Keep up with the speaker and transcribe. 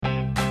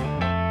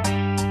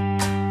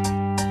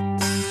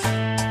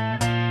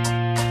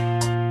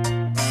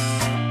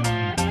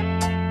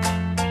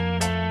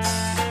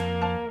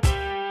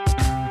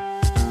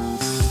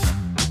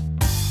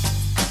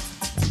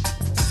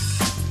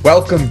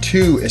Welcome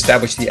to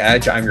Establish the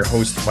Edge. I'm your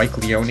host, Mike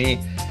Leone.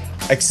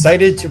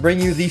 Excited to bring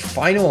you the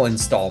final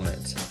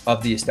installment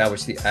of the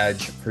Establish the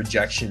Edge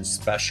projection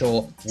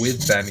special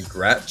with Ben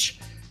Gretch.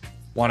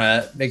 Want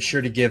to make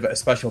sure to give a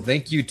special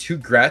thank you to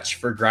Gretch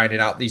for grinding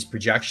out these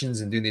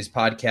projections and doing these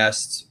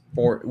podcasts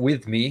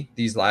with me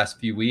these last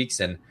few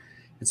weeks. And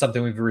it's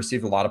something we've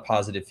received a lot of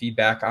positive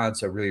feedback on,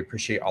 so really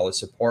appreciate all the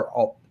support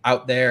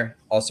out there.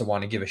 Also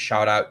want to give a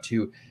shout out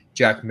to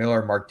Jack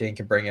Miller, Mark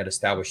Dankenbring at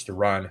Establish the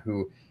Run,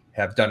 who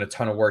have done a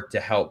ton of work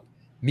to help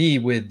me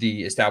with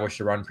the Establish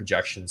the Run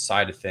projection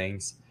side of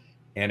things.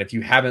 And if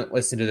you haven't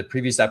listened to the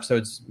previous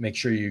episodes, make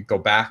sure you go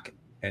back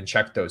and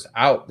check those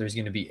out. There's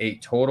going to be 8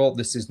 total.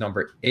 This is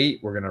number 8.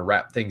 We're going to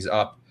wrap things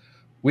up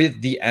with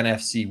the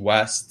NFC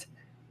West.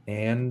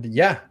 And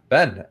yeah,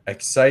 Ben,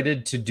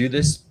 excited to do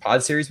this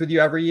pod series with you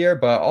every year,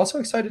 but also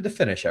excited to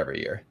finish every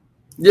year.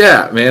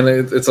 Yeah, man,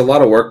 it's a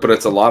lot of work, but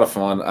it's a lot of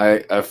fun.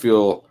 I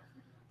feel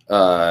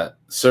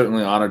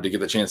certainly honored to get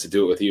the chance to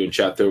do it with you and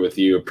chat through with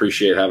you.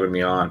 Appreciate having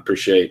me on.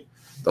 Appreciate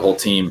the whole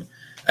team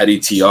at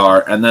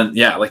ETR. And then,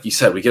 yeah, like you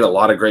said, we get a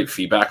lot of great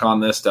feedback on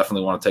this.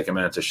 Definitely want to take a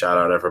minute to shout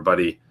out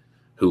everybody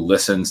who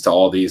listens to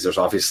all these. There's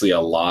obviously a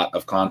lot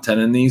of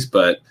content in these,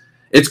 but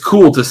it's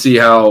cool to see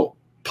how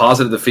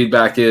positive the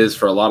feedback is.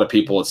 For a lot of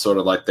people, it's sort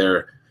of like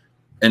their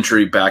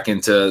entry back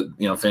into,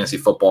 fantasy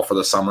football for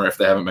the summer if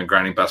they haven't been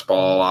grinding best ball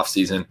all off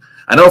season.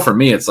 I know for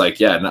me, it's like,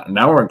 yeah,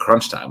 now we're in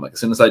crunch time. Like as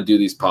soon as I do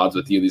these pods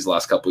with you these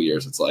last couple of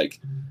years, it's like,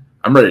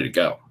 I'm ready to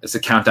go. It's a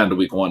countdown to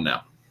week 1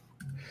 now.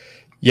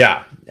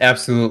 Yeah,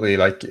 absolutely.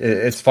 Like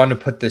it's fun to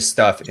put this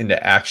stuff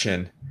into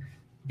action,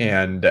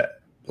 and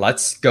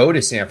let's go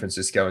to San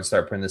Francisco and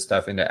start putting this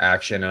stuff into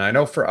action. And I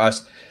know for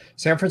us,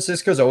 San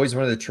Francisco is always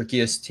one of the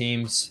trickiest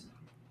teams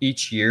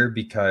each year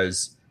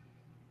because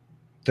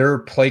their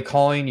play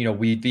calling,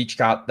 we've each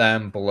got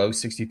them below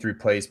 63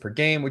 plays per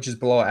game, which is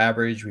below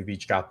average. We've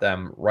each got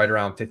them right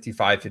around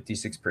 55,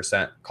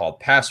 56% called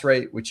pass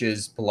rate, which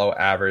is below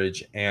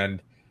average.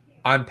 And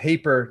on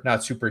paper,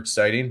 not super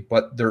exciting,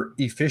 but they're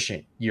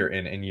efficient year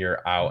in and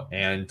year out.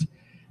 And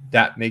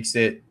that makes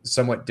it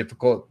somewhat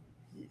difficult,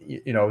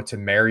 to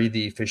marry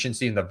the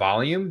efficiency and the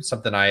volume.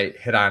 Something I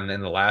hit on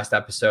in the last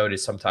episode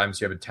is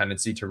sometimes you have a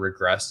tendency to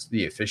regress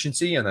the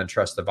efficiency and then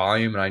trust the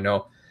volume. And I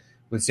know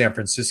with San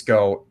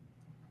Francisco,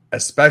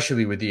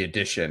 especially with the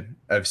addition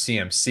of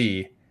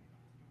CMC,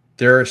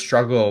 they're a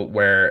struggle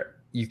where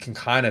you can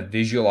kind of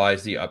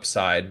visualize the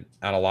upside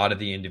on a lot of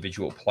the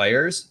individual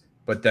players,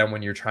 but then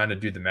when you're trying to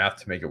do the math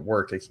to make it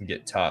work, it can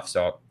get tough.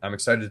 So I'm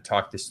excited to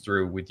talk this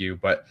through with you.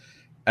 But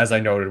as I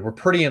noted, we're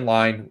pretty in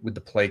line with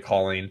the play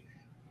calling.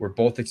 We're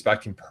both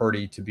expecting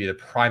Purdy to be the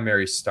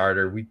primary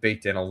starter. We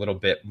baked in a little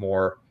bit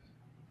more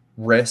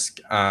risk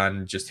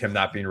on just him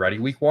not being ready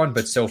week 1,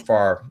 but so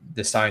far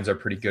the signs are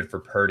pretty good for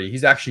Purdy.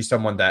 He's actually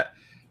someone that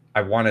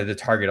I wanted to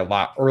target a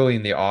lot early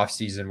in the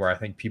offseason, where I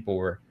think people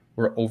were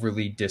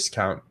overly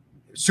discount.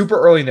 Super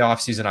early in the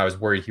offseason, I was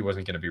worried he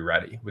wasn't going to be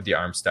ready with the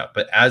arm stuff.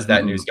 But as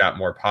that news got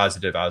more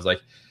positive, I was like,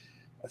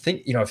 I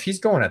think, if he's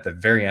going at the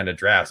very end of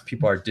drafts,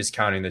 people are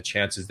discounting the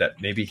chances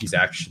that maybe he's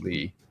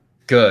actually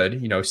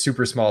good.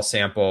 Super small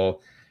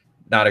sample,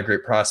 not a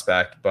great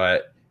prospect,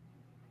 but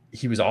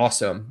he was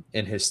awesome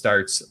in his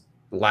starts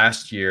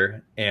last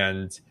year.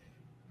 And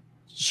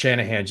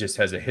Shanahan just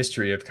has a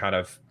history of kind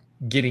of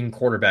getting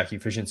quarterback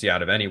efficiency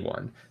out of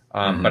anyone.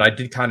 But I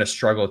did kind of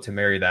struggle to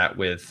marry that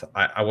with,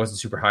 I wasn't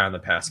super high on the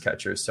pass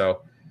catchers.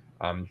 So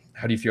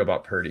how do you feel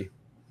about Purdy?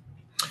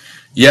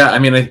 Yeah, I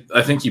mean,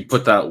 I think you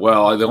put that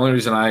well. The only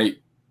reason I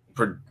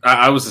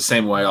was the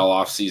same way all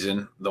off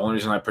season. The only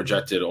reason I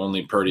projected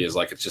only Purdy is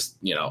like, it's just,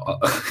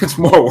 it's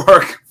more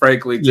work,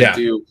 frankly, to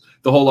do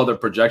the whole other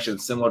projection,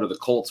 similar to the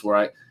Colts, where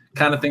I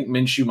kind of think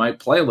Minshew might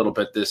play a little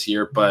bit this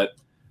year, but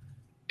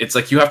it's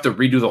like you have to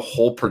redo the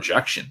whole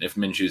projection if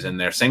Minshew's in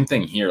there. Same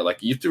thing here.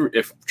 Like you have to,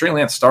 if Trey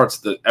Lance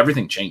starts,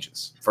 everything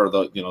changes for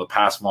the the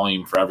pass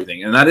volume for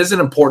everything, and that is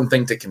an important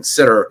thing to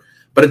consider.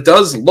 But it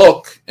does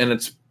look, and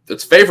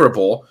it's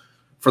favorable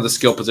for the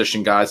skill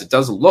position guys. It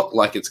does look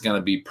like it's going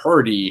to be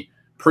Purdy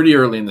pretty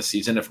early in the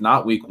season, if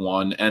not week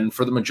 1, and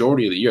for the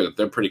majority of the year that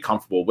they're pretty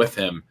comfortable with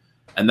him,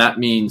 and that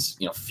means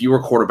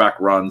fewer quarterback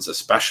runs,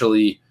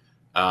 especially,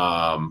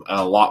 and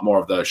a lot more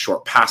of the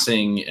short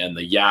passing and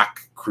the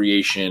yak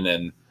creation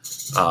and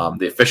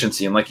the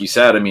efficiency. And like you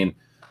said, I mean,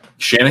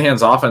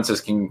 Shanahan's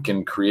offenses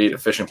can create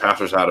efficient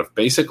passers out of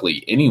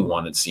basically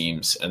anyone, it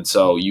seems. And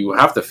so you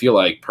have to feel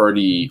like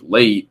Purdy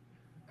late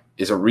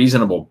is a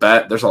reasonable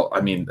bet. This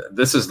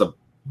is the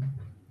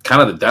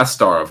kind of the Death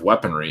Star of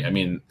weaponry. I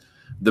mean,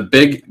 the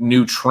big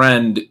new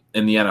trend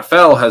in the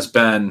NFL has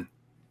been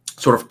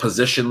sort of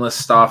positionless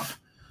stuff.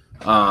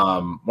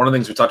 One of the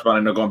things we talked about, I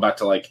know going back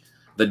to like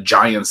the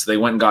Giants, they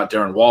went and got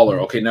Darren Waller.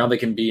 Okay, now they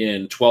can be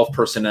in 12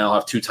 personnel,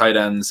 have 2 tight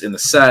ends in the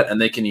set, and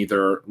they can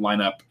either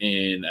line up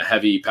in a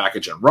heavy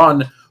package and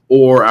run,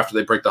 or after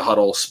they break the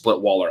huddle,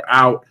 split Waller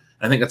out.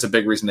 I think that's a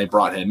big reason they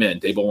brought him in.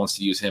 Daboll wants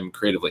to use him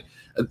creatively.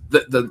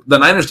 The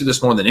Niners do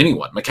this more than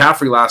anyone.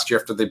 McCaffrey last year,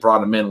 after they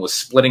brought him in, was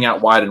splitting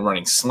out wide and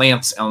running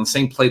slants on the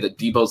same play that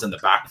Debo's in the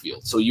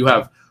backfield. So you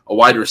have a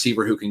wide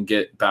receiver who can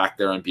get back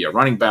there and be a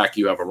running back.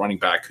 You have a running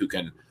back who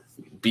can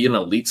be an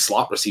elite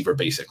slot receiver,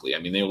 basically. I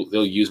mean,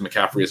 they'll use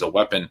McCaffrey as a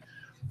weapon.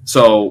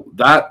 So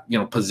that,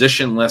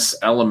 positionless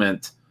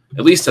element,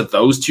 at least to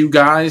those two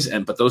guys,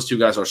 but those two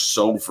guys are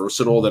so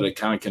versatile that it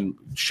kind of can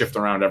shift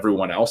around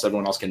everyone else.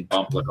 Everyone else can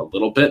bump like a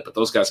little bit, but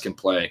those guys can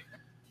play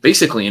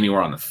basically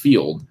anywhere on the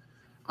field.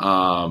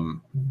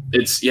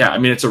 It's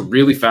a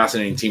really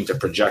fascinating team to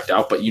project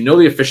out, but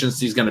the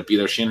efficiency is going to be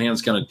there.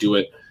 Shanahan's going to do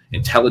it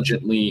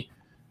intelligently.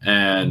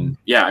 And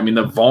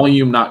the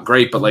volume, not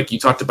great, but like you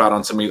talked about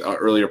on some of the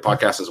earlier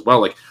podcasts as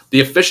well, like the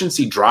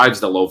efficiency drives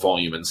the low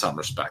volume in some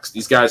respects.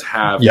 These guys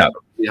have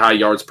really high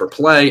yards per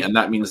play, and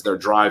that means their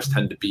drives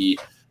tend to be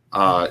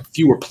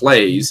fewer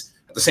plays.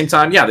 At the same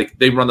time,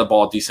 they run the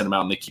ball a decent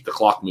amount and they keep the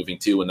clock moving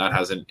too, and that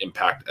has an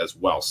impact as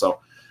well.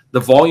 So the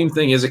volume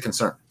thing is a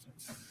concern.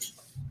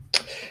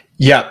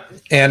 Yeah,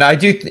 and I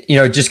do,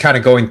 just kind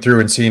of going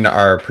through and seeing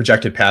our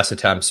projected pass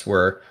attempts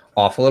were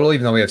off a little,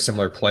 even though we have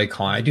similar play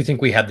calling. I do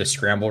think we had the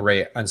scramble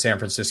rate on San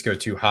Francisco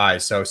too high.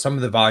 So some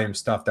of the volume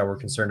stuff that we're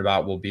concerned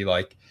about will be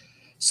like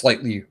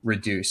slightly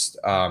reduced.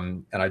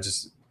 And I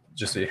just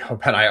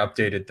hope and I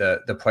updated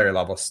the player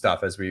level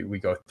stuff as we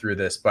go through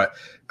this. But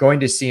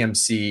going to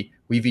CMC,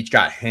 we've each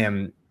got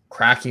him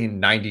cracking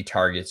 90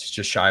 targets,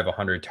 just shy of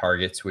 100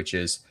 targets, which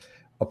is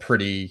a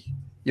pretty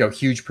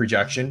huge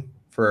projection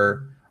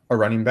for a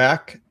running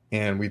back.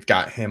 And we've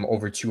got him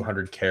over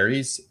 200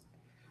 carries.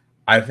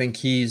 I think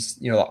he's,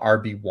 the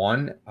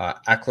RB1.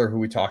 Eckler, who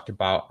we talked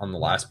about on the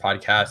last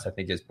podcast, I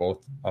think is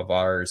both of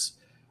ours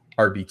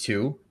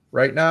RB2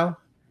 right now.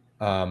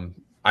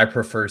 I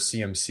prefer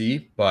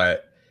CMC,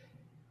 but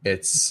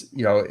it's,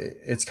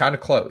 it's kind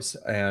of close.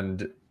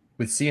 And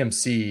with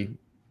CMC,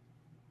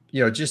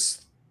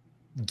 just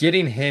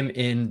getting him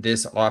in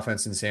this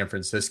offense in San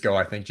Francisco,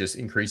 I think just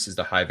increases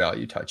the high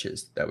value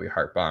touches that we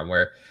harp on,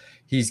 where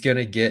he's going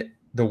to get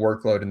the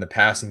workload in the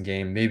passing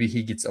game. Maybe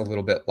he gets a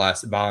little bit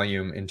less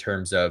volume in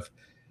terms of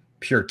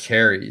pure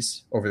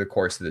carries over the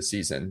course of the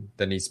season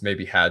than he's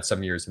maybe had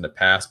some years in the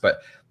past.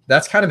 But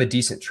that's kind of a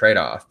decent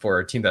trade-off for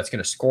a team that's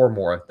going to score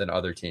more than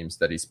other teams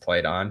that he's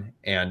played on.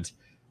 And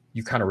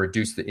you kind of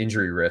reduce the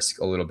injury risk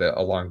a little bit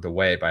along the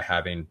way by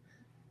having,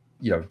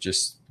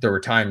 there were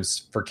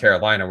times for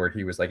Carolina where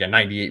he was like a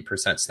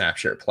 98% snap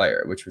share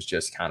player, which was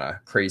just kind of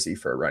crazy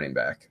for a running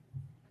back.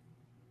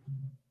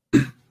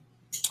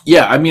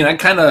 Yeah, I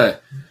kind of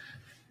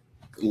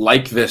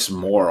like this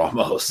more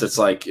almost. It's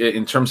like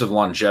in terms of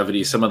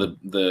longevity, some of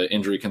the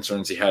injury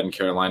concerns he had in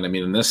Carolina.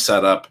 In this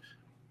setup,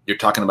 you're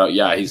talking about,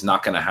 he's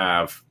not going to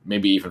have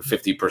maybe even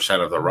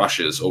 50% of the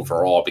rushes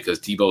overall because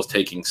Debo's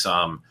taking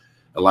some,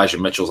 Elijah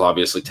Mitchell's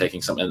obviously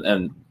taking some,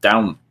 and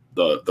down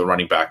the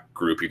running back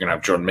group, you're going to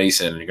have Jordan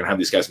Mason, and you're going to have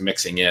these guys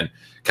mixing in.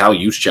 Kyle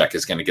Juszczyk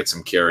is going to get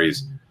some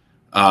carries,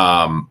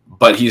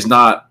 but he's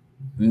not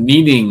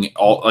needing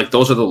all, like,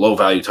 those are the low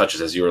value touches,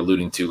 as you were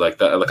alluding to, like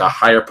a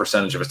higher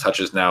percentage of his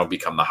touches now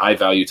become the high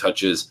value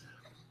touches.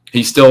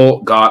 He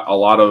still got a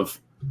lot of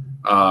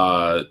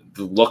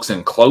looks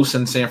in close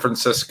in San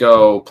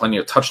Francisco, plenty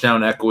of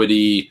touchdown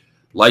equity,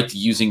 liked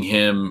using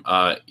him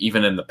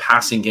even in the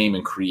passing game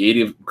and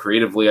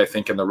creatively, I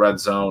think, in the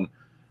red zone.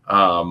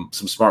 Some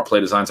smart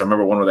play designs. I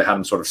remember one where they had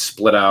him sort of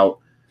split out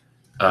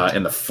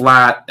in the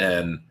flat,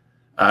 and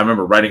I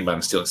remember writing about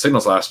him stealing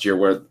signals last year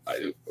where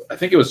I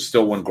think it was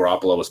still when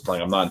Garoppolo was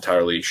playing. I'm not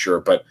entirely sure,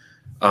 but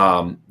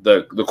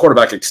the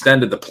quarterback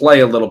extended the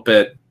play a little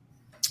bit,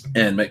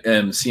 and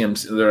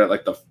CMC, they're at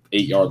like the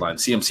 8-yard line.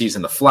 CMC's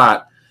in the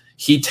flat.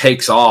 He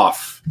takes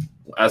off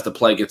as the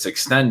play gets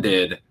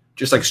extended,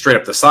 just like straight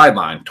up the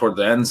sideline toward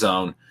the end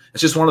zone.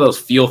 It's just one of those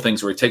feel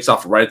things where he takes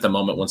off right at the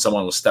moment when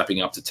someone was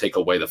stepping up to take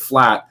away the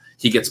flat.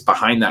 He gets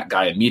behind that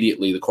guy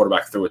immediately. The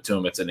quarterback threw it to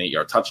him. It's an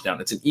 8-yard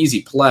touchdown. It's an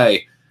easy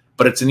play.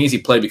 But it's an easy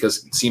play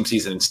because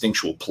CMC's an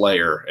instinctual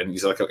player, and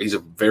he's a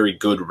very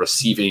good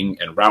receiving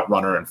and route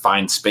runner and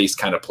find space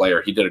kind of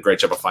player. He did a great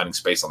job of finding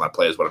space on that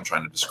play, is what I'm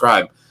trying to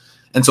describe.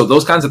 And so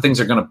those kinds of things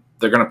they're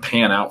gonna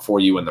pan out for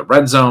you in the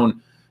red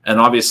zone. And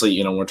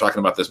obviously, we're talking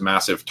about this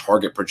massive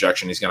target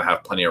projection. He's going to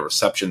have plenty of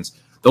receptions.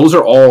 Those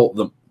are all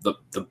the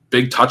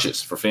big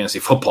touches for fantasy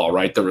football,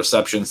 right? The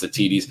receptions, the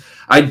TDs.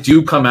 I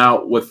do come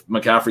out with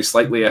McCaffrey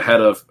slightly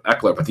ahead of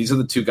Eckler, but these are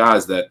the two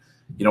guys that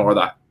are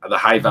the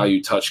high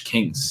value touch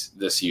kings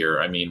this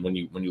year. When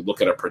you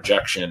look at a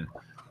projection,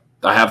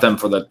 I have them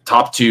for the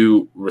top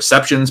two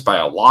receptions by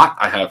a lot.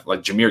 I have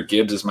like Jahmyr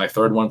Gibbs is my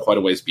third one, quite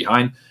a ways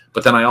behind.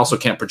 But then I also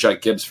can't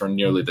project Gibbs for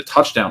nearly the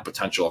touchdown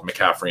potential of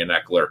McCaffrey and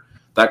Eckler.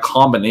 That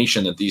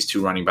combination that these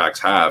two running backs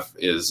have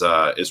is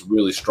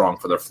really strong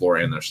for their floor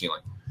and their ceiling.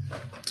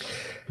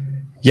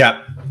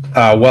 Yeah,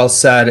 well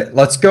said.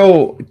 Let's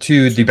go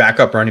to the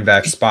backup running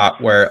back spot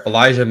where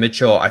Elijah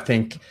Mitchell, I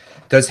think,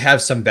 does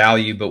have some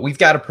value, but we've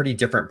got a pretty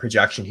different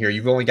projection here.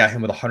 You've only got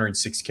him with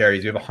 106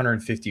 carries. We have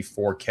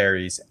 154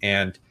 carries.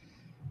 And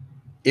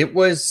it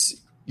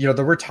was,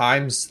 there were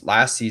times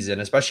last season,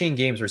 especially in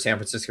games where San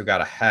Francisco got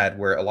ahead,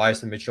 where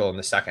Elijah Mitchell in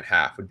the second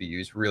half would be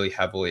used really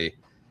heavily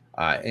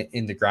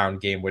in the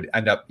ground game would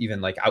end up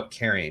even like out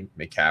carrying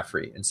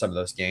McCaffrey in some of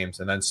those games.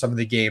 And then some of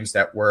the games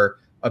that were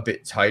a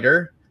bit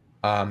tighter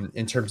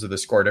in terms of the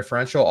score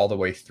differential all the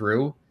way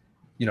through,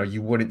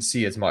 you wouldn't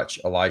see as much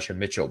Elijah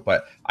Mitchell.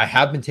 But I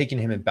have been taking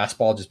him in best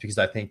ball just because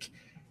I think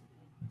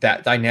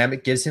that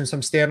dynamic gives him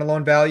some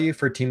standalone value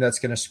for a team that's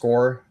going to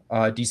score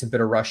a decent bit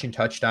of rushing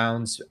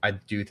touchdowns. I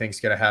do think it's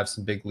going to have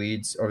some big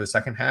leads over the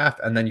second half.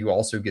 And then you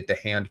also get the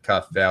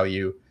handcuff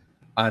value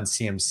on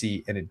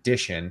CMC in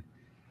addition.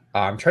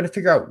 I'm trying to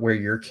figure out where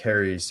your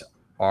carries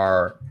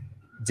are.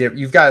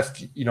 You've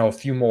got, a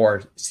few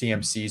more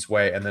CMC's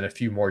way and then a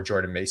few more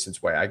Jordan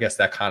Mason's way. I guess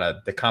that kind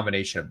of the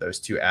combination of those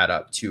two add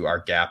up to our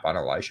gap on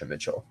Elijah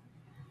Mitchell.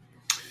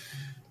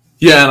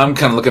 Yeah, and I'm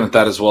kind of looking at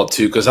that as well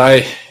too, because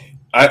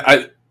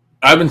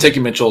I've been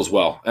taking Mitchell as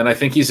well, and I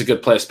think he's a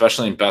good play,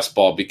 especially in best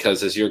ball,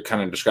 because as you're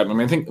kind of describing,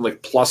 I think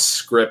like plus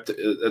script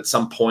at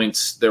some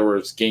points there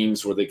was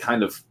games where they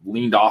kind of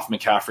leaned off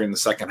McCaffrey in the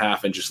second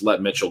half and just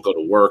let Mitchell go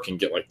to work and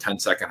get like 10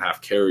 second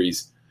half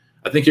carries.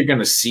 I think you're going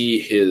to see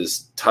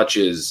his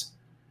touches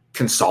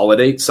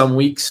consolidate some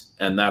weeks,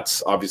 and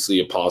that's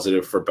obviously a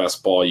positive for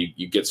best ball.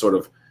 You get sort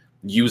of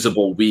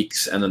usable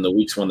weeks, and then the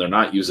weeks when they're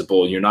not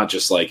usable, you're not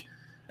just like,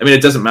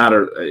 it doesn't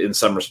matter in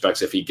some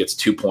respects if he gets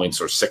 2 points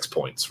or 6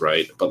 points,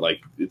 right? But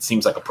like, it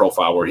seems like a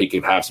profile where he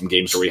could have some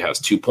games where he has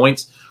 2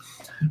 points.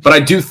 But I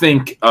do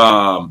think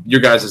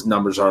your guys'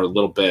 numbers are a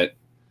little bit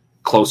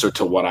closer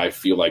to what I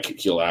feel like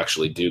he'll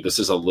actually do. This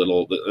is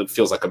it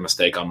feels like a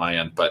mistake on my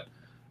end, but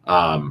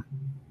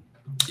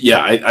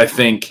I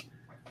think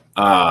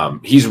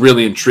he's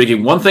really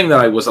intriguing. One thing that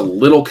I was a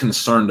little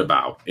concerned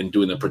about in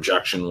doing the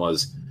projection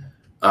was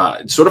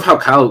sort of how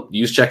Kyle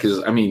Juszczyk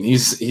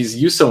is. He's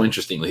used so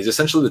interestingly. He's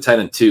essentially the tight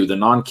end 2. The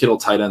non-Kittle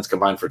tight ends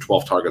combined for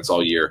 12 targets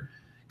all year,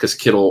 because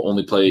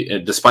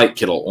despite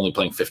Kittle only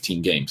playing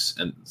 15 games.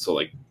 And so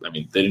they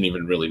didn't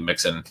even really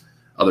mix in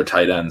other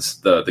tight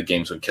ends the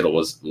games when Kittle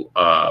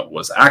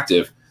was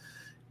active.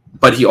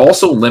 But he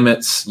also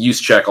limits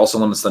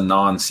the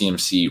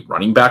non-CMC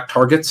running back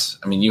targets.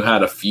 You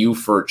had a few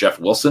for Jeff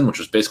Wilson, which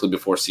was basically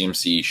before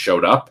CMC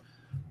showed up,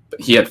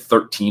 but he had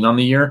 13 on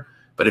the year.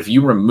 But if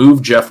you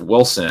remove Jeff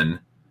Wilson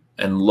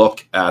and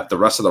look at the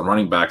rest of the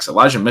running backs,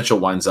 Elijah Mitchell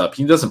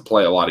he doesn't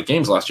play a lot of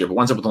games last year, but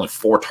winds up with only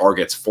 4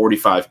 targets,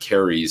 45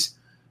 carries.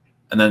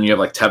 And then you have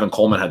like Tevin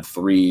Coleman had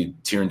 3,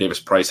 Tyrion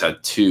Davis-Price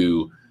had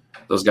 2.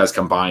 Those guys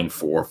combined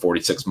for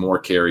 46 more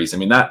carries.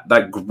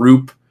 That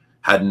group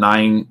had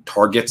 9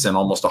 targets and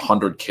almost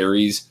 100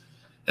 carries.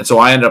 And so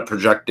I ended up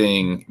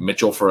projecting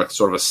Mitchell for a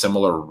sort of a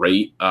similar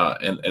rate.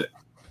 And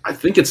I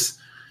think it's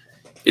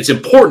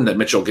important that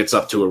Mitchell gets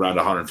up to around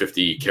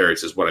 150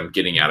 carries is what I'm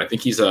getting at. I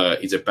think he's a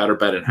better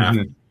bet in half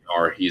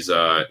PPR. He's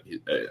a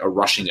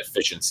rushing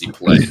efficiency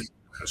play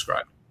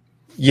described.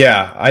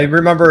 Yeah, I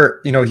remember,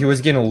 he was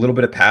getting a little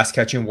bit of pass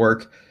catching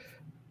work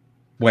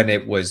when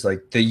it was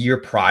like the year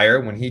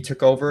prior when he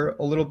took over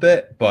a little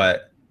bit,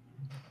 but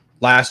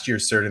last year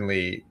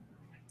certainly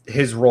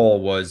his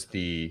role was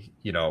the,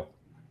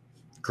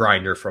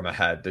 grinder from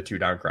ahead, the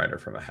 2-down grinder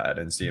from ahead,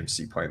 and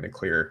CMC playing the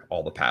clear,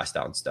 all the pass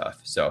down stuff.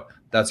 So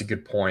that's a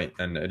good point,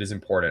 and it is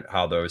important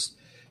how those,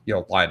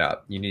 line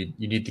up. You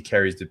need the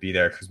carries to be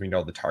there because we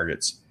know the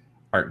targets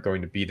aren't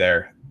going to be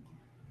there.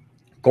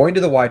 Going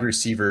to the wide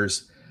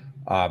receivers,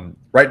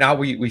 right now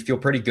we feel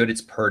pretty good.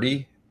 It's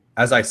Purdy,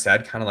 as I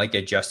said, kind of like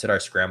adjusted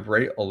our scramble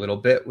rate a little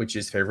bit, which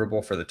is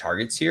favorable for the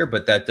targets here,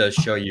 but that does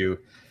show you,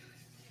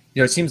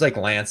 it seems like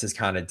Lance is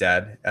kind of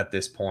dead at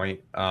this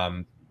point.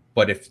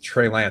 But if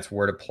Trey Lance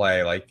were to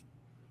play, like,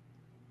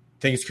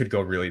 things could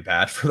go really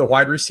bad for the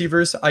wide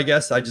receivers, I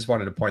guess. I just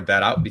wanted to point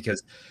that out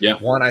because,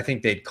 one, I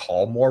think they'd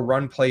call more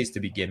run plays to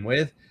begin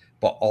with,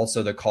 but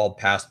also the called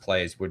pass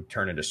plays would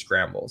turn into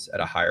scrambles at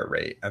a higher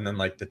rate. And then,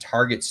 like, the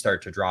targets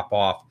start to drop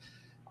off,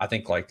 I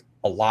think, like,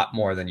 a lot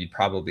more than you'd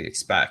probably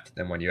expect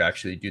than when you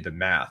actually do the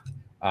math.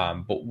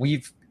 But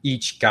we've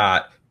each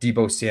got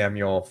Deebo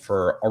Samuel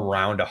for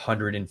around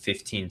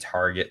 115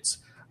 targets,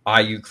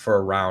 Ayuk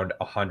for around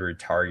 100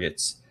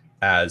 targets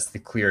as the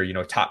clear,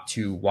 top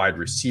 2 wide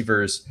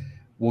receivers.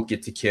 We'll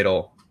get to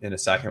Kittle in a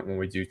second when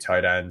we do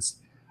tight ends.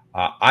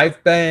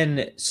 I've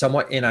been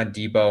somewhat in on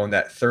Deebo in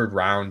that 3rd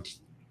round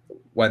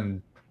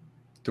when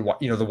the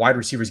wide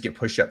receivers get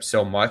pushed up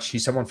so much.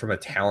 He's someone from a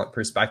talent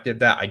perspective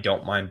that I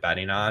don't mind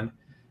betting on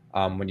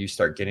when you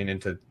start getting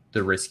into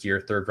the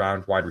riskier 3rd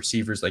round wide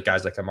receivers, like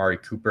guys like Amari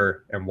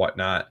Cooper and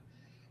whatnot.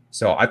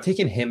 So I've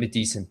taken him a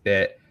decent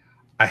bit.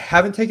 I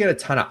haven't taken a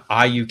ton of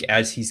Ayuk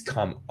as he's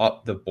come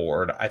up the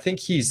board. I think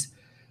he's,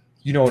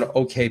 an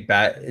okay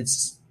bet.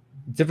 It's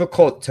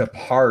difficult to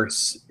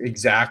parse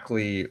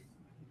exactly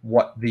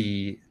what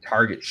the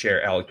target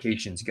share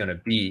allocation is going to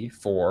be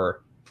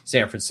for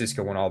San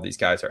Francisco when all these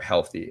guys are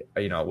healthy,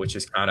 which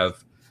is kind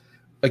of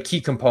a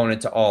key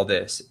component to all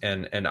this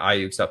and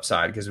Ayuk's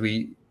upside, because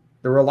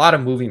there were a lot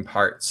of moving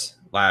parts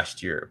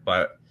last year,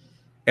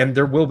 and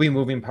there will be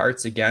moving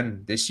parts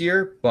again this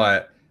year,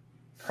 but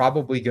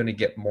probably going to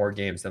get more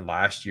games than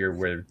last year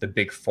where the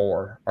big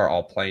 4 are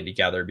all playing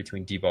together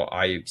between Deebo,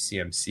 Ayuk,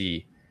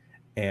 CMC,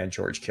 and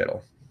George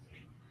Kittle.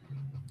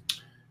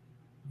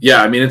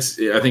 Yeah, I mean,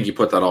 I think you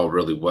put that all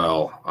really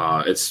well.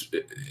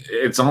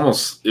 It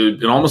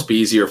almost be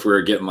easier if we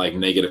were getting like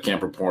negative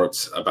camp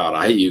reports about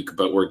Ayuk,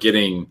 but we're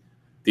getting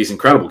these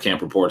incredible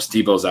camp reports.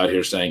 Debo's out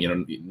here saying,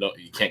 you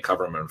can't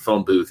cover him in a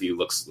phone booth. He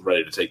looks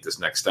ready to take this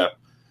next step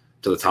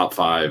to the top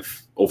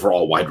 5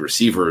 overall wide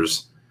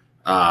receivers.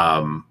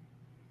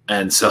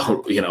 And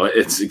so,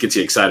 it gets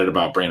you excited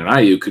about Brandon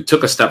Ayuk, who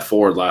took a step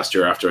forward last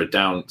year after a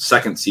down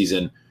second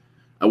season.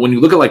 When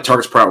you look at like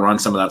targets per out run,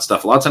 some of that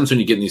stuff, a lot of times when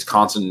you get in these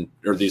constant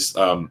or these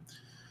passing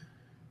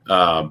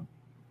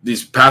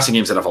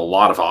games that have a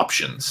lot of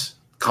options,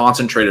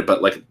 concentrated,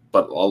 but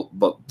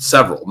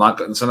several.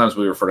 Not sometimes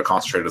we refer to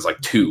concentrated as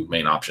like 2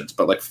 main options,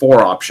 but like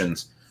 4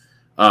 options.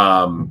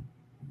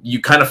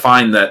 You kind of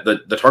find that the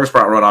targets per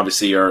out run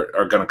obviously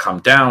are going to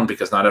come down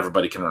because not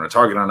everybody can run a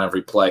target on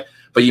every play.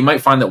 But you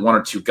might find that 1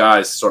 or 2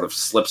 guys sort of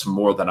slips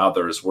more than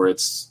others, where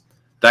it's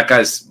that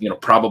guy's,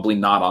 probably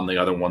not on the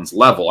other one's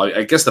level.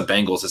 I guess the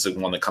Bengals is the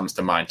one that comes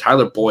to mind.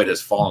 Tyler Boyd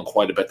has fallen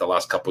quite a bit the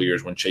last couple of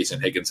years when Chase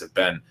and Higgins have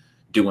been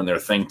doing their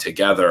thing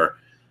together.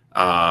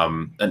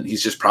 And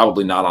he's just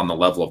probably not on the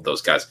level of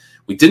those guys.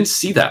 We didn't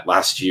see that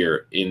last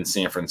year in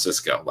San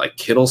Francisco. Like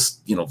Kittle,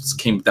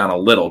 came down a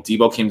little.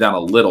 Debo came down a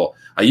little.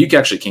 Ayuk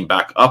actually came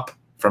back up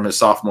from his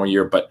sophomore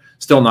year, but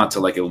still not to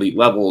like elite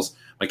levels.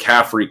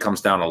 McCaffrey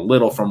comes down a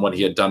little from what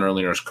he had done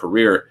earlier in his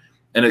career.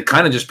 And it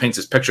kind of just paints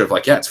this picture of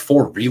like, it's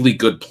 4 really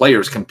good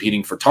players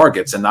competing for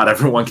targets, and not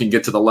everyone can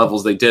get to the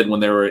levels they did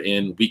when they were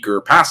in weaker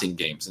passing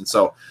games. And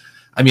so,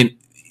 I mean,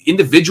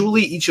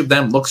 individually, each of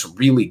them looks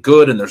really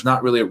good, and there's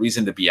not really a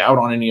reason to be out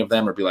on any of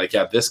them or be like,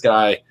 this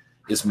guy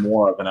is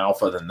more of an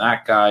alpha than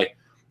that guy.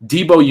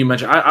 Debo, you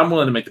mentioned, I'm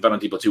willing to make the bet on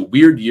Debo too.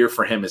 Weird year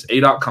for him as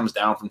ADOT comes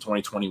down from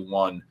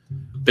 2021.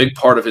 Big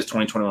part of his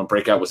 2021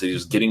 breakout was that he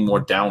was getting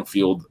more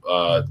downfield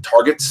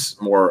targets,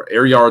 more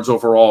air yards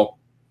overall.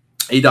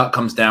 ADOT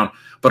comes down,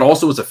 but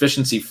also his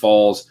efficiency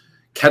falls.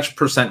 Catch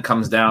percent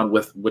comes down,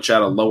 which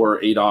at a lower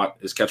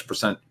ADOT, his catch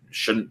percent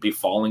shouldn't be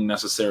falling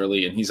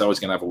necessarily, and he's always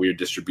going to have a weird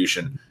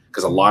distribution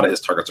because a lot of his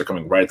targets are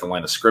coming right at the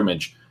line of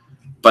scrimmage.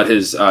 But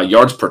his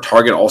yards per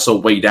target also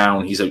way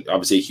down. He's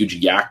obviously a huge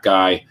yak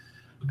guy.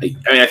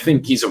 I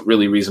think he's a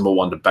really reasonable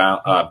one to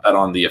bet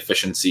on the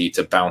efficiency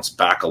to bounce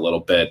back a little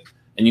bit.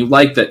 And you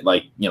like that,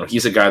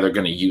 he's a guy they're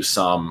going to use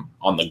some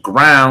on the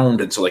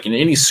ground. And so, in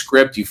any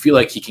script, you feel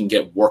like he can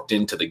get worked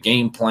into the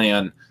game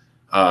plan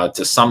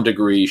to some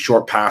degree,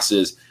 short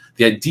passes.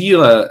 The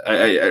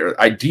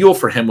ideal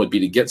for him would be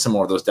to get some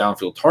more of those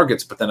downfield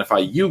targets. But then if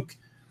Ayuk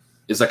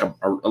is like a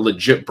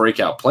legit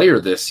breakout player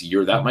this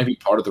year, that might be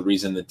part of the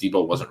reason that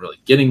Debo wasn't really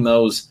getting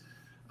those.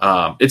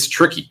 It's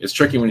tricky. It's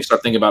tricky when you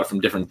start thinking about it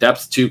from different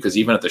depths, too, because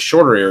even at the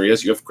shorter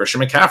areas, you have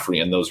Christian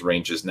McCaffrey in those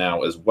ranges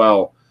now as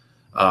well.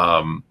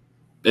 I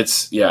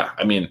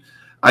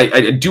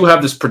do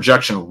have this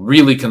projection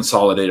really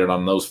consolidated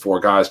on those 4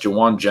 guys.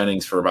 Jawan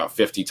Jennings for about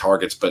 50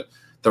 targets, but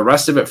the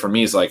rest of it for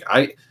me is like,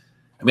 I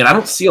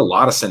don't see a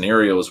lot of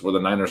scenarios where the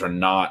Niners are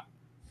not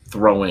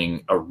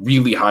throwing a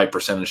really high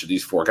percentage of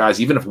these 4 guys.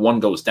 Even if one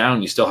goes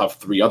down, you still have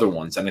 3 other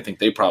ones, and I think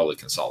they probably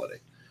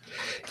consolidate.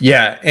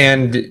 Yeah,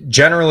 and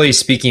generally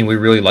speaking, we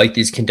really like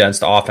these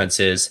condensed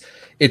offenses.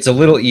 It's a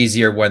little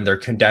easier when they're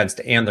condensed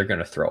and they're going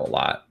to throw a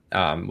lot.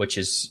 Which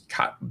is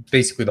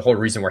basically the whole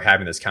reason we're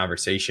having this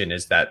conversation,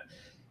 is that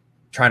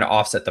trying to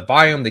offset the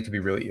volume, they can be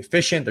really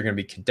efficient. They're going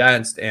to be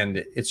condensed,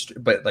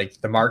 but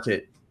the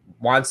market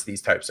wants these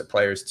types of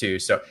players too.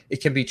 So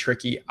it can be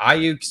tricky.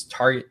 Ayuk's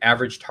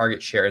average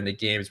target share in the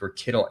games where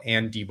Kittle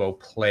and Debo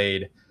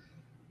played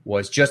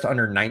was just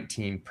under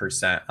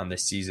 19% on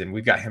this season.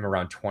 We've got him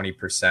around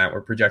 20%. We're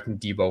projecting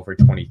Debo for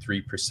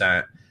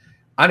 23%.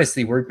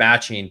 Honestly, we're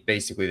matching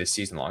basically the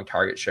season-long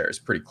target shares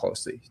pretty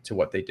closely to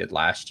what they did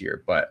last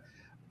year. But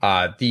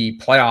the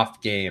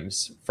playoff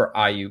games for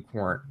Ayuk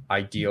weren't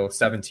ideal.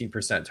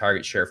 17%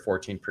 target share,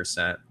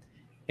 14%,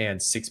 and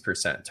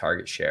 6%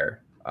 target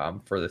share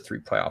for the 3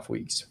 playoff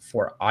weeks.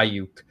 For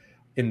Ayuk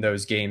in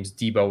those games,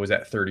 Debo was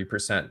at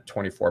 30%,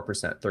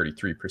 24%,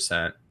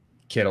 33%.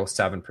 Kittle,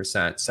 7%,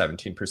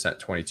 17%,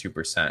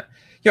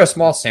 22%.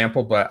 Small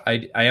sample, but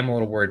I am a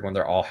little worried when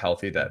they're all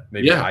healthy that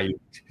maybe Ayuk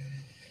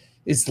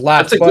is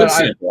left. That's a good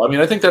sample.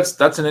 I think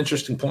that's an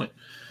interesting point.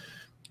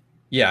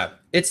 Yeah,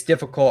 it's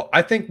difficult.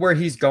 I think where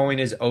he's going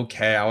is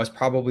okay. I was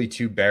probably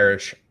too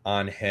bearish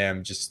on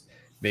him, just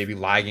maybe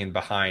lagging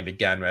behind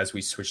again as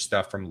we switch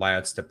stuff from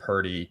Lance to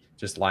Purdy,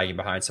 just lagging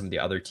behind some of the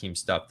other team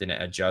stuff,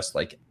 didn't adjust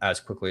as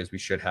quickly as we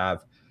should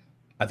have.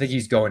 I think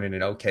he's going in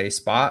an okay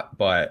spot,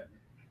 but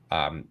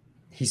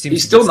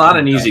he's still not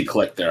an easy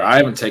click there. I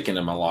haven't taken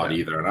him a lot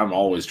either, and I'm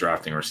always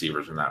drafting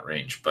receivers in that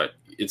range, but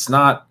it's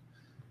not.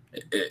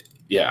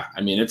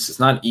 It's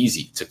not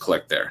easy to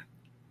click there.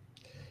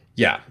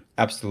 Yeah,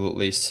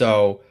 absolutely.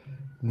 So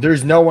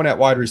there's no one at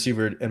wide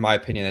receiver, in my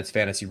opinion, that's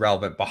fantasy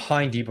relevant.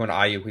 Behind Debo and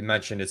Ayuk, we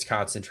mentioned it's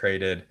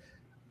concentrated.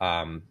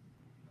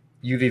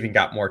 You've even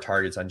got more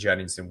targets on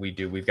Jennings than we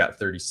do. We've got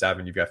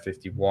 37. You've got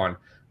 51.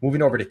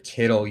 Moving over to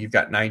Kittle, you've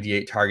got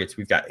 98 targets.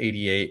 We've got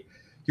 88.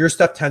 your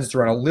stuff tends to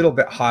run a little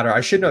bit hotter.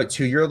 I should note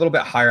too, you're a little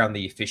bit higher on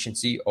the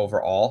efficiency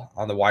overall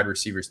on the wide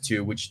receivers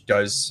too, which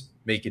does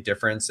make a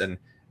difference. And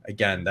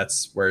again,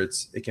 that's where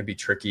it can be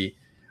tricky.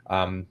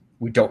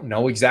 We don't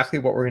know exactly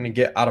what we're going to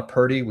get out of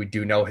Purdy. We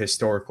do know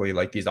historically,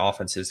 like these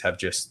offenses have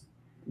just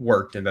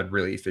worked and been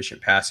really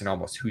efficient passing,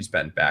 almost who's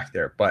been back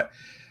there. But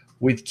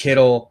with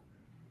Kittle,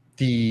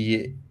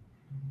 the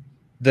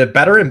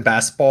better in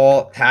best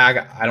ball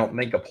tag, I don't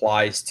think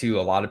applies to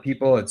a lot of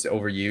people. It's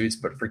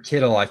overused, but for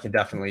Kittle, I can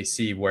definitely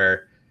see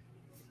where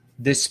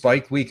this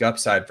spike week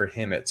upside for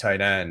him at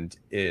tight end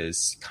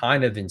is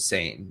kind of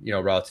insane,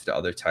 relative to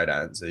other tight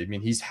ends. I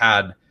mean, he's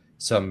had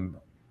some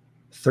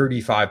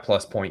 35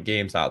 plus point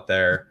games out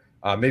there.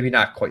 Maybe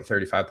not quite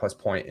 35 plus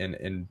point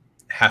in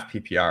half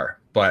PPR,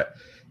 but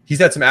he's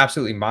had some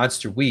absolutely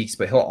monster weeks,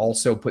 but he'll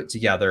also put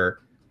together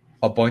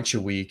a bunch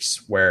of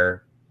weeks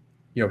where,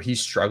 he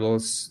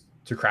struggles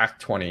to crack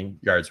 20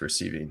 yards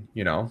receiving,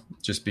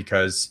 just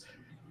because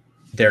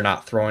they're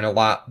not throwing a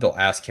lot. They'll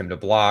ask him to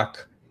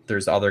block.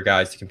 There's other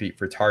guys to compete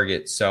for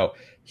targets. So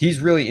he's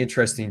really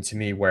interesting to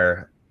me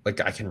where like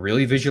I can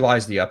really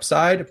visualize the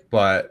upside,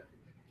 but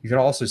you can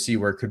also see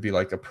where it could be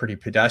like a pretty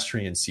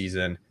pedestrian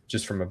season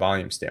just from a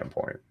volume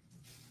standpoint.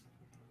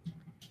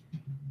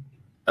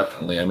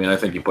 Definitely. I mean, I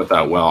think you put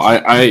that well.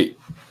 I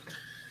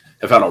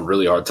have had a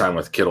really hard time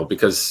with Kittle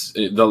because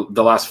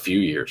the last few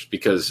years,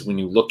 because when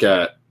you look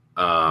at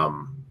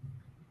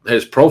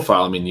his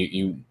profile, I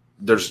mean,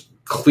 there's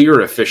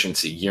clear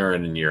efficiency year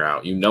in and year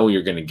out.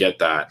 You're going to get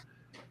that,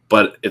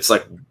 but it's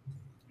like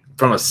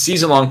from a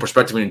season-long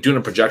perspective, when you're doing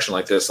a projection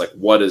like this, like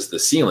what is the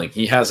ceiling?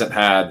 He's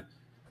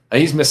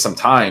missed some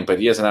time, but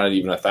he hasn't had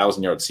even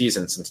 1,000-yard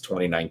season since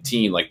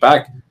 2019. Like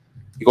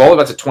you go all the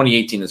way back to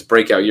 2018, his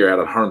breakout year had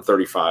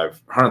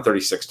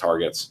 136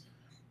 targets.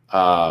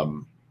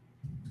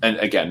 And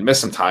again,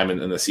 missed some time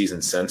in the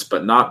season since,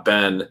 but not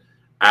been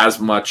as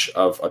much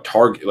of a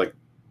target, like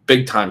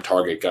big time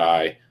target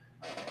guy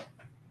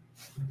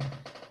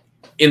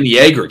in the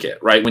aggregate,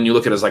 right? When you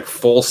look at his like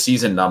full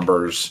season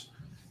numbers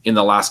in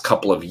the last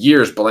couple of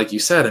years. But like you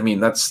said, I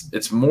mean,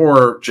 it's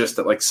more just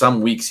that like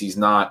some weeks he's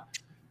not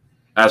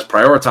as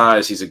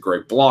prioritized. He's a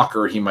great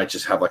blocker. He might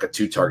just have like a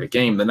 2-target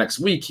game. The next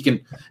week he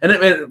can,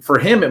 and for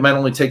him, it might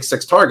only take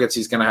 6 targets.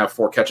 He's going to have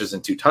 4 catches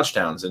and 2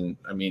 touchdowns. And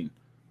I mean,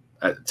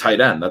 at tight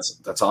end,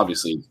 that's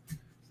obviously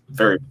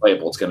very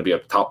playable. It's going to be a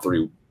top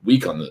 3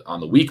 week on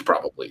the week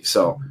probably.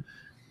 So,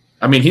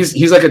 I mean,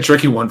 he's like a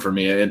tricky one for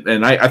me.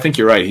 And I think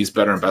you're right. He's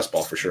better in best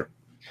ball for sure.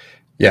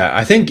 Yeah.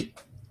 I think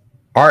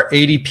our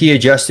ADP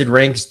adjusted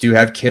ranks do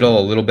have Kittle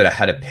a little bit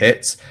ahead of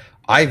Pitts.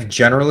 I've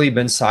generally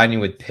been siding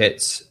with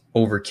Pitts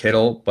over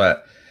Kittle,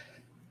 but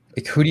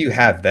like, who do you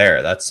have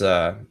there? That's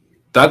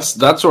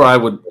where I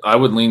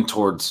would lean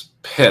towards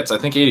Pitts. I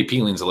think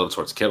ADP leans a little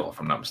towards Kittle, if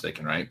I'm not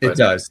mistaken, right? But it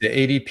does. The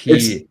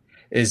ADP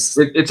it's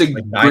a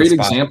like great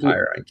example.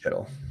 Higher on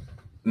Kittle.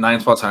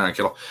 9 spots higher on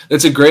Kittle.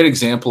 It's a great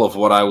example of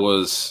what I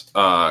was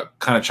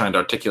kind of trying to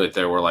articulate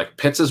there, where like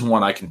Pitts is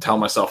one I can tell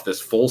myself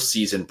this full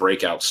season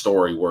breakout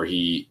story where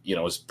he,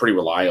 is pretty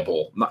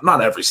reliable.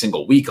 Not every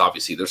single week,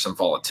 obviously. There's some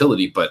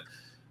volatility, but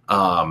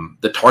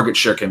the target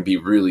share can be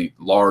really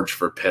large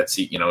for Pitts.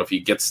 If he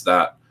gets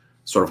that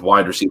sort of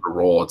wide receiver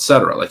role, et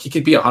cetera, like he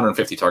could be a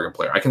 150 target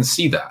player. I can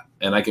see that.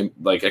 And I can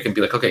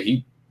be like,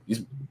 okay,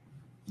 he's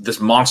this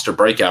monster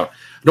breakout.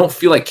 I don't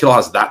feel like Kittle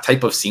has that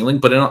type of ceiling,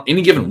 but in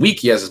any given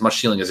week, he has as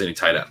much ceiling as any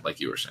tight end, like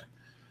you were saying.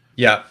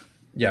 Yeah.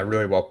 Yeah.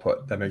 Really well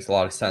put. That makes a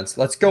lot of sense.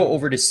 Let's go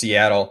over to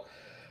Seattle.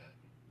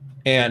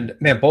 And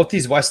man, both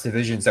these West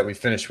divisions that we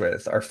finished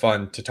with are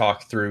fun to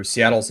talk through.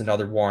 Seattle's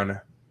another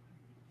one.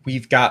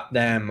 We've got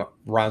them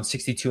around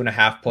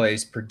 62.5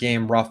 plays per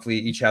game, roughly.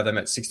 Each have them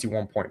at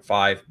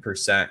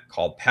 61.5%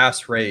 called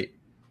pass rate.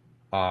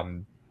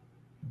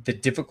 The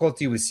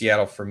difficulty with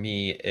Seattle for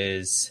me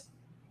is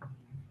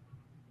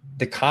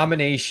the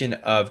combination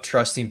of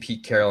trusting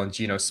Pete Carroll and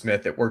Geno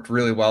Smith. It worked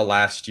really well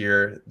last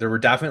year. There were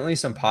definitely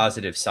some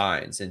positive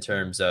signs in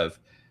terms of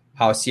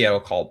how Seattle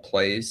called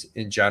plays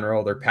in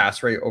general. Their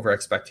pass rate over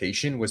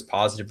expectation was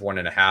positive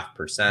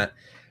 1.5%.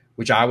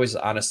 which I was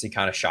honestly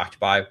kind of shocked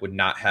by. Would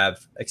not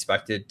have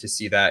expected to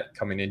see that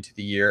coming into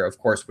the year. Of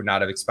course, would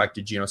not have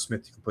expected Geno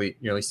Smith to complete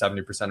nearly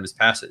 70% of his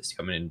passes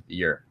coming into the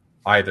year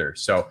either.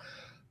 So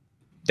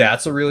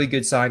that's a really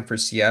good sign for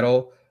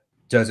Seattle.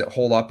 Does it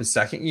hold up his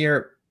second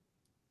year?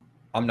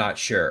 I'm not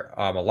sure.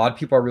 A lot of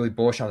people are really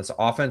bullish on this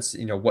offense.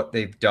 What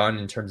they've done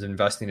in terms of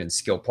investing in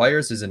skilled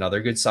players is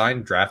another good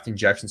sign. Drafting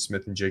Jackson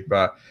Smith and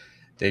Jigba.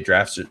 They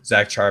drafted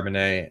Zach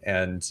Charbonnet,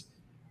 and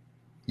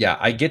yeah,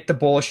 I get the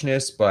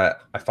bullishness,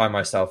 but I find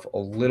myself a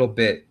little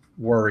bit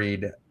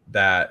worried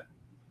that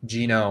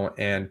Geno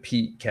and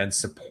Pete can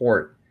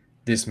support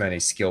this many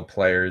skilled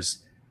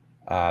players.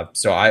 Geno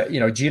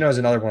is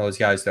another one of those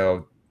guys,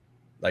 though,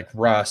 like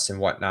Russ and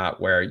whatnot,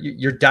 where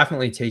you're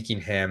definitely taking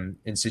him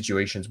in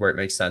situations where it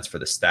makes sense for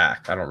the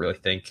stack. I don't really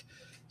think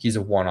he's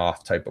a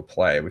one-off type of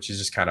play, which is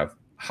just kind of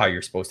how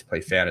you're supposed to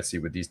play fantasy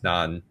with these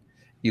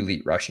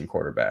non-elite rushing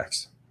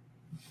quarterbacks.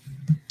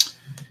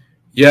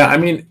 Yeah, I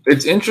mean,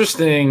 it's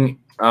interesting.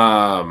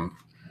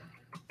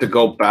 to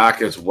go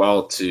back as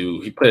well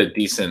he played a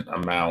decent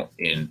amount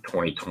in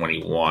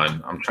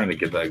 2021. I'm trying to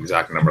get the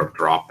exact number of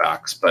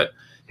dropbacks, but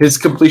his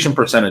completion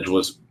percentage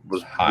was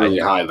really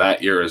high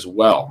that year as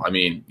well. I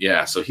mean,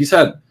 yeah, so he's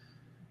had,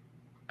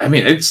 I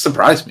mean, it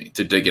surprised me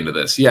to dig into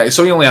this. Yeah,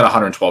 so he only had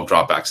 112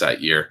 dropbacks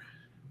that year,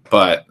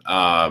 but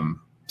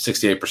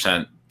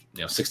 68%,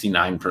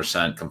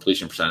 69%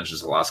 completion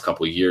percentages the last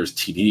couple of years.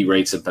 TD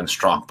rates have been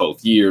strong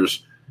both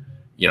years.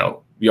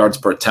 Yards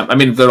per attempt. I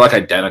mean, they're like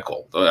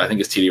identical. I think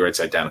his TD rate's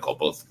identical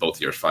both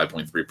years,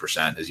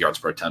 5.3%. His yards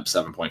per attempt,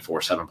 7.4,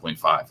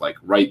 7.5, like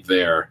right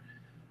there.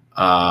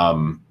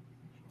 And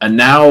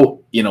now,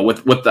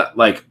 with that,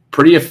 like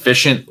pretty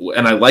efficient,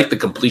 and I like the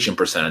completion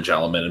percentage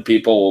element. And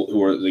people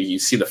you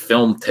see the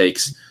film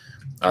takes.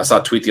 I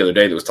saw a tweet the other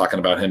day that was talking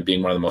about him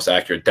being one of the most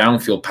accurate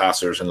downfield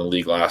passers in the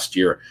league last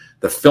year.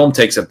 The film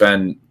takes have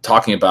been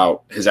talking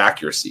about his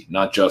accuracy,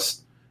 not just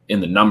in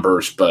the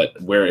numbers, but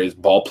where his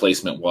ball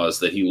placement was,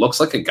 that he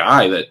looks like a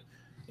guy that,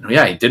 he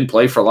didn't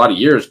play for a lot of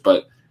years,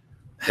 but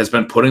has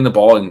been putting the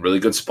ball in really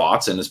good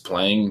spots and is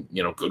playing,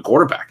 good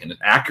quarterback and an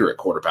accurate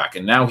quarterback.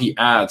 And now he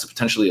adds a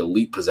potentially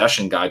elite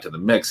possession guy to the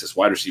mix, this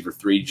wide receiver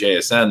 3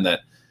 JSN that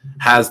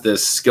has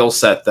this skill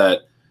set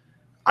that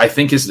I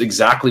think is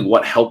exactly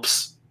what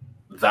helps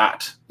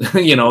that,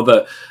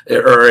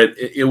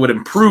 it would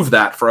improve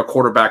that for a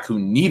quarterback who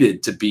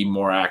needed to be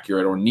more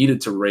accurate or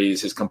needed to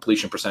raise his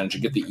completion percentage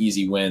and get the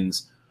easy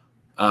wins.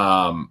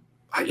 I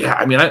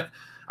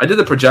did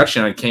the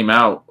projection. I came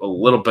out a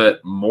little bit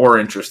more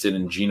interested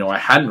in Geno. I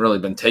hadn't really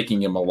been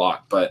taking him a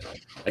lot, but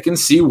I can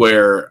see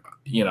where,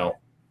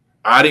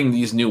 adding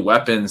these new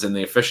weapons and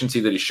the efficiency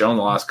that he's shown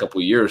the last couple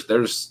of years,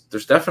 there's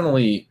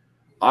definitely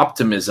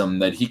optimism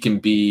that he can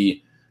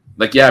be,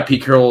 like, yeah,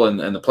 Pete Carroll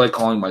and the play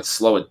calling might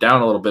slow it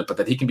down a little bit, but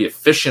that he can be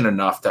efficient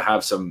enough to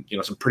have some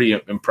pretty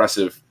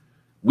impressive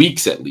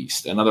weeks at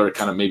least. Another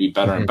kind of maybe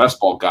better and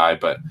best ball guy,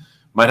 but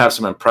might have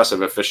some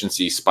impressive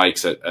efficiency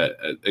spikes at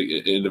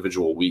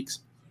individual weeks.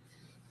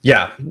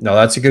 Yeah, no,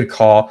 that's a good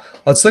call.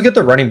 Let's look at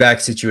the running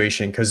back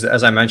situation because,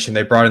 as I mentioned,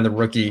 they brought in the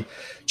rookie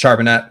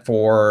Charbonnet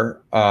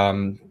for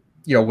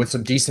with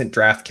some decent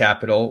draft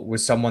capital,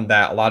 with someone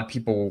that a lot of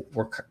people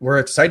were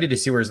excited to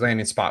see where his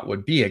landing spot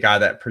would be, a guy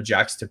that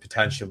projects to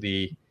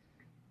potentially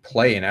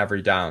play in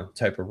every down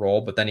type of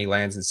role. But then he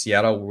lands in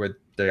Seattle where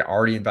they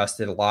already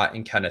invested a lot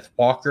in Kenneth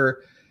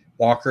Walker.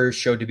 Walker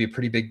showed to be a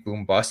pretty big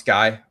boom bust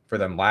guy for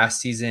them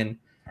last season.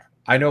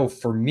 I know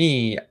for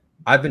me,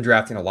 I've been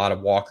drafting a lot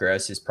of Walker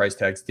as his price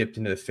tags dipped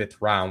into the 5th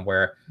round,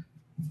 where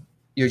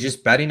you're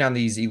just betting on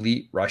these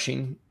elite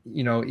rushing,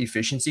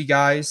 efficiency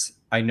guys.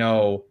 I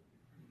know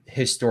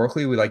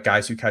historically we like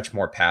guys who catch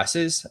more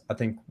passes. I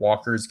think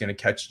Walker is going to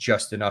catch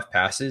just enough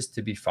passes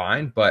to be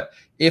fine. But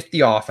if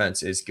the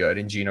offense is good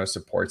and Geno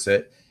supports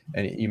it,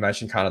 and you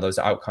mentioned kind of those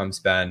outcomes,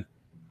 Ben,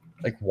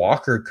 like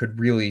Walker could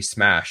really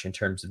smash in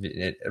terms of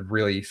a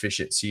really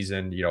efficient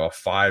season, a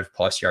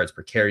 5+ yards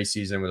per carry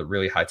season with a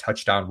really high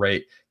touchdown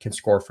rate, can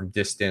score from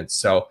distance.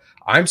 So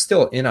I'm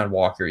still in on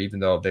Walker, even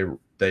though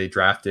they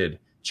drafted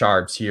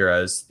Charbs here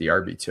as the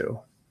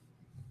RB2.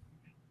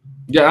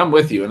 Yeah, I'm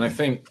with you. And I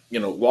think,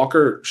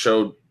 Walker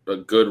showed a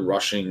good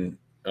rushing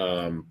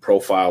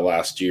profile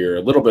last year,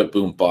 a little bit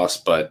boom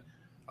bust, but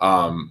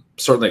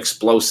certainly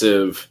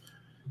explosive.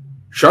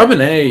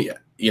 Charbonnet,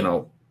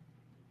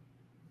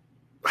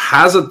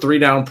 has a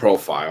 3-down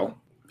profile,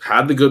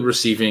 had the good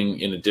receiving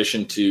in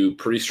addition to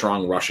pretty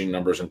strong rushing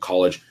numbers in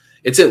college.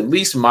 It's at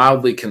least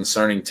mildly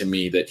concerning to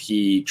me that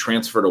he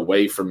transferred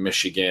away from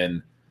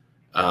Michigan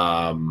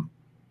and,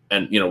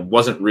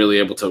 wasn't really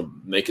able to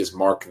make his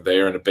mark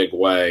there in a big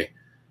way.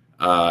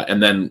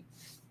 And then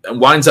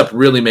winds up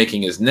really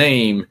making his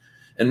name.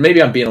 And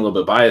maybe I'm being a little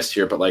bit biased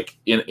here, but like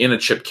in a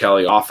Chip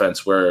Kelly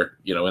offense where,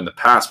 in the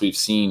past we've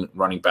seen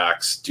running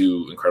backs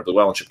do incredibly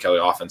well in Chip Kelly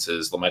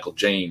offenses, LaMichael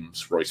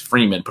James, Royce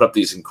Freeman, put up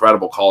these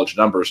incredible college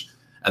numbers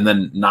and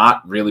then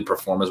not really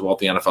perform as well at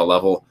the NFL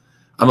level.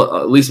 I'm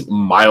at least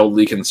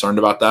mildly concerned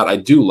about that. I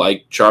do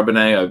like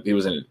Charbonnet. He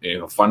was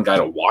a fun guy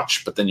to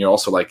watch, but then you're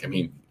also like,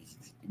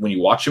 when you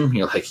watch him,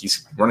 you're like,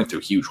 he's running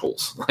through huge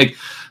holes.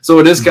 So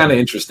it is kind of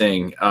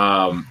interesting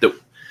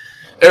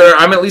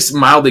I'm at least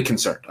mildly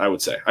concerned, I would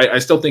say. I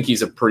still think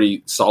he's a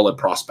pretty solid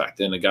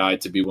prospect and a guy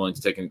to be willing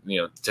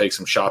to take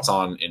some shots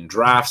on in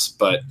drafts.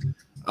 But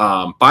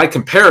by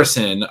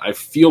comparison, I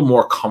feel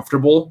more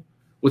comfortable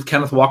with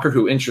Kenneth Walker,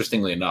 who,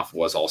 interestingly enough,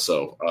 was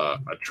also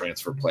a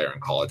transfer player in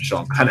college. So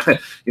I'm kind of,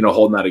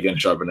 holding that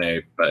against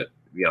Charbonnet, but,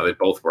 they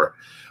both were.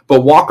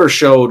 But Walker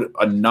showed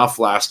enough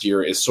last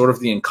year, is sort of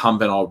the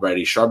incumbent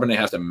already. Charbonnet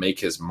has to make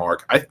his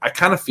mark. I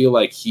kind of feel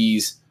like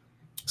he's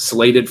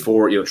slated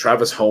for,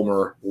 Travis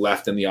Homer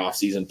left in the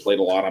offseason, played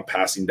a lot on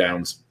passing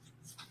downs.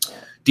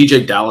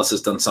 DJ Dallas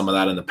has done some of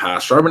that in the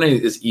past. Charbonnet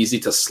is easy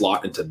to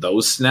slot into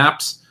those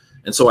snaps.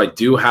 And so I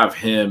do have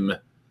him,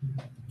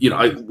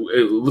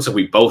 it looks like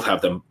we both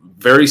have them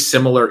very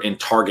similar in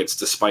targets,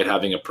 despite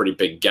having a pretty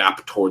big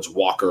gap towards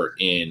Walker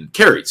in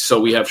carries. So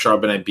we have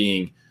Charbonnet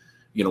being,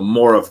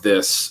 more of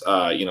this,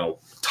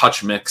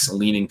 touch mix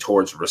leaning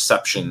towards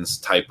receptions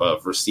type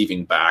of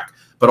receiving back,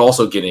 but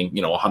also getting,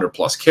 100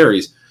 plus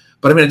carries.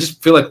 But I mean, I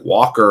just feel like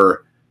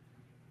Walker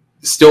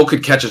still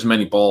could catch as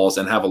many balls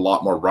and have a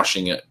lot more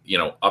rushing,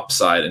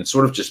 upside and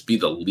sort of just be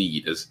the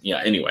lead.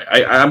 Anyway,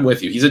 I'm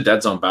with you. He's a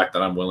dead zone back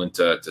that I'm willing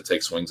to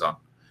take swings on.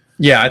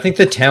 Yeah, I think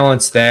the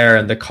talent's there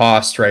and the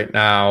cost right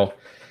now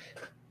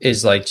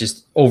is like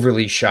just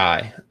overly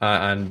shy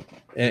and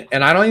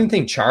I don't even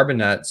think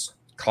Charbonnet's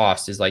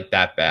cost is like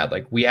that bad.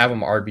 Like we have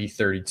him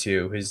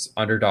RB32, his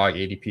underdog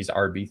ADP is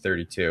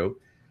RB32.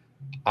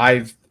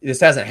 This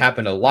hasn't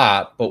happened a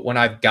lot, but when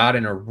I've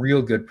gotten a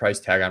real good price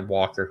tag on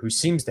Walker, who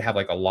seems to have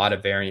like a lot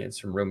of variance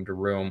from room to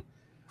room,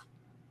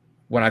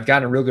 when I've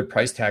gotten a real good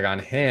price tag on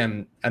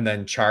him and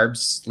then Charb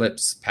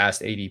slips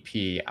past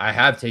ADP, I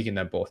have taken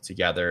them both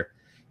together,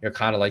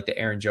 kind of like the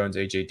Aaron Jones,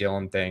 AJ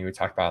Dillon thing we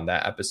talked about in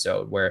that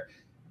episode, where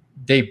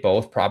they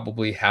both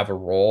probably have a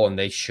role and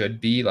they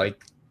should be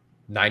like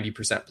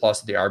 90%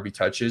 plus of the RB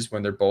touches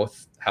when they're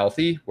both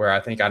healthy, where I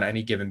think on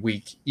any given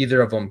week,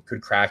 either of them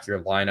could crack your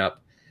lineup.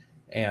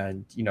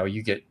 And,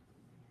 you get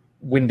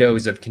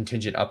windows of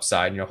contingent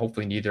upside.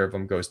 Hopefully neither of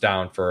them goes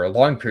down for a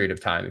long period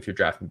of time if you're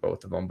drafting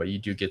both of them, but you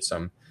do get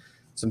some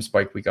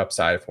spike week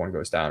upside if one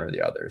goes down or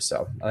the other.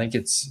 So I think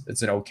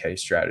it's an okay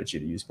strategy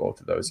to use both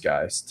of those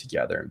guys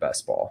together in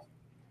best ball.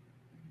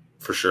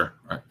 For sure.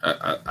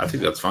 I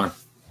think that's fine.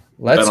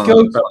 Let's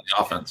go bet on the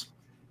offense.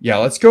 Yeah,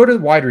 let's go to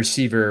wide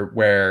receiver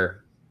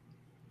where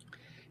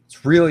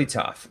it's really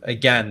tough.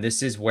 Again,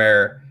 this is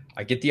where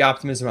I get the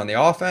optimism on the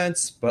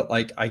offense, but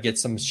like I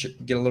get a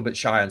little bit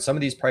shy on some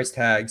of these price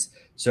tags.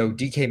 So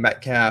DK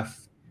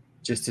Metcalf,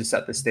 just to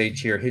set the stage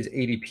here, his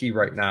ADP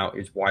right now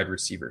is wide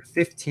receiver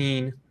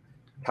 15.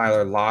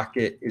 Tyler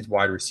Lockett is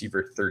wide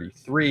receiver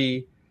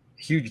 33.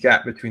 Huge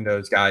gap between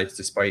those guys,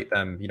 despite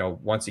them,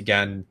 once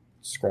again,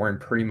 scoring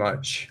pretty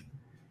much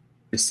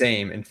the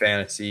same in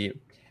fantasy.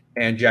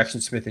 And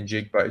Jackson Smith and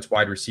Jigba is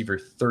wide receiver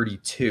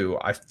 32.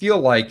 I feel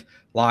like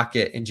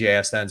Lockett and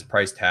JSN's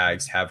price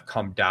tags have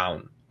come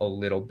down a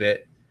little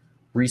bit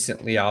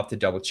recently. I'll have to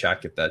double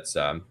check if that's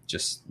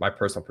just my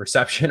personal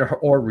perception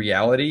or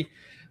reality.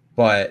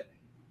 But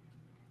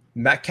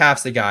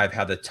Metcalf's the guy I've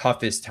had the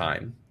toughest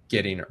time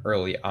getting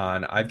early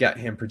on. I've got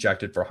him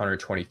projected for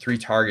 123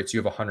 targets. You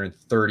have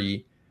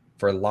 130.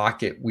 For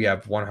Lockett, we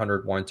have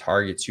 101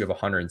 targets. You have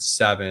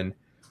 107.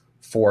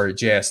 For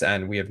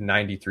JSN, we have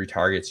 93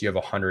 targets. You have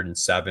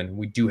 107.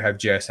 We do have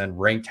JSN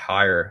ranked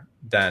higher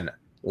than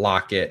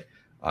Lockett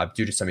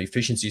due to some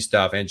efficiency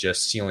stuff and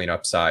just ceiling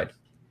upside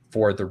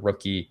for the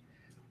rookie.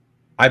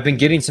 I've been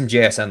getting some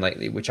JSN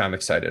lately, which I'm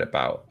excited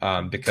about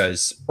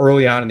because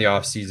early on in the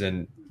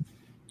offseason,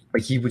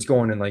 like he was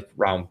going in like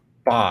round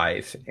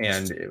 5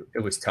 and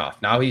it was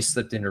tough. Now he's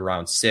slipped into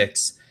round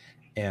 6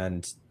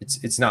 and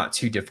it's not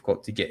too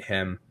difficult to get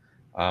him,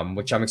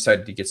 which I'm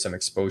excited to get some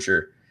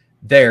exposure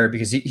there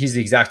because he's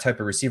the exact type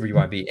of receiver you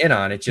want to be in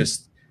on. It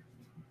just,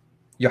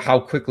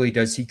 how quickly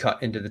does he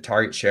cut into the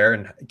target share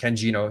and can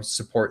Gino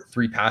support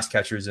 3 pass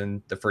catchers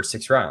in the first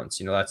 6 rounds?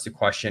 That's the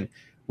question.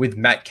 With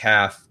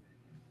Metcalf,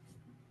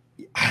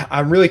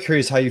 I'm really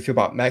curious how you feel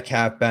about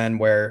Metcalf, Ben,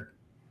 where,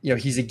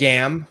 he's a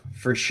gam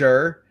for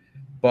sure,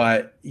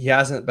 but he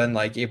hasn't been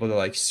like able to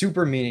like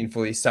super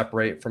meaningfully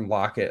separate from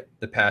Lockett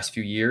the past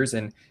few years.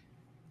 And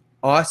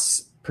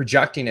us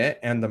projecting it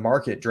and the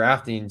market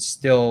drafting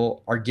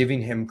still are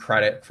giving him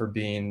credit for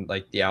being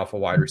like the alpha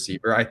wide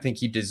receiver. I think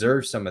he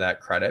deserves some of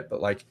that credit,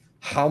 but like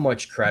how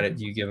much credit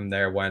do you give him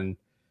there when,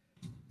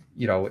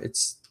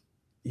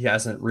 he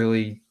hasn't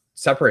really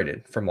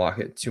separated from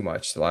Lockett too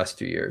much the last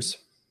 2 years?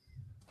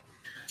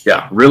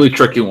 Yeah, really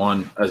tricky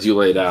one as you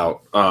laid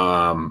out.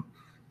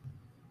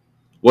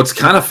 What's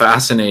kind of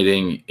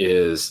fascinating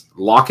is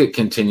Lockett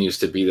continues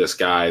to be this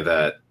guy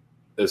that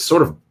is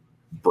sort of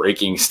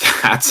breaking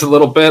stats a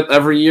little bit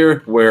every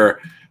year where,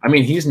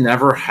 he's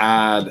never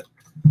had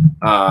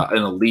an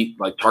elite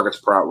like targets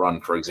per out run,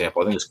 for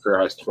example. I think his career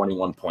high is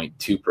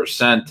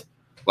 21.2%.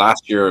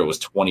 Last year it was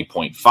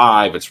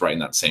 20.5. It's right in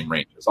that same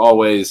range as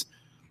always.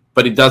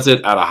 But he does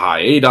it at a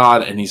high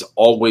ADOT and he's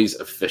always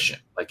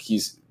efficient. Like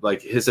he's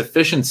like his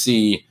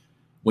efficiency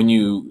when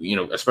you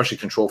especially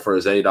control for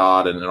his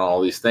ADOT and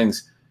all these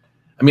things.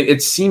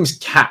 It seems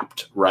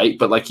capped, right?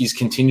 But like he's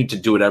continued to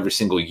do it every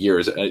single year.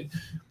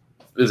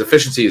 His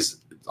efficiency is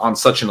on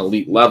such an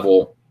elite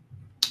level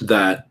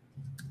that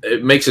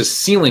it makes his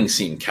ceiling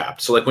seem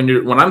capped. So like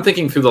when I'm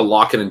thinking through the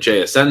Lockett and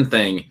JSN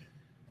thing,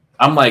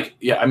 I'm like,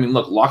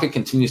 look, Lockett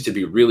continues to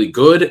be really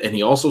good, and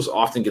he also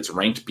often gets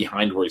ranked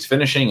behind where he's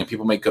finishing, and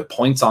people make good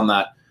points on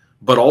that.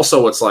 But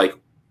also it's like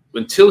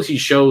until he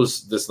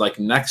shows this like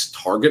next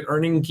target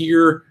earning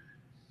gear,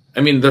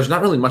 there's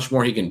not really much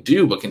more he can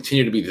do but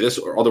continue to be this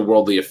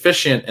otherworldly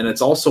efficient. And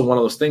it's also one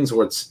of those things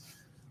where it's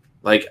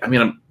like,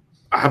 I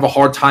have a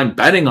hard time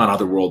betting on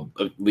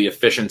otherworldly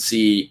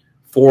efficiency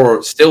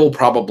for still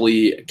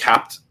probably a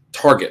capped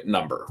target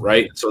number,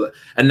 right? So,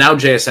 and now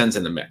JSN's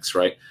in the mix,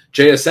 right?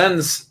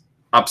 JSN's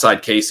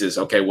upside case is,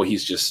 okay, well,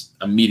 he's just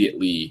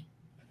immediately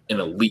an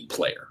elite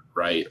player,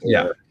 right?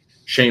 Yeah. Or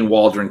Shane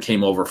Waldron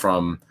came over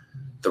from,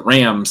 the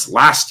Rams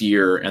last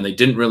year, and they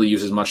didn't really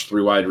use as much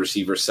 3 wide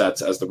receiver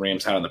sets as the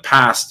Rams had in the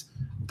past.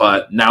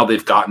 But now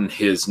they've gotten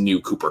his new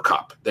Cooper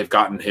Kupp. They've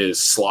gotten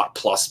his slot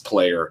plus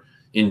player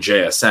in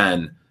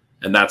JSN.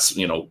 And that's,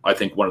 I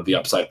think one of the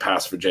upside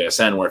paths for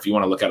JSN, where if you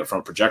want to look at it from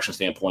a projection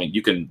standpoint,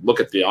 you can look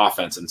at the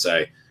offense and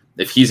say,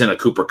 if he's in a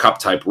Cooper Kupp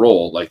type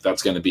role, like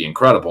that's going to be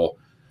incredible.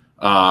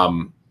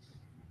 And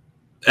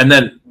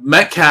then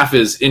Metcalf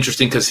is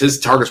interesting because his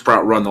targets per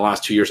out run the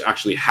last 2 years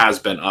actually has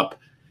been up.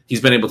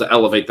 He's been able to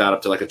elevate that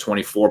up to like a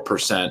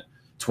 24%,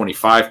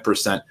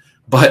 25%.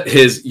 But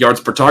his yards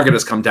per target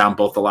has come down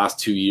both the last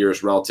 2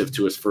 years relative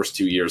to his first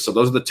 2 years. So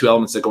those are the two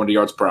elements that go into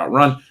yards per out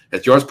run.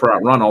 His yards per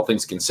out run, all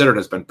things considered,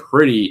 has been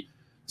pretty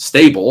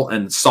stable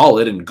and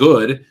solid and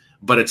good.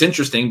 But it's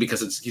interesting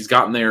because he's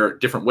gotten there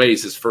different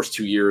ways his first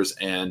 2 years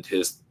and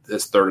his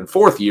third and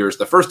fourth years.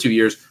 The first 2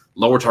 years,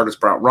 lower targets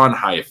per out run,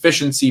 high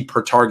efficiency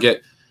per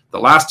target. The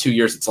last 2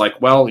 years, it's like,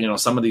 well,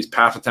 some of these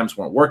pass attempts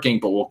weren't working,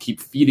 but we'll keep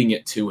feeding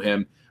it to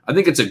him. I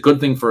think it's a good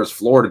thing for his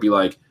floor to be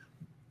like,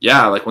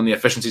 yeah, like when the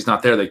efficiency's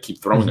not there, they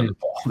keep throwing him the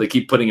ball. They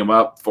keep putting him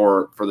up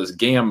for this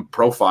GAM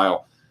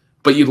profile.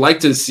 But you'd like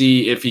to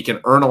see if he can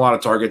earn a lot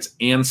of targets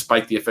and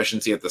spike the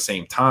efficiency at the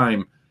same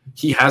time.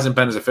 He hasn't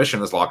been as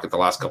efficient as Lockett the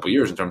last couple of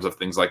years in terms of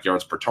things like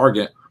yards per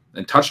target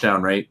and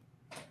touchdown rate.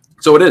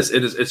 So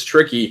it's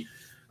tricky.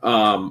 When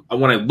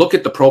I look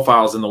at the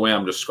profiles in the way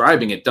I'm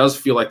describing, it does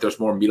feel like there's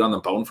more meat on the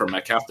bone for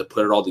Metcalf to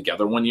put it all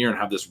together one year and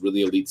have this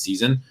really elite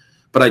season.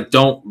 But I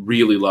don't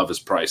really love his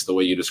price the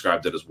way you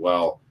described it as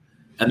well.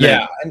 And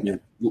then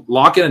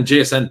Lockett and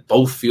JSN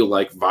both feel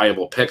like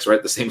viable picks right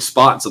at the same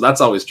spot. So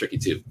that's always tricky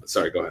too.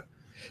 Sorry, go ahead.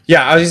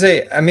 Yeah, I was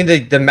going to say, I mean,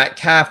 the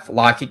Metcalf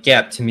Lockett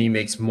gap to me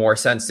makes more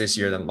sense this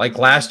year than like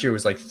last year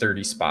was like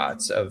 30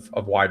 spots of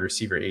wide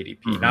receiver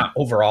ADP, not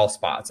overall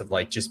spots of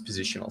like just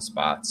positional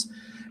spots.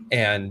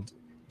 And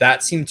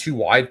that seemed too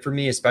wide for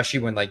me,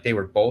 especially when like they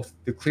were both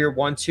the clear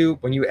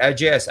 1-2. When you add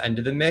JSN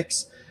to the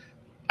mix,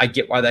 I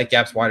get why that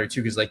gap's wider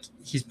too, because like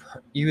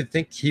you would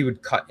think he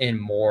would cut in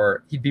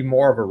more. He'd be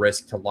more of a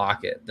risk to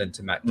Lockett than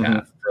to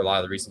Metcalf for a lot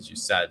of the reasons you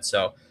said.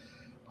 So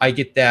I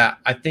get that.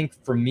 I think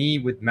for me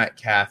with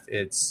Metcalf,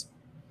 it's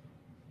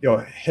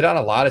hit on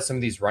a lot of some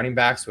of these running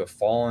backs who have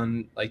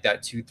fallen like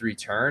that 2-3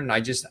 turn.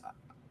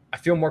 I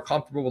feel more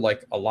comfortable with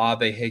like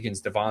Olave, Higgins,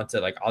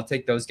 Devonta. Like I'll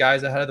take those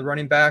guys ahead of the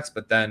running backs,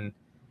 but then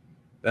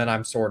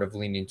I'm sort of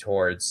leaning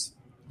towards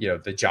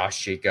the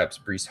Josh Jacobs,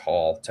 Breece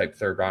Hall type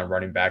 3rd round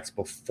running backs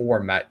before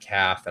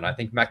Metcalf. And I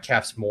think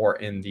Metcalf's more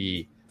in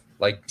the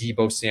like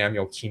Deebo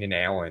Samuel, Keenan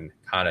Allen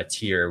kind of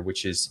tier,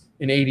 which is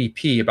an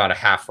ADP about a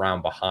half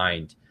round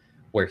behind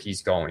where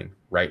he's going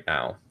right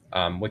now.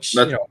 Which,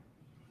 that's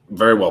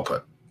very well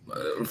put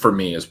for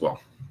me as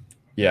well.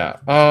 Yeah.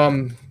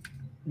 And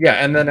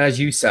then as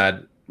you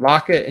said,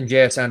 Lockett and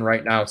JSN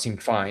right now seem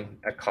fine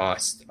at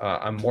cost.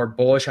 I'm more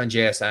bullish on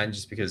JSN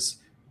just because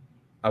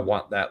I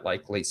want that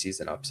like late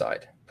season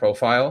upside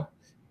profile,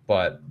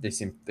 but they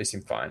seem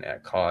fine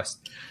at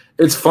cost.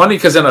 It's funny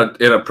because in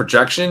a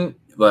projection,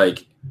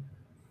 like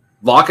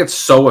Lockett's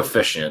so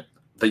efficient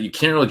that you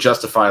can't really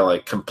justify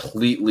like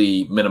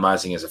completely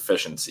minimizing his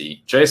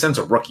efficiency. JSN's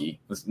a rookie.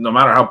 No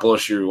matter how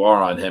bullish you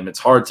are on him, it's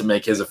hard to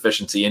make his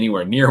efficiency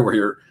anywhere near where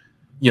you're,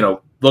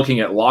 looking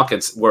at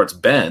Lockett's where it's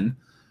been.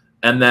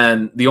 And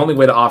then the only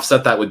way to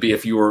offset that would be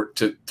if you were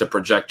to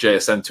project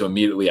JSN to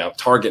immediately out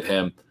target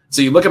him.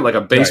 So you look at like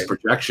a base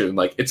projection,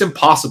 like it's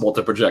impossible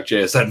to project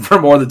JSN for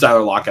more than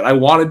Tyler Lockett. I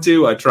wanted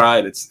to, I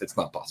tried. It's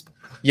not possible.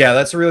 Yeah,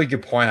 that's a really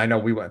good point. I know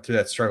we went through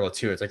that struggle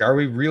too. It's like, are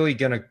we really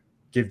going to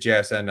give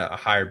JSN a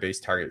higher base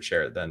target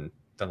share than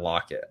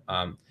Lockett?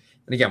 And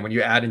again, when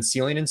you add in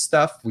ceiling and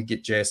stuff, we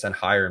get JSN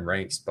higher in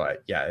ranks.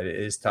 But yeah, it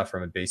is tough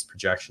from a base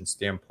projection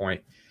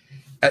standpoint.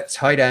 At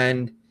tight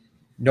end,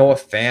 Noah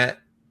Fant,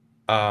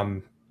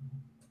 a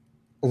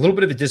little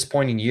bit of a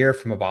disappointing year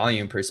from a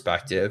volume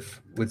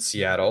perspective with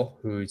Seattle,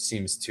 who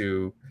seems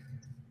to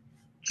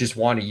just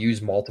want to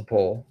use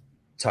multiple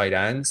tight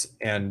ends.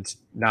 And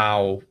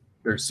now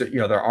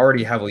they're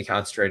already heavily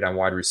concentrated on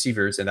wide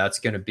receivers, and that's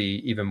going to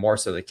be even more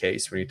so the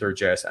case when you throw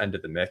JSN into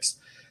the mix.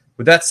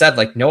 With that said,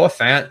 like Noah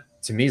Fant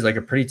to me is like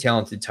a pretty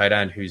talented tight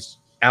end who's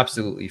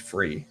absolutely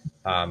free.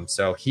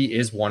 So he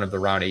is one of the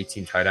round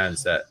 18 tight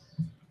ends that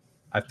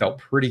I felt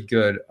pretty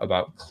good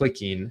about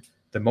clicking.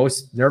 The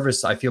most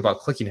nervous I feel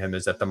about clicking him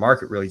is that the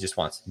market really just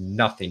wants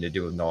nothing to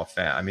do with Noah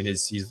Fant. I mean,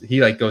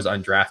 he like goes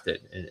undrafted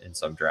in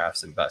some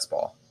drafts in best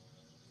ball.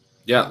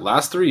 Yeah,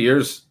 last 3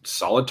 years,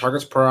 solid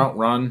targets per out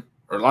run,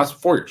 or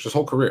last 4 years, his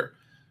whole career.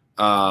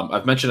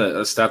 I've mentioned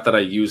a stat that I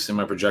use in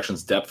my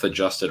projections, depth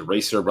adjusted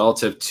racer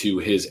relative to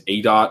his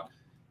ADOT,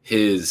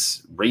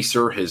 his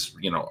racer, his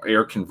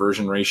air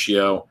conversion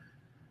ratio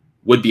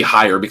would be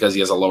higher because he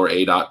has a lower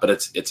ADOT, but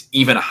it's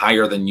even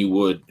higher than you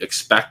would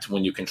expect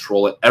when you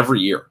control it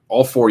every year.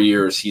 All 4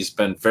 years, he's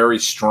been very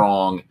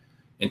strong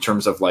in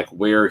terms of like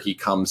where he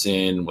comes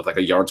in with like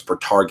a yards per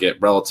target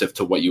relative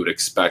to what you would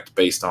expect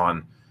based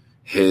on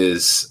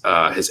his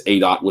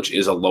ADOT, which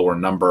is a lower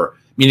number,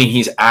 meaning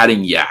he's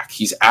adding yak.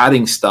 He's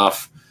adding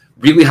stuff,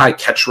 really high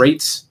catch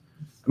rates.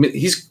 I mean,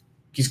 he's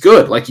he's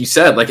good. Like you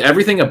said, like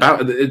everything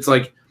about it's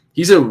like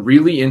he's a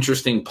really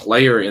interesting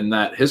player in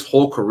that his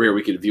whole career,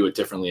 we could view it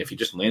differently if he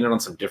just landed on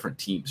some different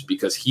teams,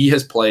 because he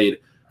has played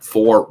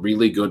 4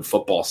 really good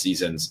football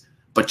seasons,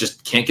 but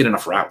just can't get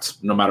enough routes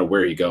no matter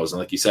where he goes. And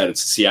like you said,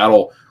 it's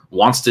Seattle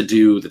wants to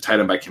do the tight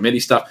end by committee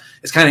stuff.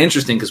 It's kind of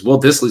interesting because Will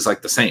Dissly's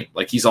like the same.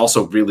 Like he's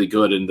also really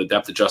good in the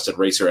depth adjusted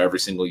racer every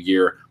single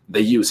year.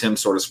 They use him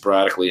sort of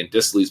sporadically, and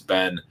Dissly's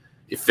been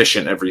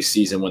efficient every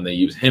season when they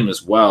use him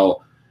as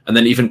well. And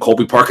then even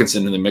Colby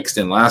Parkinson in the mixed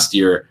in last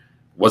year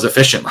was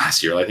efficient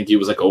last year. I think he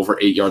was like over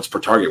 8 yards per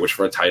target, which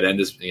for a tight end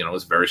is,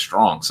 is very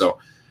strong. So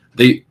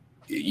they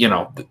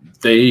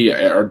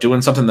are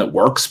doing something that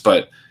works,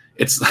 but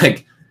it's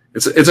like,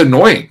 it's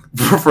annoying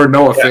for a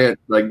Noah Fant,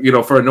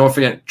 for a Noah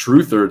Fant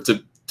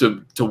truther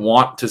to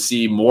want to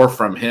see more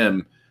from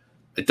him.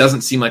 It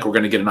doesn't seem like we're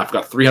going to get enough. We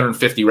got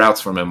 350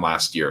 routes from him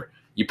last year.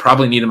 You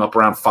probably need him up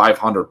around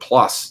 500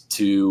 plus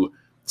to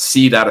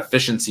see that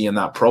efficiency and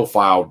that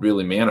profile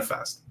really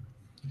manifest.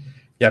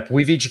 Yep,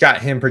 we've each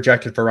got him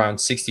projected for around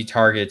 60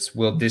 targets.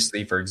 Will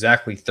Dissly for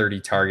exactly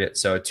 30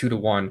 targets, so a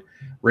 2-to-1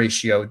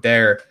 ratio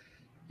there.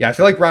 Yeah, I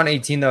feel like round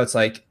 18 though, it's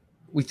like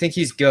we think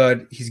he's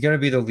good. He's going to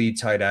be the lead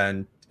tight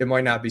end. It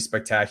might not be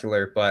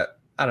spectacular, but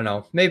I don't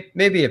know.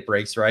 Maybe it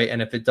breaks, right?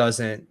 And if it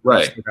doesn't,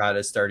 right, you got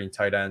a starting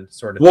tight end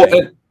sort of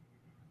thing.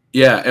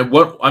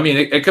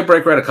 It could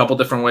break right a couple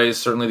different ways.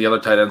 Certainly, the other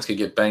tight ends could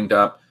get banged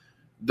up.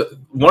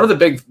 One of the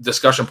big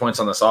discussion points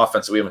on this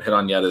offense that we haven't hit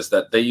on yet is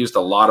that they used a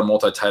lot of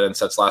multi-tight end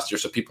sets last year,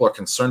 so people are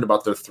concerned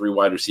about their 3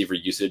 wide receiver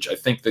usage. I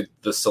think that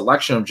the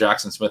selection of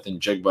Jackson Smith and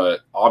Jigba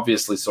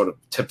obviously sort of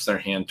tips their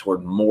hand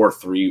toward more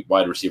 3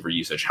 wide receiver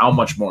usage. How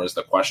much more is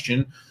the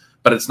question?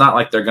 But it's not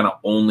like they're going to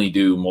only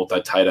do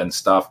multi-tight end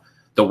stuff.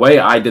 The way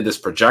I did this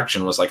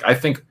projection was like, I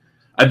think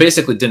I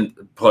basically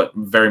didn't put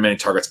very many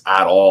targets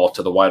at all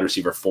to the wide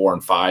receiver 4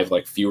 and 5,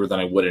 like fewer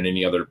than I would in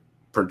any other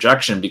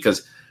projection,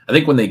 because I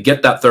think when they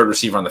get that third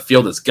receiver on the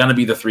field, it's going to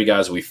be the 3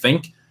 guys we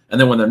think. And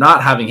then when they're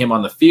not having him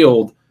on the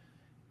field,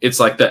 it's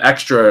like the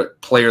extra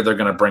player they're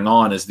going to bring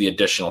on is the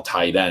additional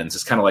tight ends.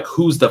 It's kind of like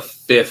who's the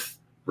 5th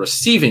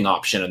receiving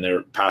option in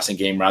their passing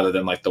game rather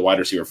than like the wide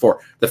receiver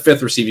 4. The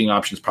 5th receiving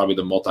option is probably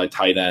the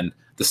multi-tight end.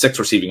 The 6th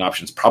receiving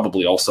option is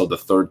probably also the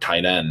 3rd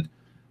tight end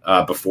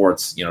before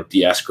it's, D.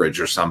 Eskridge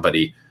or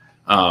somebody.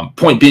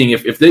 Point being,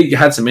 if they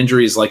had some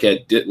injuries like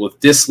with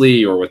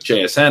Dissly or with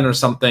JSN or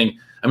something,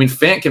 I mean,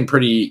 Fant can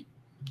pretty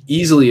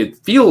easily, it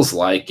feels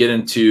like, get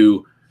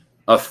into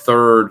a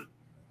 3rd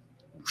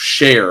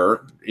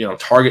share,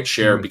 target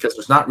share, because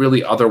there's not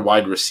really other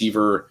wide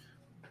receiver,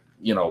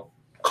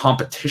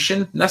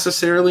 competition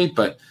necessarily.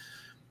 But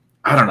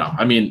I don't know.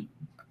 I mean,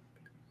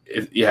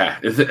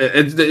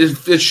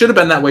 it should have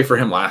been that way for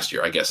him last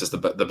year, I guess, is the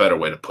better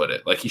way to put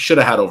it. Like he should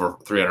have had over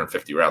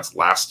 350 routes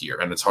last year,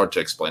 and it's hard to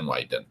explain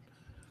why he didn't.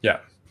 Yeah.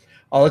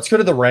 Let's go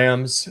to the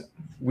Rams.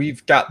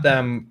 We've got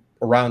them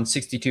around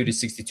 62 to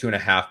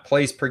 62.5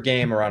 plays per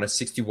game, around a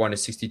 61 to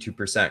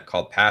 62%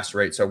 called pass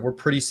rate. So we're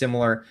pretty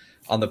similar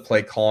on the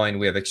play calling.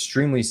 We have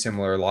extremely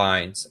similar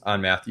lines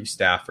on Matthew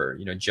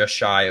Stafford, just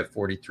shy of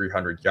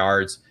 4,300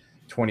 yards,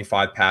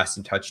 25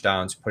 passing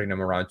touchdowns, putting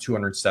him around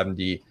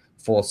 270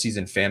 full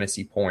season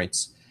fantasy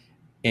points.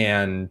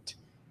 And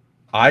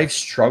I've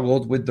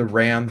struggled with the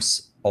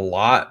Rams a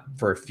lot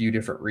for a few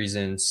different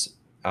reasons.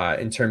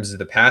 In terms of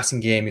the passing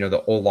game,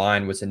 the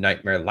O-line was a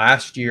nightmare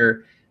last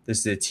year.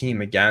 This is a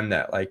team, again,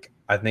 that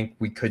I think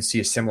we could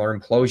see a similar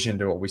implosion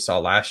to what we saw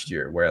last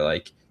year,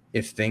 where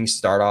if things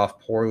start off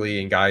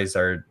poorly and guys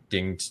are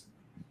dinged,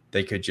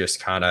 they could just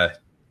kind of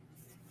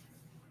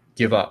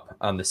give up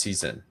on the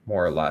season,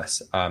 more or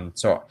less.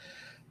 So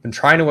I'm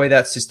trying to weigh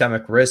that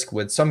systemic risk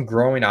with some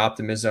growing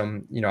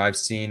optimism, I've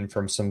seen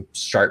from some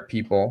sharp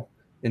people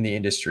in the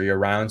industry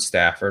around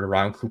Stafford,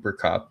 around Cooper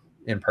Kupp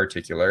in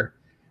particular.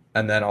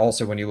 And then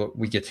also when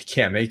we get to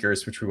Cam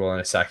Akers, which we will in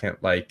a second,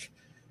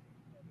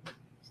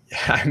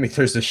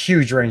 there's a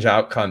huge range of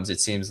outcomes, it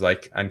seems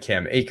like, on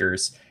Cam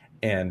Akers,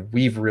 and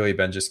we've really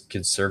been just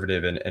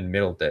conservative and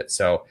middled it.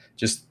 So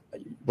just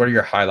what are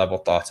your high-level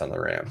thoughts on the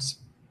Rams?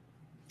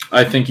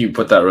 I think you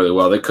put that really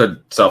well. They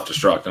could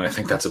self-destruct, and I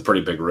think that's a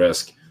pretty big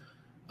risk.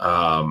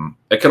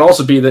 It could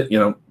also be that,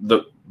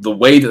 the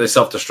way that they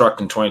self-destruct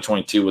in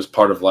 2022 was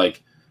part of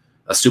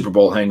a Super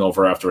Bowl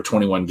hangover after a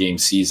 21-game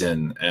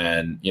season,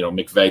 and,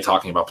 McVay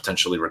talking about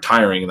potentially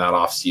retiring in that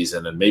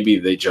offseason, and maybe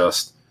they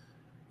just,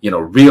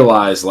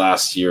 realized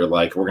last year,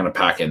 we're going to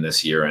pack in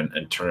this year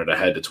and turn it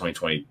ahead to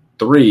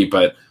 2023,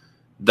 but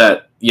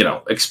that,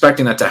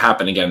 expecting that to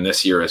happen again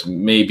this year is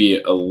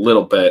maybe a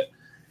little bit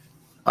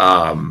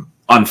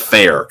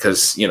unfair,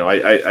 because,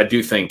 I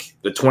do think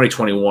the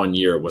 2021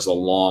 year was a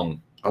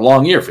long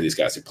year for these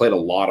guys. They played a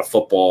lot of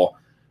football,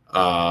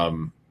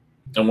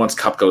 and once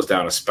Kupp goes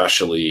down,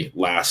 especially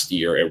last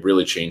year, it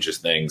really changes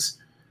things.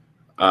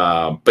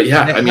 But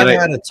yeah, I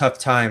had a tough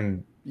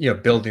time,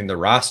 building the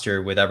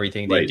roster with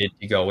everything they did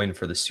to go in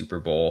for the Super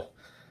Bowl.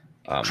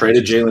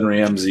 Traded Jalen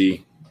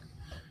Ramsey.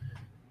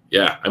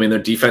 Yeah, their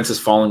defense is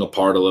falling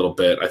apart a little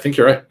bit. I think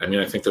you're right.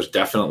 I think there's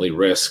definitely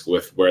risk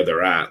with where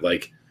they're at.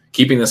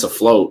 keeping this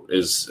afloat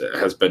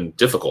has been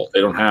difficult.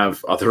 They don't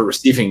have other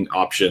receiving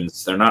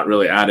options. They're not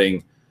really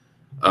adding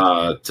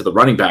to the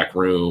running back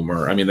room,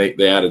 or I mean,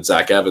 they added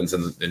Zach Evans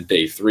in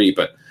day 3,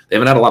 but they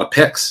haven't had a lot of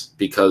picks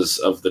because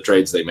of the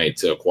trades they made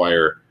to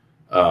acquire,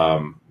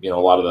 a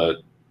lot of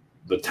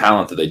the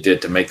talent that they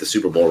did to make the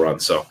Super Bowl run.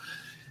 So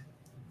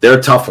they're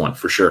a tough one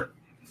for sure.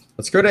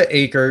 Let's go to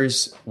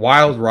Akers.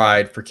 Wild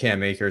ride for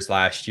Cam Akers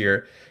last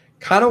year.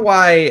 Kind of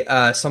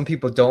why some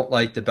people don't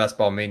like the Best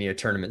Ball Mania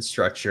tournament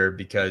structure,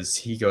 because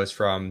he goes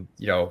from,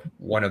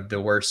 one of the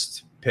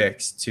worst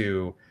picks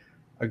to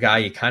a guy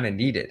you kind of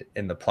needed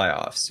in the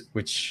playoffs,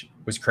 which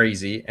was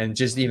crazy. And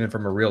just even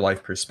from a real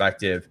life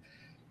perspective,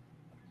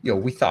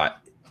 we thought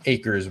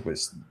Akers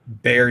was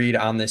buried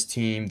on this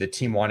team. The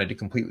team wanted to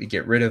completely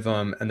get rid of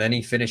him. And then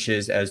he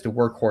finishes as the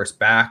workhorse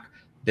back.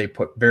 They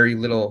put very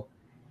little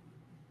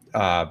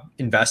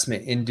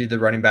investment into the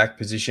running back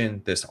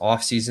position this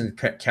offseason.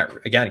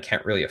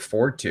 Can't really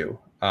afford to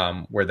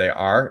where they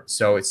are.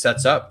 So it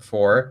sets up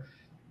for,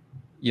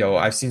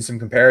 I've seen some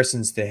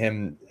comparisons to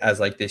him as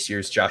like this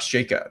year's Josh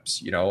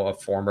Jacobs, a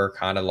former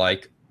kind of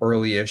like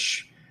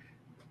early-ish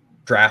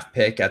draft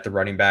pick at the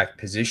running back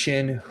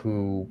position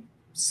who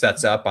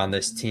sets up on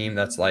this team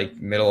that's like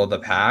middle of the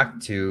pack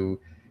to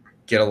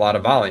get a lot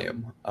of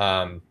volume.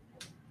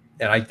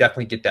 And I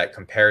definitely get that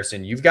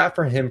comparison. You've got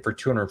for him for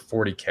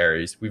 240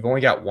 carries. We've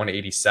only got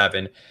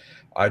 187.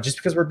 Just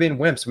because we're being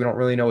wimps, we don't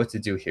really know what to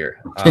do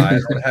here. I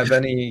don't have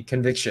any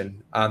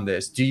conviction on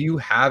this. Do you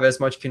have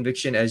as much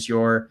conviction as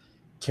your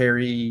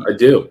carry? I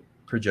do.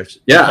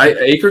 Projection? Yeah,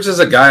 Akers is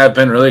a guy I've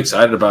been really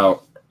excited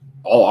about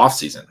all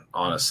offseason,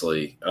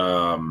 honestly.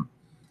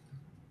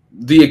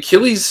 The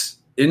Achilles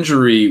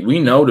injury, we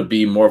know to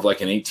be more of like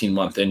an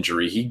 18-month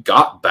injury. He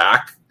got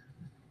back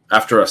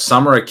after a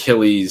summer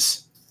Achilles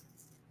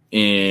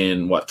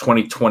in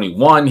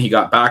 2021. He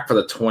got back for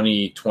the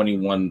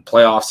 2021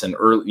 playoffs in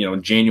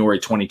early, January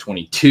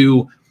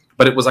 2022,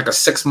 but it was like a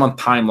 6-month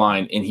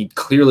timeline, and he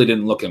clearly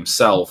didn't look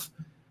himself.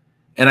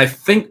 And I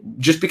think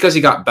just because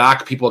he got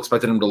back, people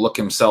expected him to look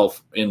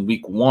himself in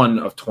week 1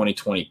 of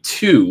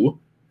 2022.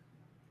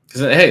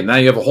 Because, hey, now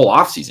you have a whole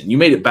offseason. You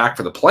made it back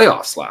for the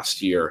playoffs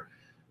last year,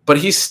 but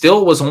he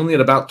still was only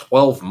at about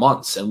 12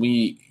 months. And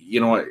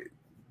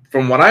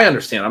from what I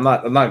understand,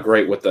 I'm not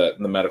great with the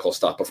medical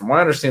stuff, but from what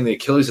I understand, the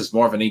Achilles is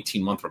more of an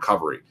 18-month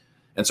recovery.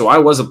 And so I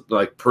was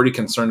pretty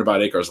concerned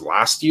about Akers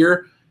last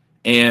year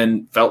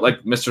and felt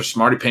like Mr.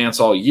 Smarty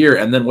Pants all year.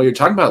 And then what you're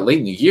talking about late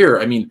in the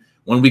year, I mean,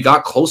 when we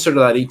got closer to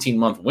that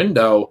 18-month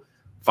window,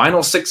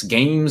 final 6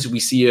 games, we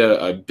see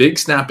a big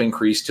snap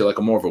increase to like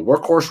a more of a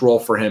workhorse role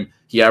for him.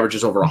 He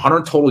averages over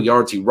 100 total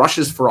yards. He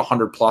rushes for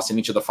 100 plus in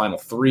each of the final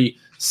 3,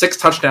 6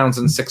 touchdowns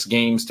in 6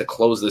 games to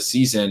close the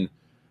season.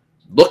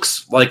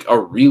 Looks like a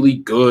really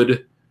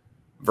good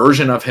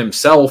version of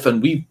himself,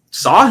 and we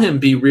saw him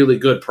be really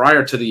good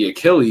prior to the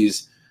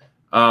Achilles.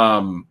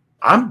 I'm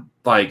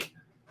like,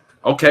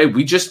 okay,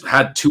 we just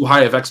had too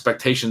high of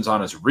expectations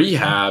on his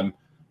rehab,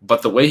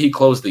 but the way he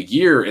closed the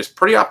year is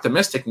pretty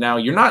optimistic. Now,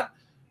 you're not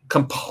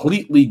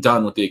completely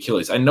done with the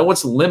Achilles. I know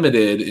it's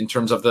limited in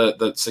terms of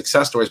the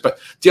success stories, but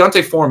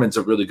Deontay Foreman's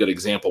a really good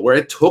example where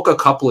it took a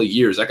couple of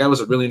years. That guy was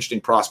a really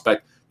interesting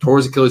prospect, tore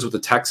his Achilles with the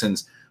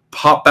Texans,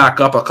 pop back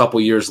up a couple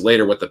years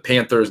later with the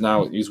Panthers.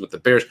 Now he's with the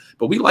Bears,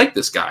 but we like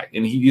this guy,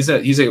 and he's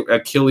a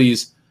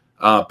Achilles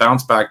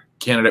bounce back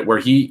candidate where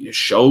he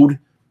showed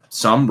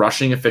some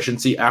rushing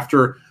efficiency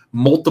after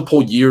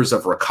multiple years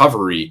of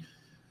recovery.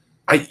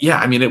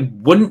 It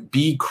wouldn't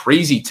be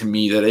crazy to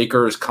me that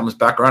Akers comes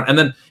back around, and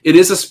then it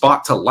is a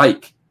spot to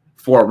like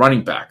for a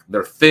running back.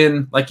 They're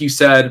thin, like you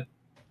said.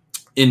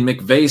 In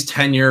McVay's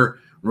tenure,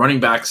 running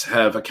backs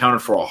have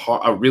accounted for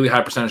a really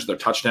high percentage of their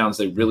touchdowns.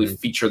 They really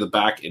feature the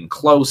back in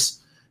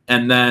close.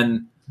 And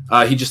then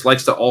he just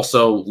likes to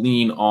also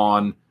lean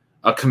on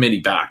a committee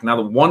back. Now,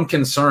 the one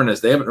concern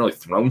is they haven't really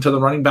thrown to the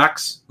running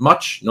backs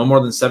much. No more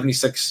than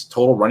 76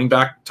 total running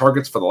back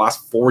targets for the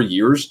last 4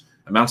 years.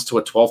 Amounts to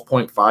a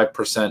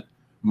 12.5%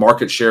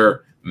 market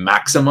share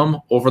maximum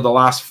over the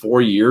last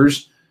 4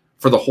 years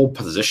for the whole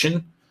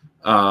position.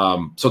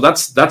 So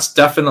that's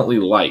definitely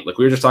light. Like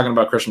we were just talking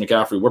about Christian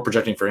McCaffrey, we're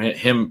projecting for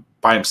him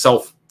by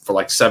himself for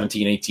like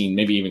 17, 18,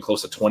 maybe even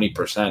close to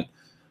 20%.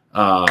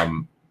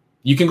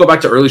 You can go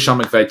back to early Sean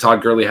McVay.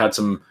 Todd Gurley had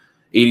some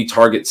 80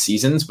 target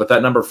seasons, but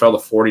that number fell to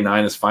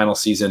 49 his final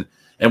season.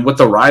 And with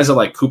the rise of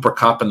like Cooper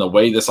Kupp and the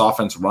way this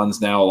offense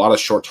runs now, a lot of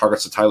short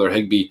targets to Tyler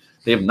Higbee,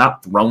 they have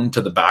not thrown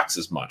to the backs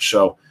as much.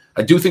 So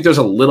I do think there's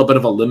a little bit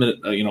of a limit,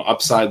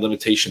 upside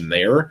limitation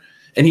there.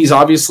 And he's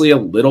obviously a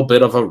little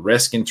bit of a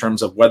risk in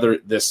terms of whether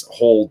this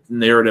whole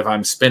narrative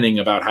I'm spinning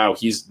about how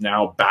he's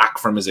now back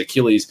from his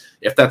Achilles,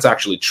 if that's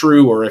actually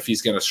true or if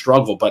he's going to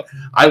struggle. But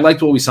I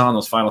liked what we saw in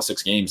those final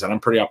 6 games, and I'm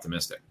pretty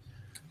optimistic.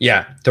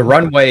 Yeah, the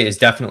runway is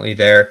definitely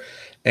there,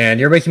 and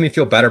you're making me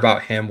feel better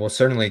about him. We're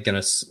certainly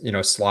going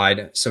to,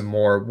 slide some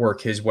more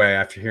work his way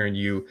after hearing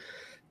you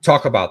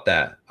talk about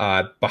that.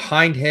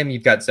 Behind him,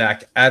 you've got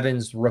Zach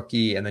Evans,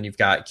 rookie, and then you've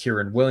got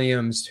Kieran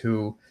Williams,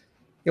 who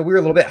we were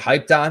a little bit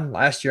hyped on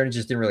last year, and it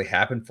just didn't really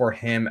happen for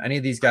him. Any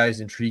of these guys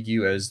intrigue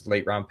you as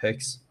late round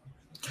picks?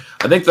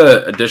 I think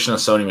the addition of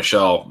Sony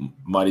Michel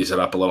muddies it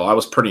up a little. I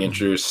was pretty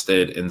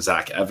interested in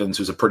Zach Evans,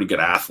 who's a pretty good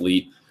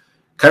athlete.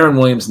 Kyron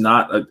Williams,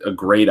 not a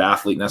great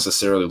athlete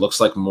necessarily. Looks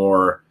like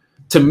more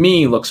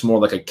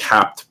like a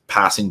capped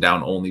passing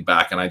down only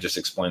back. And I just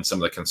explained some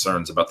of the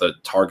concerns about the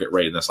target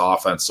rate in this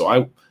offense. So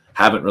I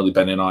haven't really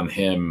been in on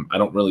him. I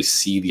don't really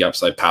see the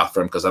upside path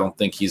for him because I don't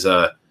think he's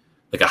a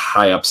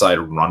high upside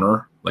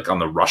runner, like on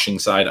the rushing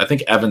side. I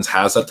think Evans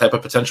has that type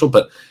of potential,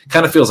 but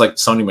kind of feels like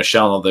Sony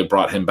Michel, they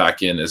brought him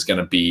back in, is going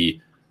to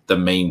be the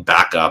main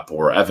backup,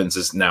 or Evans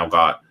has now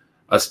got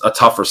a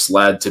tougher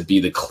sled to be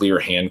the clear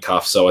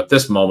handcuff. So at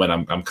this moment,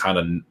 I'm kind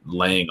of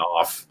laying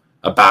off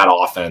a bad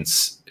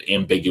offense,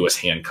 ambiguous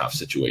handcuff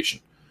situation.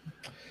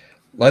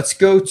 Let's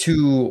go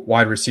to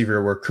wide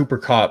receiver, where Cooper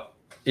Kupp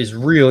is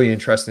really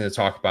interesting to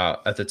talk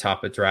about at the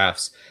top of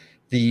drafts.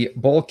 The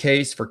bull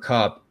case for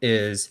Kupp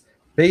is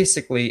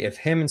basically if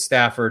him and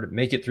Stafford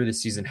make it through the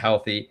season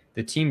healthy,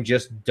 the team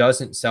just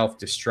doesn't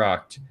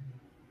self-destruct.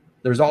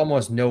 There's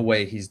almost no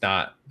way he's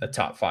not a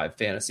top 5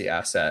 fantasy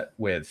asset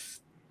with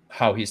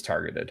how he's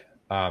targeted.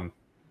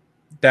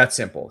 That's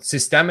simple.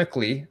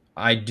 Systemically,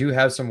 I do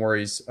have some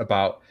worries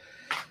about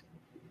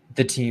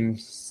the team,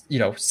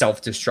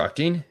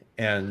 self-destructing,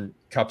 and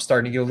Kupp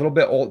starting to get a little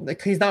bit old.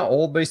 He's not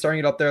old, but he's starting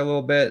to get up there a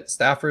little bit.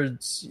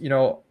 Stafford's,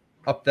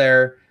 up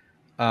there.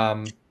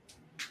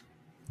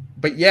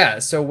 But yeah,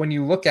 so when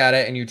you look at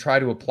it and you try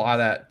to apply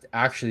that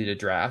actually to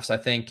drafts, I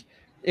think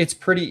it's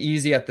pretty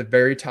easy at the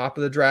very top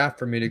of the draft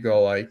for me to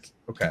go like,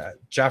 okay,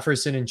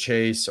 Jefferson and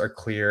Chase are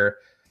clear.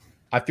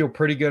 I feel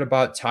pretty good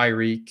about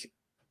Tyreek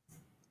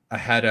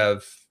ahead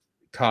of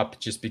Kupp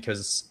just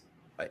because,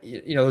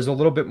 there's a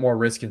little bit more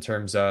risk in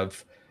terms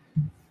of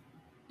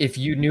if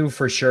you knew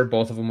for sure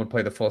both of them would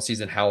play the full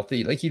season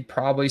healthy, like you'd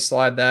probably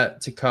slide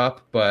that to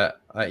Kupp.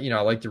 But, I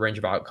like the range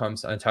of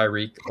outcomes on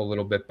Tyreek a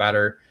little bit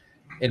better,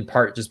 in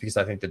part just because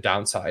I think the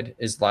downside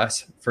is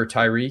less for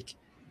Tyreek.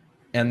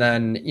 And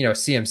then,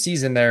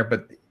 CMC's in there,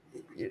 but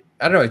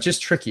I don't know. It's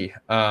just tricky.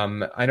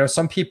 I know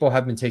some people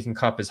have been taking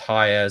Kupp as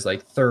high as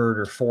like 3rd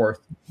or 4th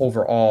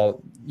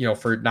overall,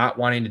 for not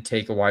wanting to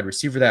take a wide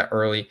receiver that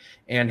early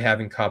and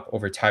having Kupp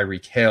over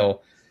Tyreek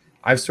Hill.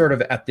 I've sort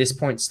of at this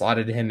point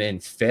slotted him in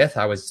 5th.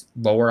 I was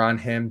lower on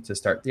him to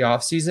start the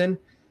offseason,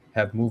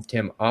 have moved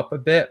him up a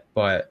bit,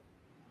 but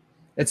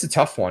it's a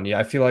tough one. Yeah,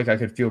 I feel like I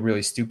could feel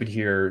really stupid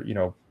here,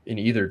 in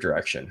either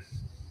direction.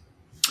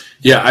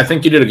 Yeah, I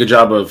think you did a good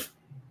job of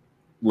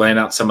laying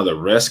out some of the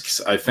risks.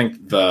 I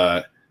think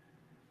the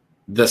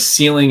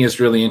ceiling is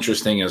really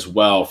interesting as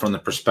well from the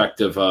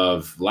perspective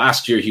of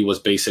last year. He was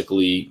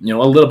basically, a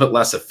little bit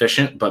less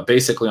efficient, but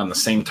basically on the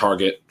same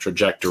target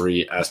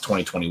trajectory as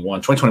 2021.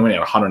 2021 he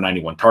had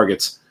 191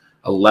 targets,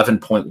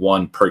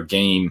 11.1 per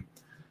game.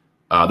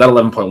 That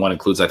 11.1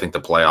 includes, I think,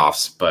 the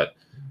playoffs, but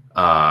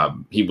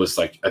he was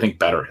I think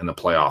better in the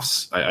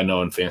playoffs. I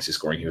know in fantasy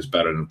scoring, he was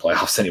better in the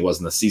playoffs than he was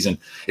in the season.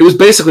 It was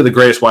basically the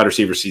greatest wide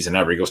receiver season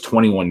ever. He goes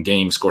 21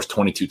 games, scores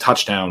 22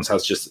 touchdowns,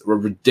 has just a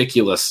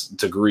ridiculous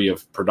degree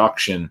of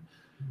production.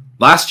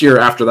 Last year,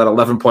 after that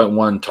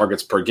 11.1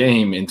 targets per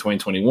game in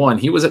 2021,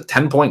 he was at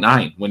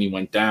 10.9 when he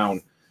went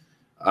down.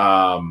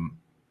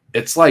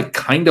 It's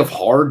kind of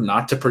hard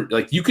not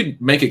to you could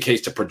make a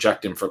case to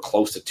project him for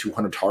close to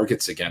 200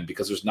 targets again,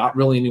 because there's not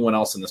really anyone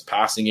else in this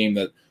passing game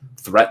that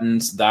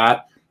threatens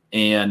that.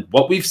 And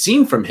what we've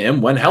seen from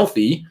him when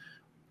healthy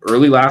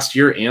early last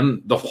year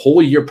and the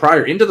whole year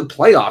prior into the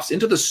playoffs,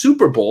 into the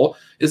Super Bowl,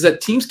 is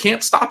that teams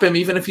can't stop him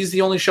even if he's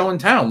the only show in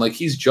town.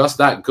 He's just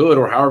that good,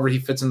 or however he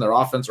fits in their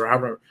offense, or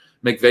however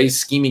McVay's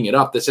scheming it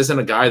up. This isn't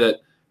a guy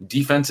that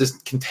defenses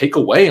can take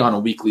away on a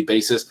weekly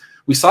basis.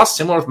 We saw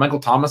similar with Michael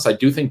Thomas. I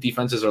do think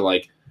defenses are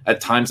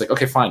at times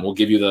okay, fine, we'll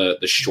give you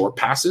the short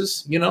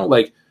passes,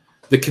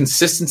 the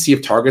consistency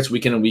of targets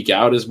week in and week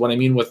out is what I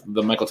mean with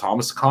the Michael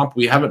Thomas comp.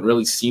 We haven't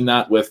really seen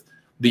that with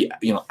the,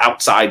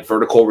 outside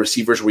vertical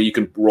receivers where you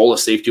can roll a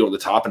safety over the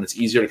top and it's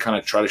easier to kind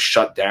of try to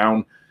shut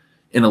down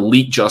an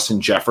elite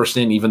Justin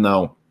Jefferson, even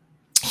though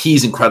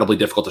he's incredibly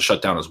difficult to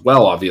shut down as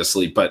well,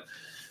 obviously. But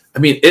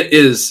it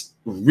is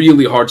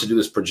really hard to do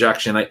this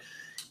projection.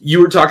 You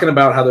were talking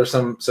about how there's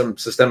some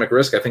systemic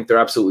risk. I think there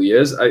absolutely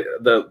is.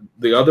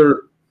 The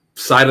other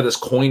side of this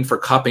coin for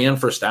Kupp and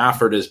for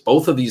Stafford is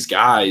both of these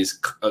guys,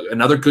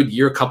 another good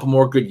year, a couple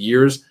more good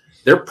years,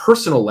 their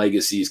personal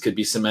legacies could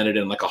be cemented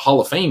in a Hall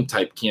of Fame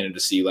type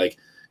candidacy.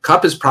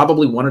 Kupp is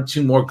probably 1 or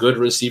 2 more good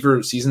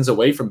receiver seasons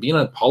away from being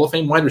a Hall of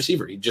Fame wide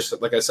receiver. He just,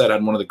 like I said,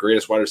 had one of the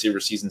greatest wide receiver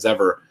seasons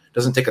ever.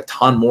 Doesn't take a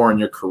ton more in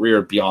your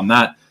career beyond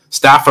that.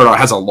 Stafford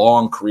has a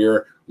long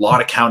career, a lot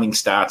of counting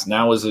stats.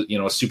 Now is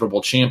a Super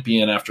Bowl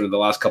champion after the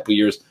last couple of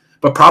years,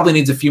 but probably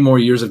needs a few more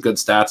years of good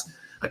stats.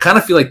 I kind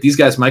of feel like these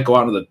guys might go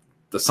out into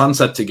the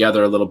sunset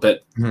together a little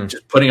bit,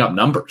 just putting up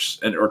numbers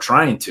or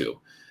trying to.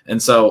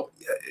 And so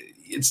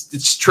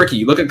it's tricky.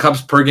 You look at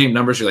Kupp's per game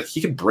numbers, you're he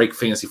could break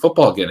fantasy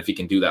football again if he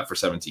can do that for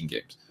 17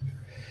 games.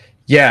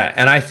 Yeah,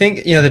 and I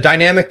think the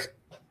dynamic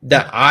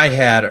that I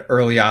had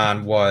early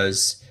on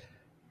was,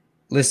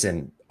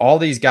 listen, all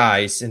these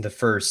guys in the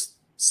first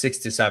 6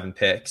 to 7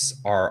 picks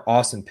are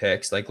awesome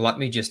picks. Like, let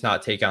me just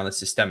not take on the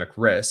systemic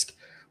risk.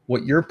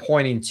 What you're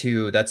pointing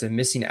to, that's a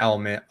missing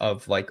element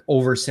of like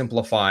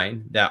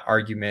oversimplifying that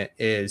argument,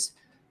 is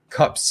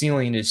Kupp's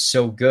ceiling is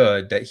so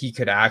good that he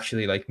could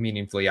actually like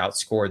meaningfully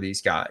outscore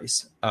these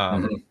guys,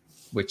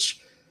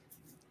 which,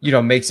 you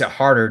know, makes it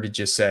harder to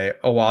just say,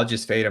 oh, well, I'll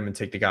just fade them and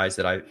take the guys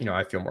that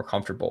I feel more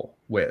comfortable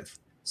with.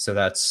 So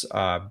that's,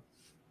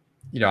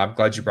 you know, I'm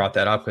glad you brought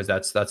that up, because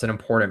that's an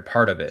important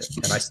part of it.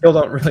 And I still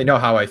don't really know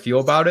how I feel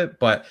about it,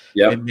 but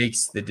it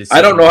makes the decision.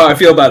 I don't know how I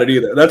feel about it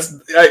either.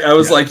 I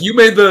was like, you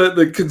made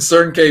the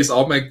concern case,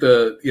 I'll make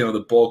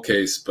the bull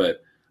case,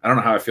 but I don't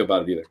know how I feel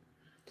about it either.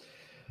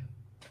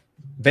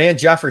 Van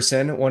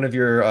Jefferson, one of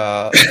your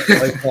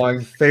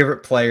lifelong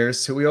favorite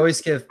players, who we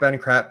always give Ben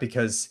crap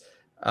because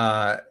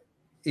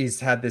he's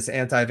had this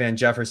anti-Van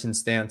Jefferson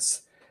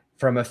stance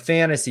from a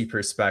fantasy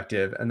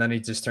perspective, and then he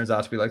just turns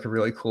out to be like a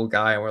really cool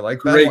guy, and we're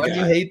like, Ben, why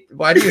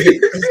do you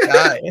hate this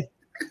guy?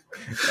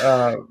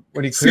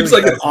 When he seems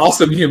like an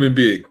awesome human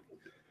being.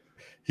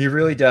 He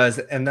really does.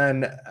 And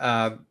then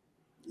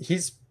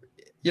he's,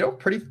 you know,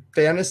 pretty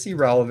fantasy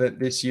relevant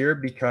this year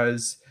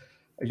because,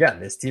 again,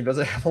 this team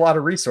doesn't have a lot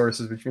of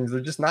resources, which means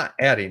they're just not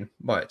adding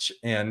much.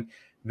 And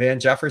Van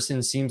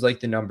Jefferson seems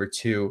like the number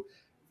 2.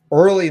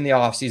 Early in the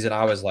offseason,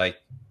 I was like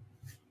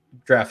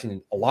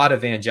drafting a lot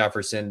of Van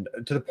Jefferson,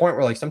 to the point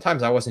where like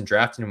sometimes I wasn't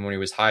drafting him when he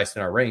was highest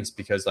in our ranks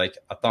because like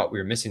I thought we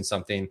were missing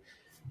something.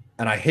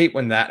 And I hate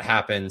when that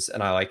happens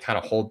and I like kind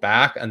of hold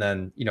back. And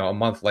then, you know, a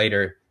month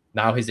later,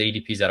 now his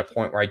ADP is at a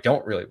point where I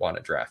don't really want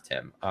to draft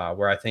him,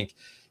 where I think,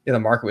 you know,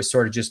 the market was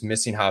sort of just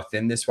missing how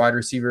thin this wide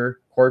receiver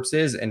corpse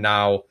is. And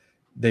now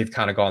they've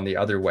kind of gone the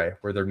other way,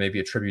 where they're maybe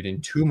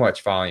attributing too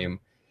much volume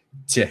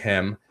to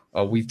him.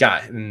 We've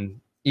got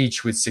him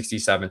each with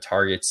 67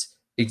 targets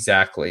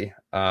exactly.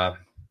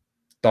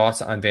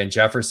 Thoughts on Van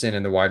Jefferson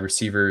and the wide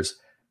receivers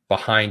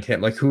behind him?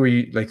 Like, who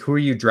are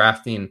you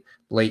drafting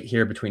late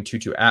here between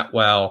Tutu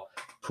Atwell,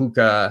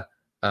 Puka?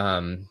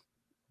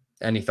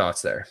 Any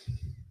thoughts there?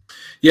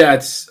 Yeah,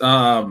 it's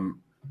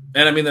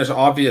and I mean, there's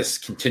obvious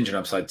contingent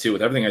upside too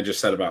with everything I just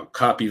said about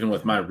Kupp. Even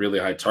with my really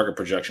high target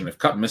projection, if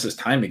Kupp misses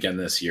time again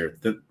this year,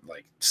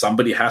 like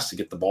somebody has to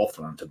get the ball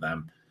thrown to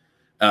them.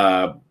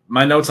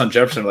 My notes on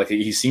Jefferson, like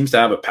he seems to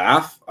have a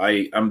path.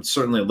 I'm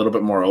certainly a little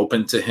bit more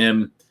open to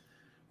him,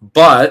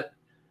 but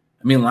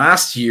I mean,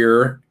 last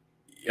year,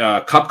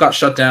 Kupp got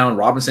shut down.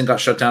 Robinson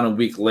got shut down a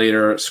week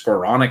later.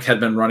 Skoranek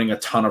had been running a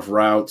ton of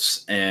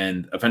routes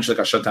and eventually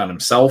got shut down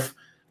himself.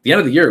 At the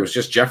end of the year, it was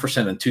just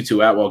Jefferson and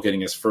Tutu Atwell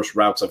getting his first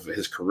routes of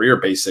his career,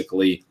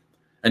 basically.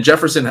 And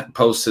Jefferson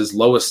posts his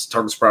lowest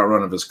targets per out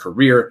run of his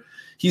career.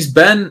 He's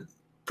been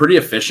pretty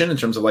efficient in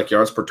terms of like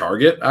yards per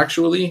target,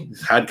 actually.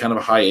 He's had kind of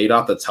a high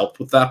ADOT that's helped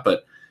with that. But,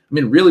 I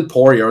mean, really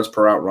poor yards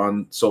per out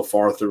run so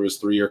far through his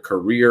 3-year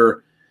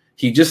career.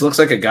 He just looks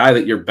like a guy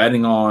that you're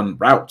betting on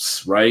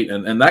routes, right?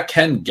 And that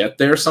can get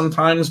there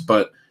sometimes,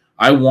 but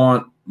I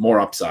want more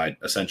upside,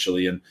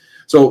 essentially. And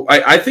so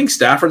I think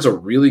Stafford's a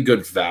really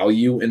good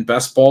value in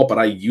best ball, but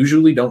I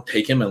usually don't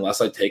take him unless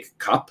I take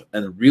Kupp.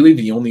 And really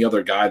the only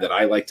other guy that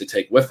I like to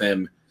take with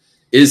him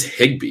is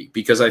Higbee,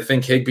 because I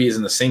think Higbee is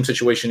in the same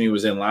situation he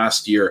was in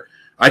last year.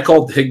 I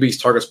called Higbee's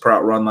targets per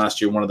out run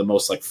last year one of the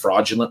most like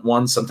fraudulent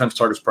ones. Sometimes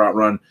targets per out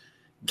run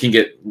can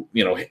get,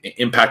 you know,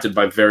 impacted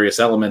by various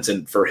elements.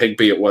 And for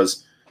Higbee, it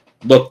was,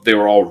 look, they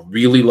were all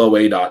really low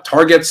ADOT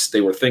targets.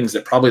 They were things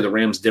that probably the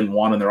Rams didn't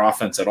want in their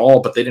offense at all,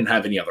 but they didn't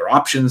have any other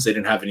options. They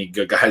didn't have any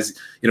good guys,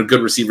 you know,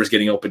 good receivers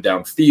getting open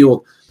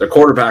downfield. Their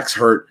quarterback's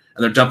hurt,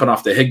 and they're dumping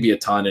off to Higbee a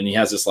ton, and he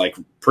has this like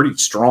pretty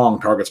strong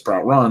targets per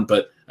out run,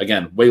 but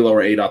again, way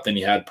lower ADOT than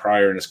he had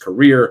prior in his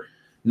career.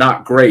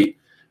 Not great.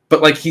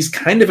 But like he's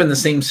kind of in the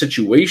same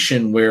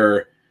situation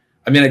where,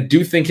 I mean, I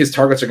do think his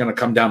targets are going to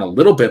come down a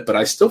little bit, but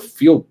I still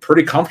feel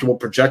pretty comfortable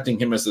projecting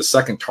him as the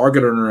second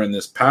target earner in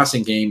this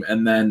passing game.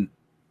 And then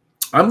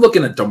I'm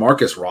looking at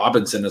Demarcus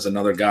Robinson as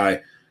another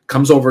guy,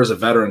 comes over as a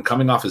veteran,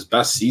 coming off his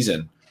best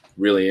season,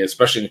 really,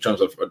 especially in terms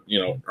of, you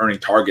know, earning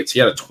targets. He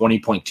had a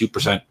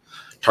 20.2%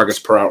 targets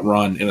per out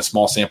run in a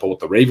small sample with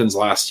the Ravens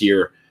last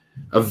year.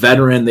 A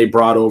veteran they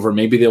brought over.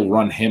 Maybe they'll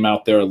run him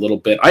out there a little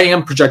bit. I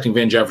am projecting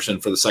Van Jefferson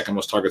for the second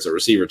most targets at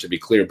receiver, to be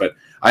clear, but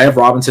I have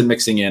Robinson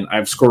mixing in. I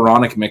have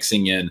Skoranek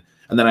mixing in,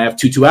 and then I have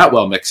Tutu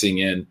Atwell mixing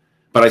in.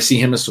 But I see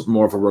him as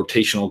more of a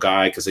rotational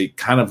guy because they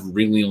kind of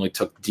really only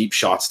took deep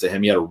shots to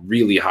him. He had a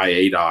really high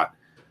ADOT,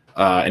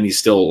 and he's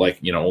still like,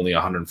 you know, only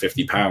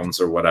 150 pounds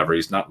or whatever.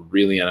 He's not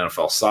really an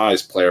NFL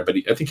size player, but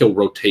I think he'll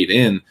rotate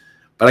in.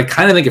 But I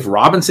kind of think if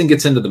Robinson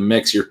gets into the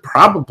mix, you're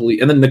probably,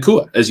 and then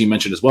Nakua, as you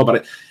mentioned as well,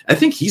 but I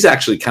think he's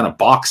actually kind of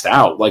boxed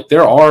out. Like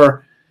there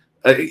are,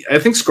 I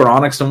think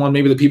Skoronek's the one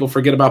maybe that people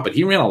forget about, but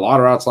he ran a lot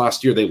of routes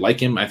last year. They like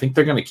him. I think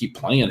they're going to keep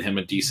playing him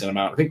a decent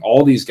amount. I think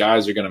all these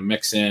guys are going to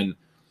mix in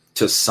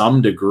to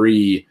some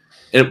degree.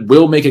 It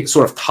will make it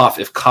sort of tough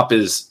if Kupp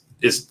is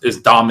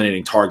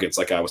dominating targets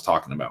like I was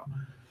talking about.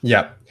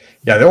 Yeah.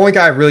 Yeah, the only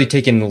guy I've really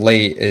taken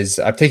late is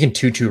I've taken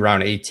Tutu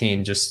round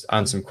 18 just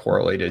on some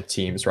correlated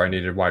teams where I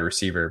needed a wide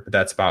receiver, but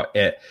that's about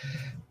it.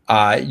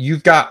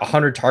 You've got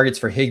 100 targets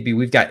for Higbee.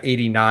 We've got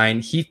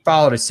 89. He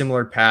followed a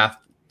similar path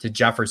to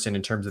Jefferson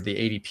in terms of the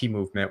ADP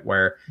movement,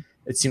 where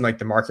it seemed like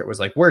the market was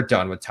like, we're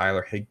done with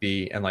Tyler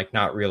Higbee, and like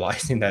not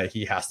realizing that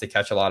he has to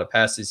catch a lot of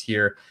passes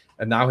here.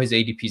 And now his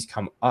ADP's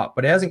come up,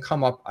 but it hasn't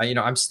come up.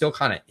 I'm still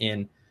kind of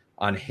in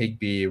on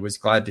Higbee. Was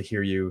glad to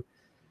hear you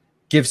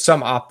give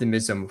some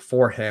optimism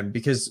for him,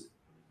 because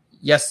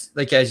yes,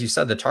 like as you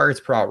said, the targets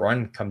per out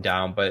run come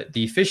down, but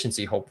the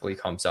efficiency hopefully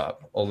comes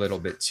up a little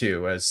bit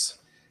too, as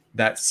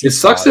that it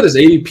sucks that his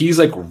ADP is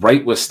like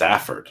right with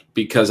Stafford,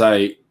 because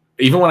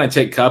even when I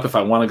take Cup, if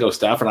I want to go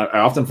Stafford, I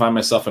often find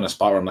myself in a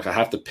spot where I'm like, I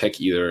have to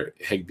pick either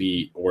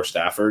Higbee or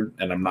Stafford,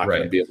 and I'm not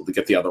going to be able to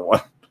get the other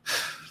one.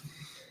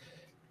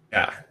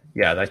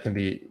 Yeah, that can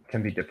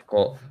be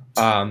difficult.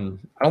 I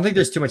don't think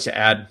there's too much to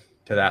add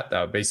to that,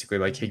 though. Basically,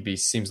 like Higbee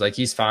seems like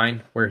he's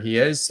fine where he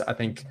is. I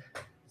think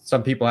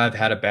some people have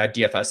had a bad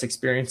DFS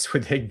experience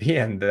with Higbee,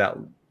 and that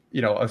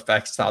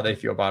affects how they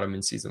feel about him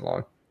in season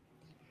long.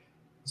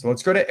 So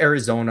let's go to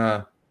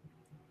Arizona.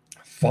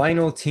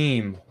 Final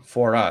team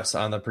for us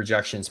on the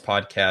Projections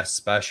Podcast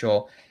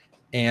special.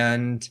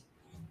 And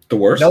the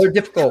worst. Another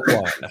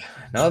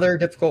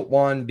difficult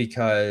one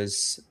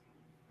because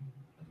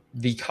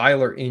the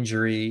Kyler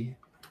injury,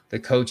 the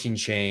coaching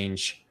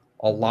change,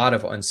 a lot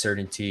of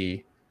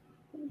uncertainty.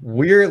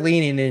 We're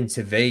leaning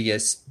into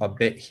Vegas a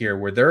bit here,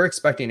 where they're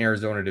expecting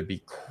Arizona to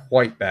be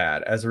quite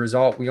bad. As a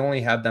result, we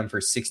only have them for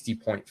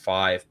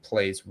 60.5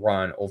 plays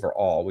run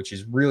overall, which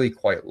is really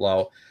quite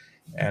low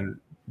and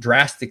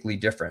drastically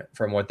different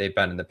from what they've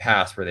been in the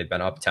past, where they've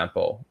been up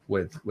tempo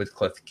with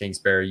Cliff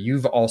Kingsbury.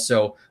 You've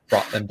also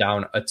brought them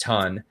down a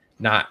ton,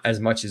 not as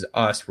much as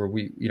us, where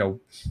we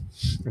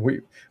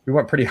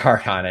went pretty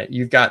hard on it.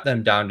 You've got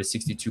them down to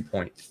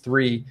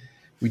 62.3.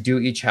 We do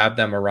each have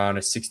them around a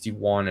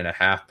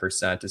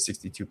 61.5% to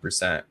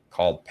 62%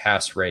 called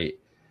pass rate.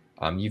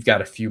 You've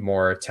got a few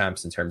more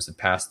attempts in terms of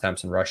pass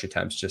attempts and rush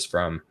attempts just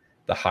from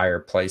the higher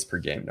plays per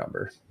game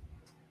number.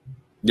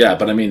 Yeah,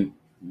 but I mean,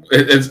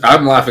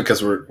 I'm laughing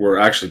because we're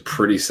actually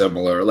pretty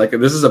similar. Like,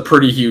 this is a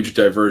pretty huge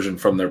diversion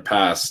from their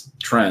past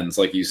trends,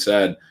 like you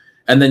said.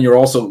 And then you're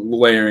also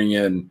layering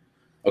in,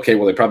 okay,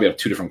 well, they probably have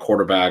two different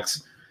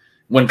quarterbacks.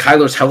 When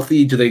Kyler's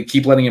healthy, do they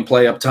keep letting him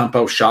play up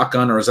tempo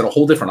shotgun, or is it a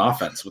whole different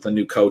offense with a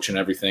new coach and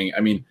everything?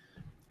 I mean,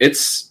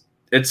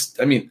 and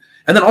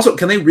then also,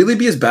 can they really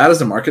be as bad as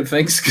the market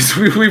thinks?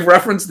 Because we've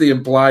referenced the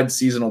implied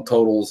seasonal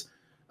totals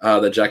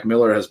that Jack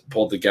Miller has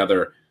pulled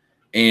together.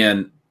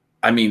 And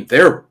I mean,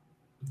 they're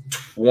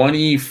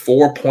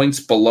 24 points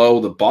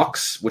below the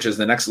Bucks, which is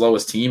the next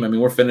lowest team. I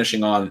mean, we're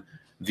finishing on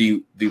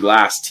the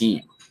last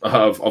team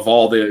of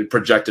all the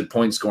projected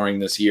point scoring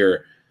this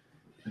year.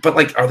 But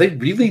like, are they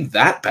really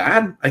that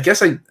bad? I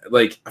guess I've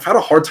had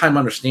a hard time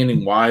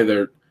understanding why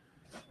they're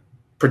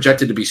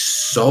projected to be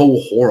so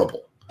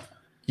horrible.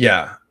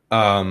 Yeah.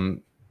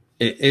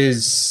 It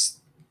is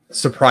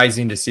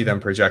surprising to see them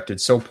projected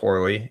so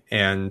poorly.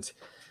 And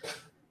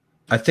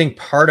I think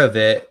part of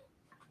it,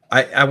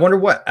 I wonder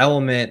what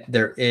element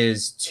there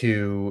is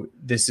to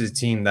this is a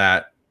team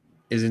that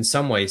is in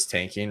some ways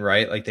tanking,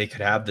 right? Like, they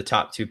could have the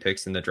top 2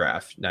 picks in the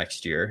draft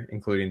next year,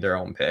 including their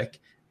own pick.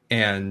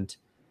 And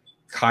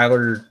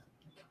Kyler,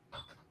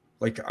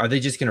 like, are they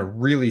just going to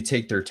really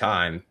take their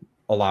time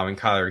allowing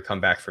Kyler to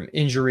come back from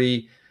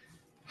injury?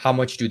 How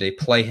much do they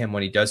play him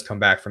when he does come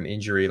back from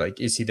injury? Like,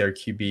 is he their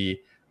QB?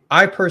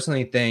 I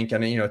personally think,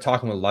 and,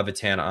 talking with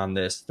Levitan on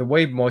this, the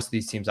way most of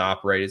these teams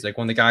operate is like,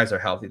 when the guys are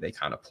healthy, they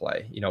kind of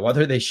play,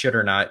 whether they should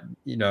or not.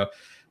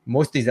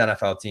 Most of these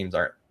NFL teams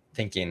aren't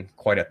thinking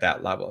quite at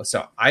that level.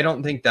 So I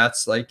don't think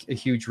that's like a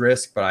huge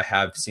risk, but I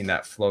have seen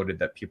that floated,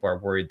 that people are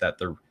worried that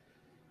they're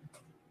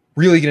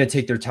really going to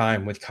take their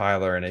time with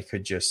Kyler and it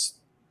could just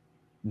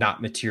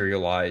not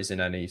materialize in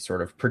any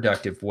sort of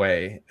productive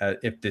way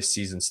if this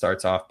season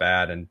starts off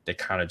bad, and they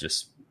kind of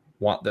just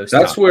want those.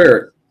 That's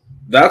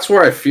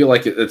where I feel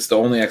like it's the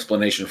only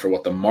explanation for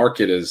what the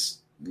market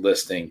is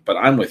listing. But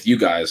I'm with you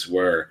guys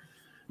where,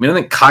 I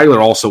think Kyler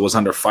also was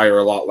under fire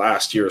a lot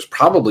last year, is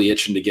probably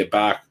itching to get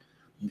back,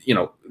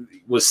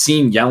 was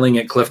seen yelling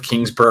at Cliff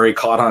Kingsbury,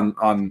 caught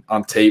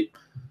on tape,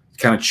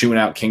 kind of chewing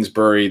out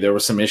Kingsbury. There were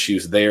some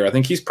issues there. I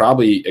think he's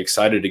probably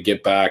excited to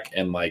get back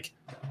and like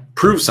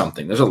prove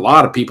something. There's a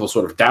lot of people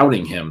sort of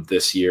doubting him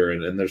this year,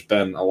 and there's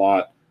been a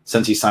lot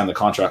since he signed the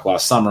contract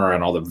last summer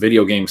and all the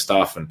video game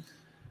stuff. And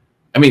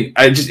I mean,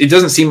 it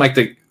doesn't seem like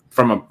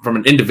from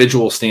an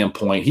individual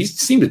standpoint, he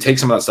seemed to take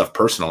some of that stuff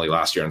personally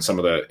last year in some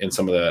of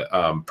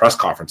the press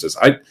conferences.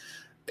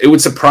 It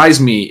would surprise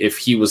me if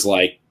he was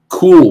like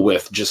cool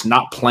with just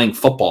not playing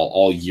football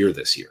all year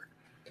this year.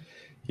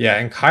 Yeah,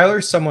 and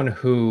Kyler's someone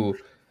who,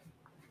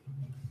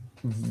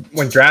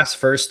 when drafts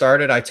first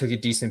started, I took a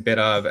decent bit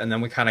of, and then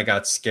we kind of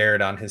got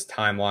scared on his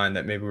timeline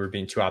that maybe we were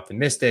being too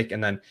optimistic,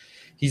 and then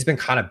he's been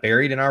kind of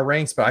buried in our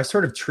ranks. But I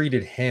sort of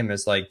treated him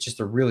as like just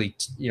a really,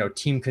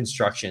 team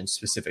construction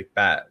specific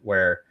bet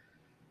where,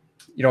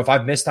 if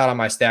I've missed out on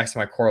my stacks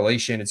and my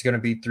correlation, it's going to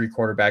be 3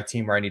 quarterback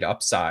team where I need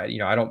upside.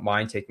 I don't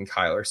mind taking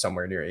Kyler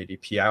somewhere near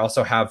ADP. I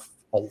also have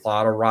a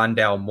lot of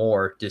Rondale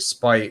Moore,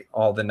 despite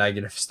all the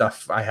negative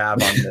stuff I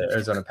have on the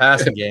Arizona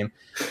passing game.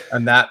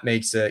 And that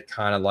makes it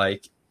kind of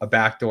like a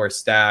backdoor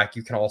stack.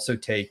 You can also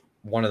take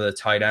one of the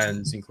tight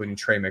ends, including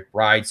Trey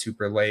McBride,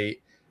 super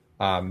late.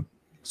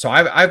 So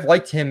I've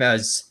liked him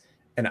as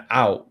an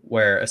out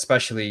where,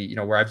 especially,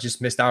 where I've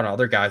just missed out on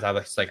other guys. I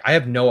was like, I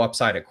have no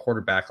upside at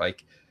quarterback.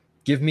 Like,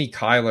 give me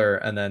Kyler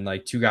and then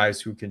like two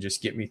guys who can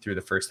just get me through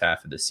the first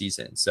half of the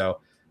season. So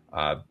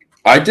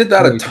I did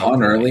that a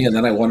ton early, and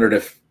then I wondered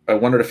if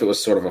it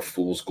was sort of a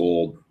fool's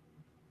gold.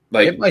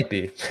 Like, it might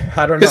be.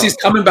 I don't know. Because he's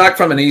coming back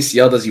from an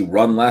ACL. Does he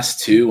run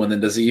less too? And then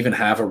does he even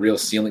have a real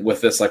ceiling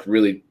with this like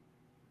really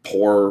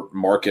poor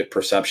market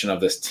perception of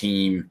this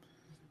team?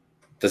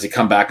 Does he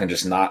come back and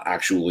just not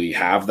actually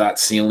have that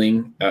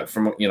ceiling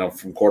from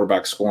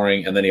quarterback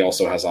scoring? And then he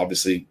also has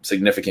obviously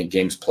significant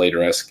games played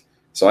risk.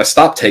 So I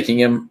stopped taking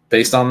him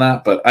based on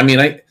that. But I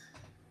mean,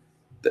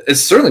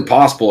 it's certainly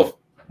possible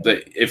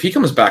if he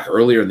comes back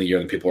earlier in the year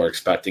than people are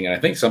expecting. And I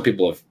think some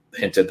people have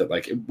hinted that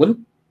like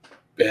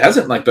it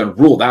hasn't like been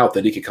ruled out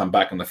that he could come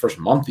back in the first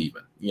month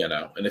even,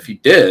 And if he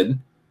did,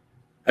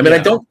 I mean, I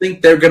don't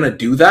think they're going to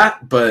do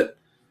that, but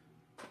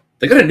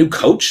they got a new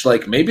coach.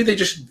 Like maybe they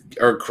just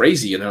are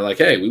crazy and they're like,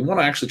 hey, we want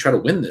to actually try to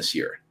win this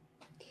year.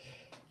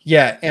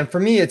 Yeah. And for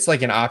me, it's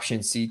like an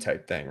option C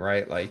type thing,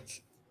 right?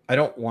 Like I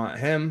don't want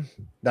him.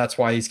 That's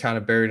why he's kind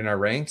of buried in our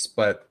ranks.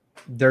 But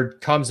there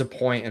comes a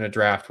point in a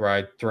draft where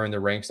I throw in the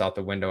ranks out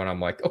the window and I'm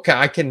like, okay,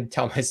 I can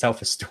tell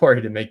myself a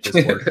story to make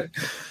this work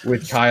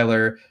with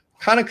Kyler.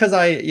 Kind of because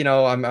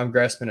I'm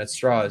grasping at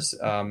straws,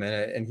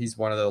 and he's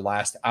one of the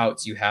last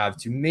outs you have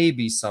to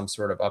maybe some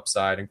sort of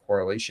upside and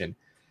correlation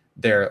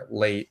there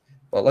late.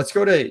 But let's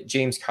go to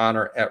James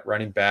Conner at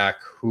running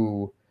back,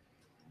 who,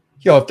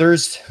 if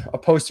there's a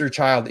poster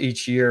child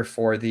each year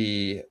for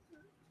the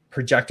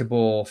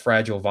projectable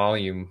fragile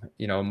volume,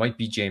 it might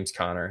be James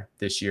Conner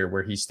this year,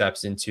 where he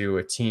steps into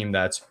a team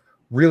that's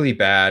really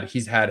bad.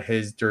 He's had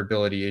his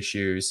durability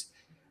issues,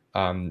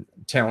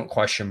 talent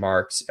question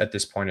marks at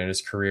this point in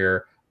his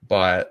career,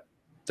 but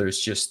there's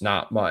just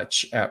not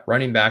much at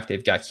running back.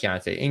 They've got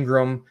Keontae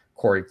Ingram,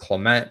 Corey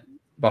Clement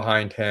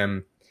behind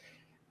him.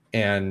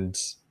 And,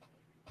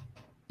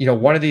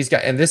 one of these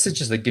guys, and this is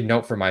just a good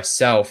note for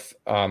myself.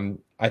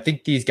 I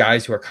think these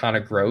guys who are kind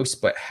of gross,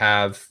 but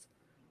have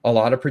a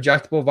lot of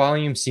projectable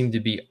volume seem to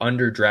be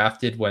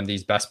underdrafted when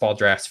these best ball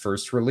drafts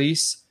first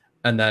release.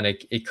 And then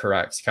it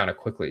corrects kind of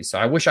quickly. So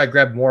I wish I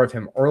grabbed more of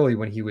him early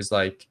when he was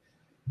like,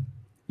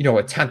 a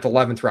 10th,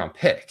 11th round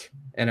pick.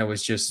 And it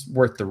was just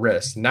worth the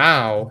risk.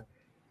 Now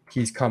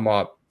he's come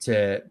up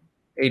to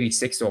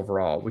 86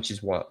 overall, which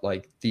is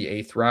like the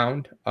 8th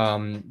round.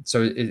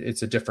 So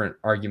it's a different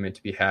argument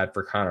to be had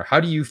for Conner. How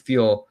do you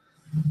feel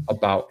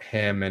about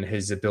him and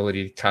his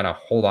ability to kind of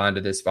hold on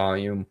to this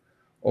volume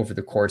over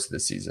the course of the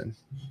season?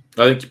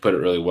 I think you put it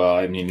really well.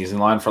 I mean, he's in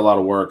line for a lot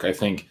of work. I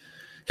think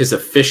his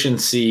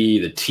efficiency,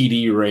 the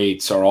TD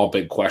rates are all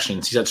big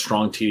questions. He's had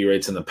strong TD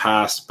rates in the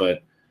past,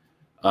 but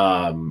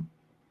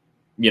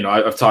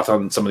I've talked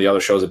on some of the other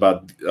shows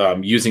about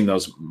using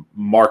those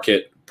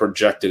market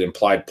projected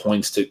implied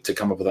points to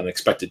come up with an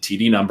expected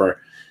TD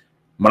number.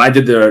 When I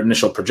did the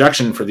initial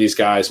projection for these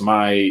guys,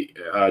 my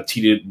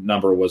TD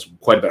number was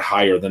quite a bit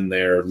higher than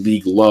their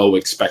league low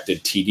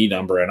expected TD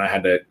number. And I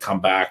had to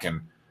come back,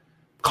 and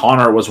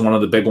Conner was one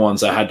of the big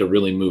ones I had to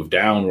really move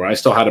down, where I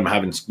still had him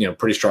having,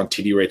 pretty strong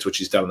TD rates, which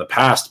he's done in the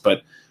past.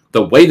 But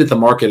the way that the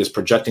market is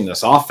projecting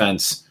this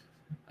offense,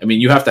 I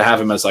mean, you have to have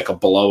him as like a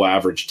below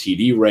average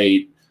TD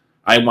rate.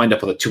 I wind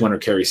up with a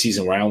 200 carry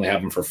season where I only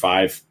have him for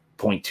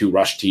 5.2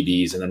 rush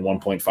TDs and then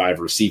 1.5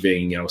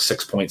 receiving,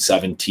 6.7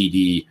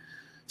 TD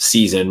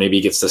season. Maybe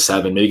he gets to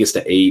 7, maybe he gets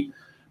to 8.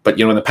 But,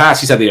 in the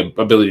past, he's had the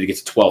ability to get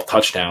to 12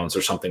 touchdowns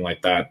or something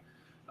like that.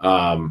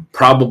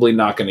 Probably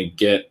not going to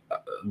get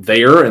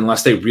there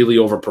unless they really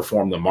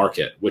overperform the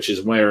market, which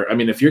is where, I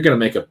mean, if you're going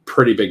to make a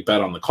pretty big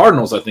bet on the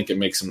Cardinals, I think it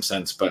makes some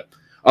sense. But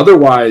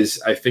otherwise,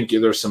 I think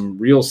there's some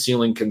real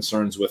ceiling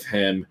concerns with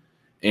him.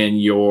 And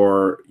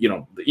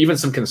even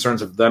some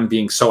concerns of them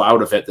being so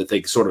out of it that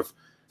they sort of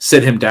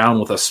sit him down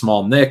with a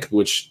small nick,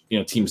 which,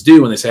 teams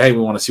do when they say, hey, we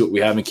want to see what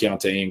we have in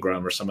Keontae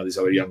Ingram or some of these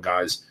other young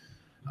guys.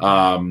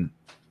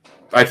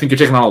 I think you're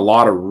taking on a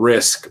lot of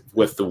risk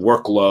with the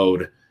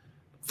workload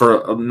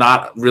for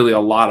not really a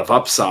lot of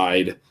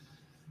upside.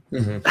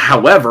 Mm-hmm.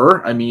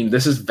 However, I mean,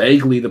 this is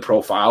vaguely the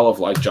profile of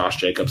like Josh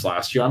Jacobs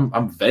last year.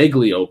 I'm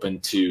vaguely open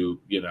to,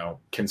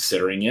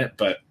 considering it,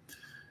 but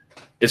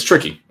it's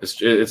tricky.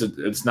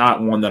 It's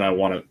not one that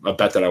a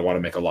bet that I want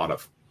to make a lot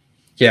of.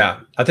 Yeah.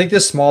 I think the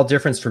small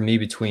difference for me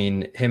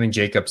between him and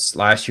Jacobs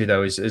last year,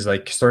 though, is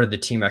like sort of the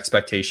team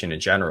expectation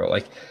in general.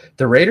 Like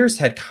the Raiders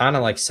had kind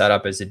of like set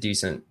up as a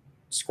decent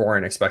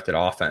scoring expected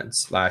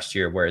offense last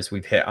year, whereas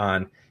we've hit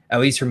on, at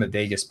least from a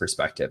Vegas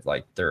perspective,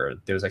 like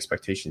those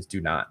expectations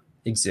do not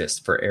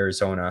exist for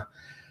Arizona.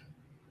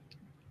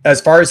 As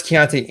far as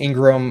Keontae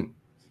Ingram,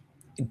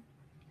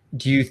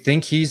 do you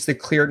think he's the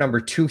clear number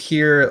 2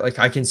 here? Like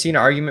I can see an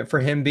argument for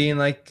him being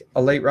like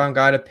a late round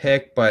guy to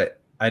pick,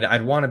 but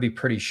I'd want to be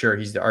pretty sure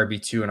he's the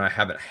RB2, and I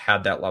haven't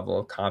had that level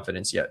of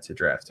confidence yet to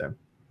draft him.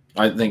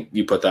 I think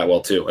you put that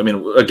well too. I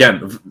mean,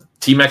 again,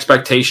 team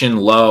expectation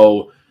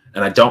low,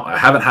 and I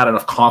haven't had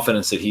enough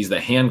confidence that he's the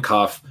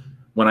handcuff,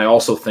 when I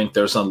also think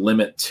there's a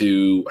limit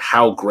to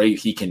how great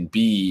he can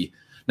be.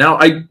 Now,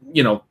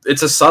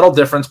 it's a subtle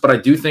difference, but I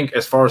do think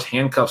as far as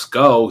handcuffs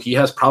go, he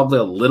has probably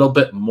a little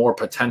bit more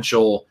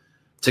potential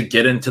to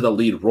get into the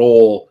lead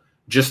role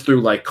just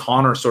through like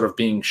Connor sort of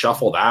being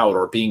shuffled out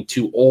or being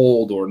too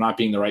old or not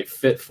being the right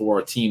fit for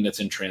a team that's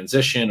in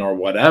transition or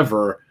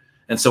whatever.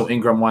 And so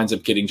Ingram winds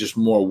up getting just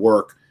more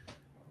work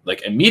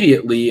like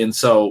immediately. And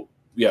so,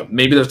 yeah,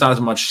 maybe there's not as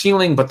much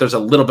ceiling, but there's a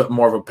little bit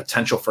more of a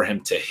potential for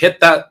him to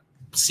hit that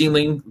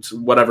ceiling,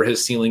 whatever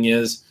his ceiling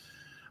is.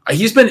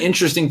 He's been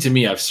interesting to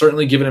me. I've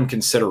certainly given him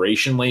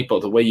consideration late,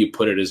 but the way you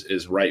put it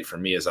is right for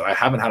me, is that I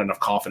haven't had enough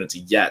confidence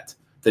yet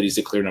that he's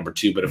a clear number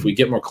 2. But if we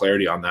get more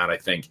clarity on that, I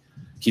think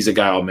he's a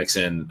guy I'll mix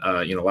in,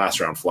 last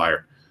round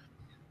flyer.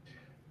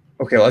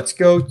 Okay, let's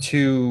go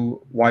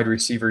to wide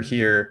receiver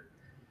here.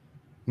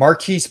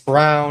 Marquise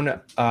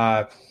Brown,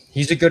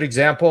 he's a good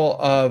example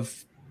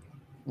of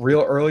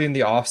real early in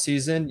the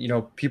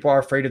offseason. People are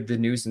afraid of the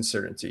news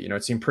uncertainty.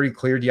 It seemed pretty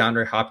clear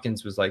DeAndre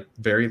Hopkins was like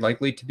very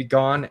likely to be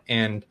gone,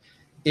 and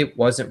it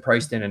wasn't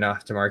priced in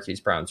enough to Marquise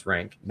Brown's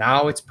rank.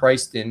 Now it's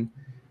priced in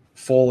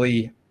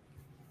fully.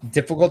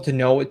 Difficult to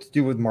know what to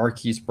do with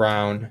Marquise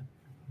Brown.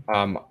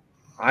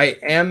 I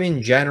am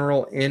in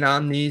general in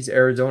on these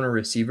Arizona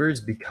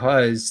receivers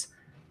because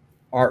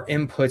our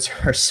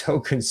inputs are so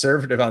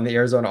conservative on the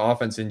Arizona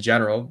offense in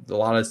general. A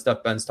lot of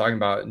stuff Ben's talking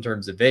about in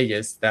terms of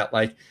Vegas, that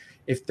like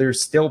if they're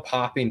still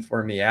popping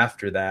for me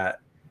after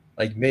that,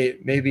 like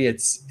maybe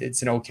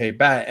it's an okay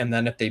bet. And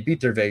then if they beat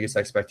their Vegas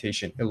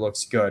expectation, it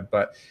looks good.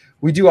 But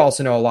we do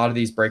also know a lot of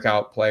these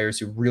breakout players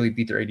who really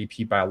beat their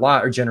ADP by a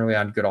lot are generally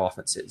on good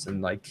offenses.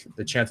 And like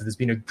the chance of this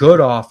being a good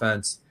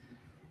offense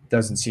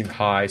doesn't seem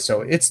high.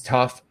 So it's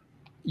tough.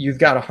 You've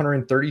got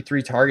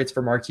 133 targets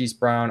for Marquise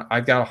Brown.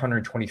 I've got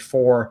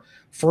 124.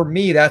 For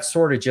me, that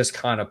sort of just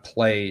kind of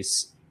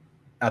plays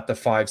at the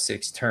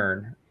 5-6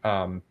 turn,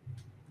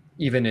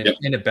 even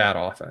in a bad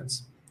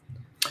offense.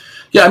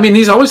 Yeah, I mean,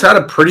 he's always had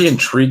a pretty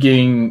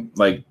intriguing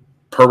like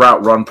per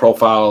route run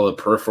profile. The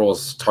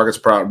peripherals, targets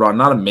per route run,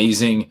 not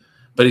amazing,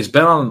 but he's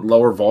been on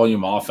lower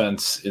volume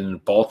offense in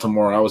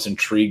Baltimore. I was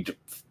intrigued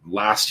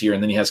last year,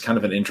 and then he has kind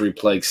of an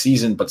injury-plagued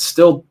season, but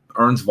still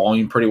earns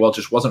volume pretty well,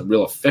 just wasn't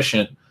real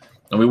efficient.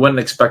 And we wouldn't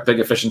expect big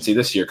efficiency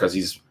this year because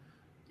he's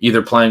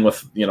either playing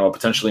with,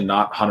 potentially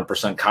not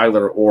 100%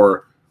 Kyler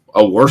or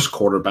a worse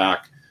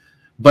quarterback.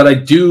 But I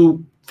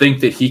do think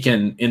that he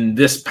can, in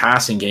this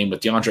passing game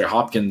with DeAndre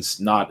Hopkins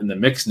not in the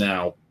mix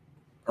now,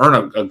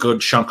 earn a good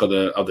chunk of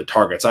the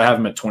targets. I have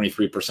him at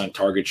 23%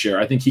 target share.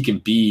 I think he can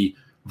be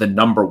the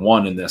number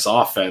 1 in this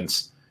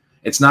offense.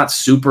 It's not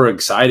super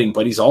exciting,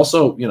 but he's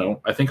also,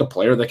 I think a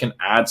player that can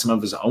add some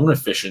of his own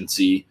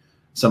efficiency,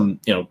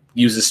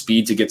 use his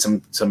speed to get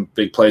some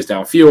big plays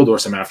downfield or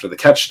some after the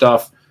catch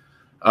stuff.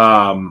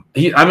 I'm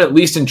at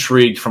least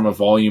intrigued from a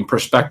volume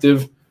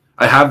perspective.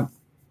 I have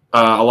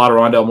a lot of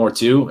Rondale Moore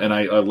too, and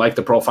I like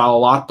the profile a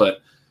lot, but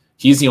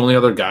he's the only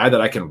other guy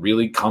that I can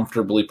really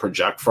comfortably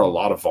project for a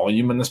lot of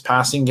volume in this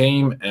passing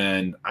game.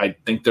 And I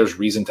think there's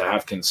reason to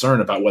have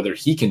concern about whether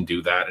he can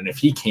do that. And if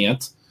he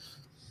can't,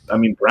 I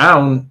mean,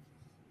 Brown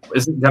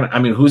isn't going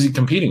to, who's he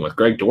competing with?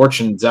 Greg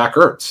Dortch and Zach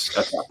Ertz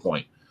at that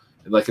point.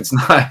 Like, it's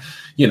not,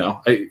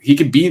 he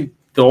could be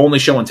the only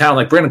show in town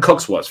like Brandon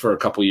Cooks was for a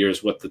couple of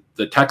years with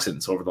the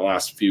Texans over the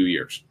last few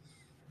years.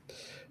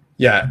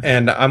 Yeah,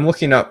 and I'm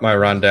looking up my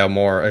Rondale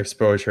Moore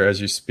exposure as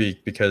you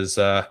speak because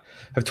I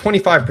have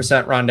 25%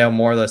 Rondale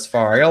Moore thus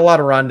far. I got a lot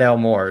of Rondale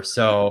Moore,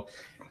 so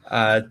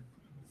part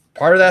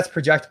of that's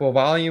projectable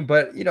volume,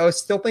 but I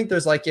still think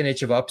there's like an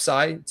inch of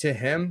upside to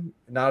him,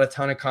 not a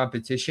ton of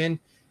competition,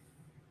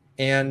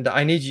 and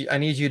I need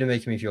you to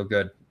make me feel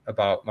good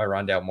about my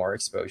Rondale Moore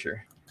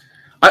exposure.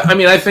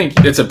 I think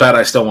it's a bet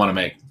I still want to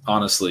make,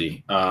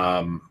 honestly.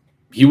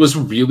 He was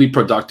really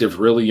productive,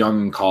 really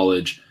young in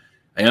college.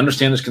 I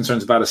understand there's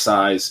concerns about his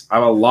size.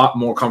 I'm a lot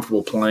more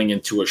comfortable playing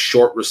into a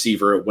short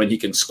receiver when he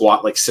can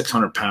squat like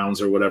 600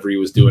 pounds or whatever he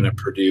was doing at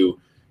Purdue.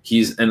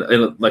 He's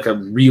like a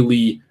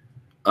really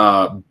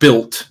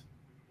built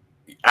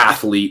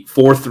athlete,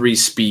 4.3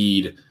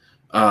 speed.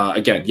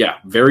 Again, yeah,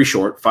 very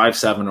short,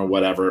 5'7" or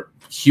whatever.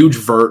 Huge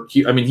vert.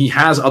 He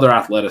has other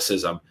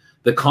athleticism.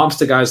 The comps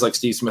to guys like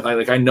Steve Smith,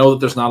 I know that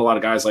there's not a lot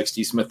of guys like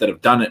Steve Smith that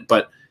have done it,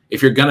 but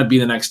if you're going to be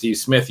the next Steve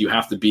Smith, you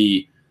have to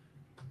be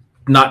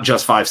not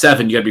just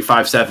 5'7", you got to be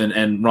 5'7"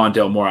 and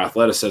Rondale Moore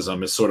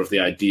athleticism is sort of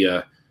the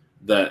idea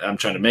that I'm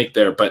trying to make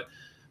there. But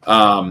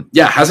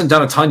hasn't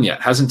done a ton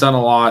yet. Hasn't done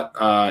a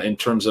lot in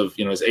terms of,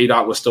 his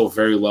ADOT was still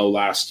very low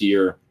last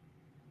year.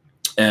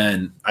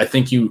 And I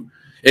think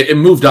it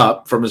moved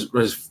up from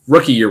his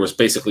rookie year was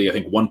basically, I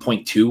think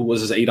 1.2 was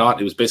his ADOT.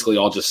 It was basically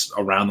all just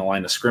around the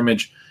line of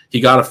scrimmage. He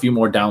got a few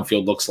more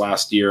downfield looks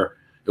last year.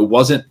 It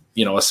wasn't,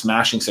 a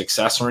smashing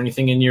success or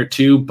anything in year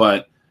 2,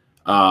 but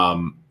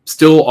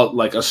still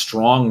like a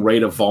strong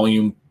rate of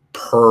volume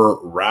per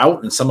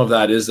route. And some of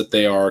that is that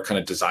they are kind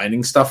of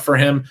designing stuff for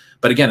him.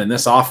 But again, in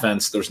this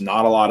offense, there's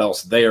not a lot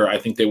else there. I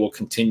think they will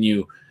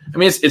continue. I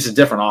mean, it's a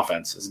different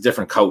offense. It's a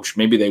different coach.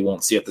 Maybe they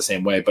won't see it the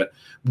same way, but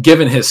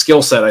given his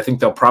skill set, I think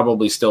they'll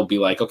probably still be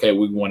like, okay,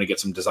 we want to get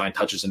some design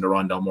touches into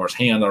Rondell Moore's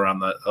hand around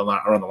the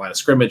line of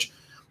scrimmage.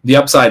 The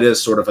upside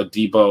is sort of a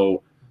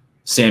Debo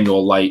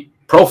Samuel light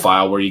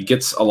profile where he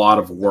gets a lot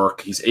of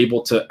work. He's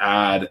able to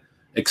add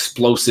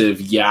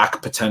explosive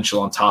yak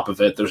potential on top of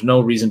it. There's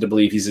no reason to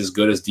believe he's as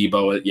good as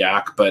Debo at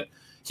yak, but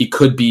he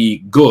could be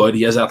good.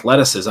 He has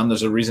athleticism.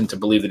 There's a reason to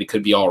believe that he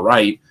could be all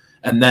right.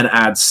 And then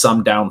add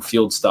some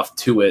downfield stuff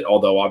to it,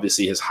 although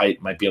obviously his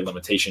height might be a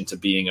limitation to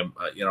being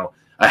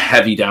a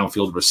heavy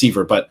downfield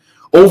receiver. But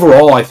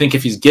overall, I think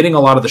if he's getting a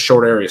lot of the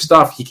short area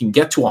stuff, he can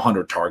get to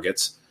 100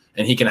 targets,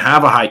 and he can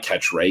have a high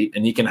catch rate,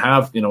 and he can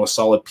have a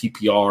solid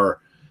PPR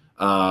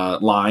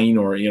line,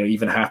 or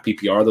even half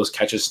PPR. Those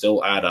catches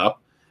still add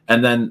up,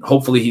 and then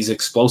hopefully he's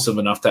explosive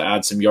enough to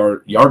add some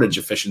yardage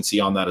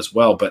efficiency on that as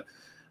well. But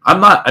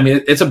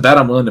it's a bet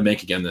I'm willing to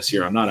make again this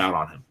year. I'm not out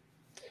on him.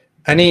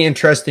 Any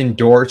interest in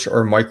Dortch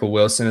or Michael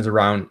Wilson as a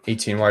round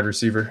 18 wide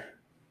receiver?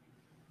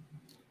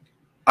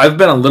 I've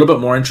been a little bit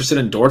more interested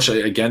in Dortch,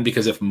 again,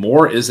 because if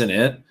Moore isn't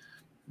it,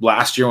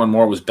 last year when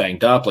Moore was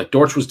banged up, like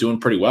Dortch was doing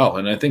pretty well.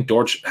 And I think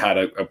Dortch had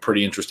a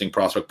pretty interesting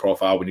prospect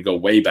profile when you go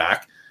way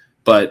back.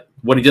 But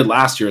what he did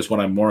last year is what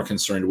I'm more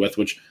concerned with,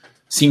 which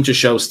seemed to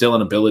show still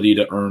an ability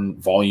to earn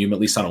volume, at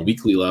least on a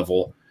weekly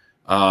level.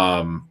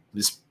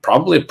 He's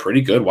probably a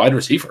pretty good wide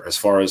receiver as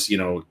far as,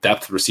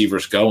 depth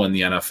receivers go in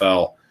the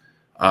NFL.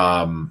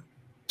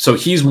 So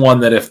he's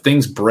one that if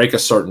things break a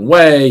certain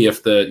way,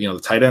 if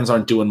the tight ends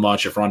aren't doing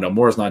much, if Rondell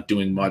Moore is not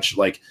doing much,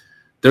 like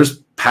there's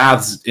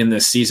paths in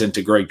this season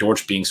to Greg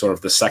Dortch being sort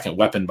of the second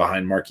weapon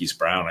behind Marquise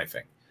Brown, I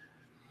think.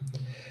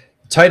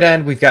 Tight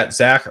end, we've got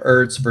Zach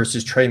Ertz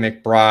versus Trey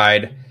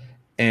McBride,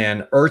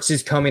 and Ertz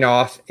is coming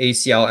off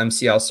ACL,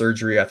 MCL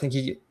surgery. I think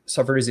he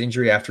suffered his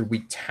injury after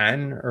week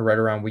 10 or right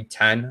around week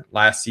 10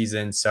 last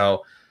season.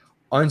 So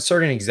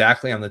uncertain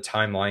exactly on the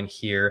timeline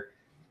here.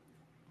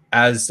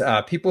 As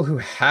people who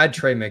had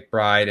Trey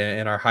McBride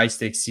in our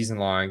high-stakes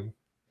season-long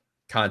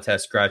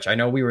contest, Gretch, I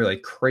know we were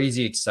like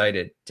crazy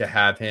excited to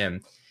have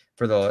him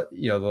for the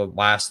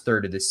last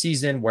third of the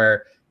season,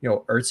 where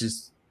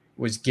Ertz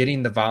was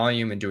getting the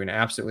volume and doing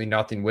absolutely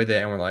nothing with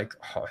it, and we're like,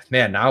 oh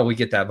man, now we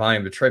get that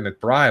volume to Trey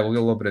McBride, we'll get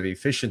a little bit of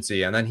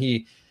efficiency, and then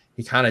he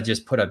kind of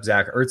just put up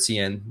Zach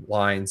Ertzian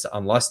lines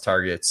on less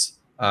targets,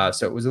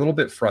 so it was a little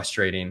bit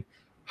frustrating.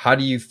 How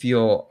do you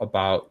feel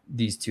about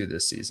these two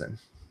this season?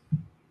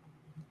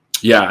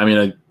 Yeah, I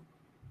mean,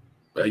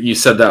 you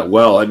said that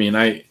well. I mean,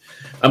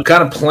 I'm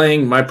kind of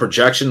playing my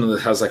projection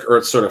that has like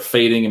Ertz sort of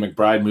fading and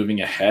McBride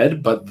moving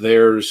ahead, but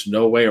there's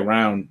no way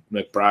around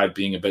McBride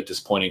being a bit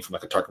disappointing from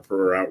like a target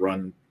per route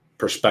run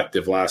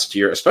perspective last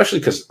year, especially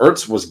because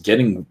Ertz was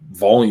getting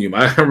volume.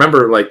 I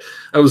remember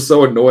I was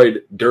so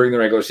annoyed during the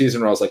regular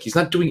season where I was like, he's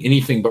not doing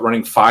anything but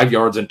running 5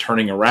 yards and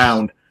turning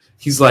around.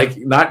 He's like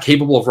not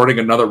capable of running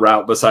another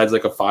route besides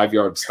like a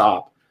 5-yard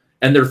stop.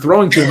 And they're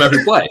throwing to him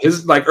every play.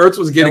 Ertz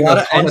was getting a lot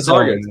of end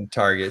zone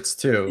targets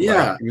too.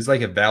 Yeah, he was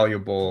like a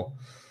valuable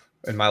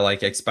in my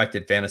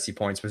expected fantasy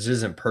points, which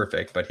isn't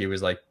perfect, but he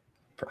was like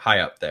high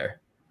up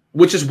there.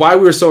 Which is why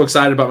we were so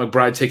excited about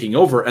McBride taking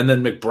over. And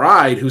then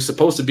McBride, who's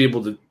supposed to be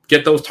able to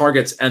get those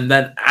targets and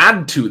then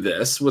add to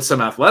this with some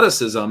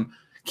athleticism,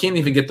 can't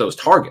even get those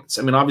targets.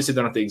 I mean, obviously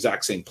they're not the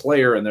exact same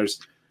player, and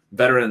there's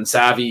veteran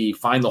savvy,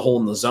 find the hole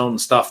in the zone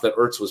stuff that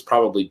Ertz was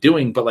probably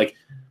doing, but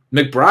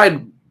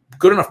McBride,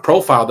 good enough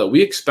profile that we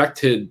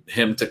expected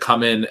him to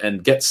come in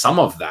and get some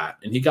of that,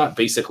 and he got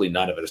basically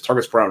none of it. His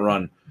targets per out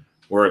run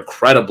were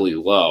incredibly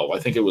low. I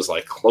think it was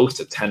close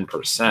to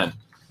 10%.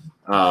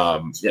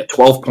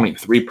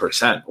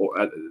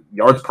 12.3%.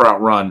 Yards per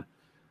out run,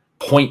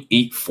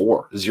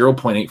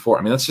 0.84.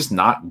 I mean, that's just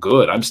not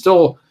good. I'm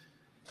still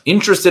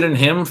interested in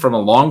him from a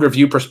longer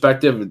view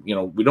perspective.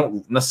 We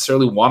don't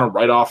necessarily want to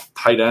write off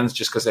tight ends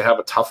just because they have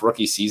a tough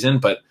rookie season,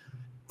 but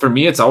for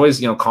me, it's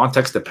always,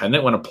 context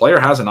dependent. When a player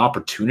has an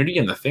opportunity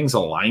and the things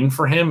align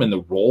for him and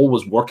the role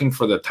was working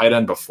for the tight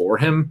end before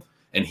him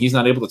and he's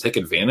not able to take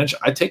advantage,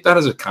 I take that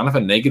as a kind of a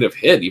negative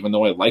hit, even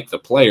though I like the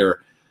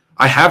player.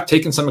 I have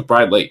taken some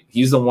McBride late.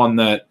 He's the one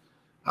that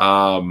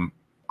I'm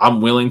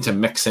willing to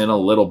mix in a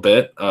little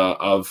bit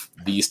of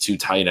these two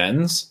tight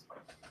ends.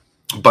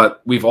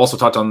 But we've also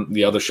talked on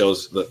the other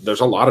shows that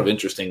there's a lot of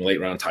interesting late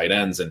round tight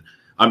ends. And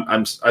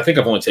I think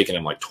I've only taken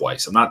him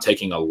twice. I'm not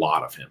taking a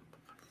lot of him.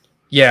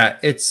 Yeah,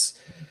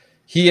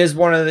 he is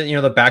one of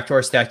the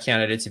backdoor stack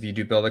candidates if you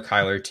do build a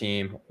Kyler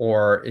team,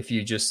 or if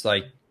you just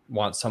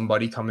want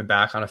somebody coming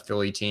back on a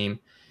Philly team.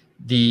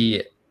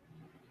 I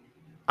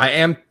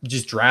am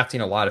just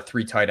drafting a lot of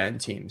 3 tight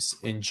end teams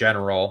in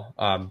general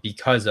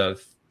because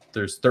of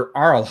there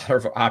are a lot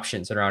of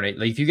options around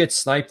it. If you get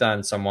sniped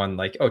on someone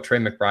Trey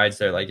McBride's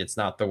there, it's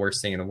not the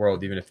worst thing in the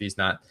world, even if he's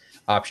not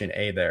option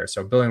A there.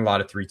 So building a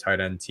lot of 3 tight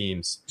end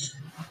teams.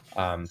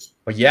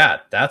 But yeah,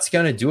 that's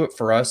going to do it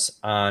for us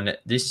on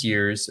this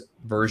year's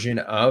version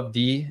of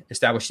the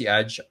Establish the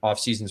Edge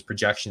offseason's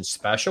projections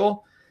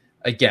special.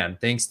 Again,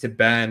 thanks to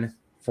Ben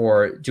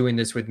for doing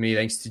this with me.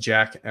 Thanks to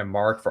Jack and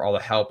Mark for all the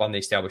help on the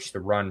Establish the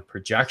Run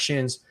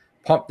projections.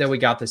 Pumped that we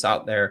got this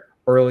out there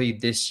early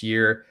this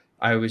year.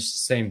 I was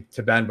saying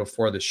to Ben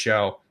before the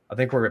show, I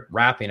think we're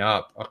wrapping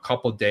up a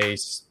couple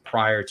days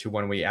prior to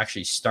when we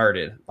actually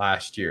started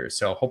last year.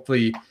 So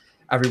hopefully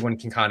everyone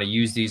can kind of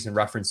use these and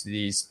reference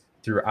these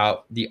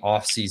throughout the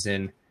off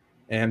season.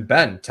 And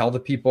Ben, tell the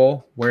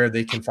people where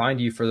they can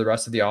find you for the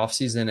rest of the off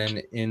season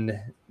and in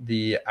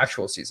the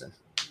actual season.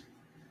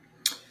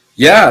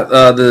 Yeah,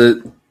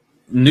 the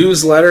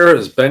newsletter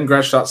is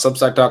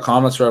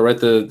bengretch.substack.com. That's where I write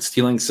the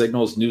Stealing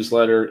Signals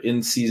newsletter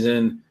in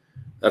season.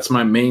 That's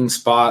my main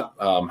spot.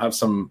 Have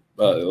some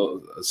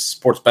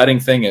sports betting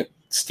thing at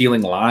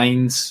Stealing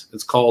Lines.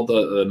 It's called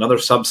another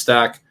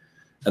Substack.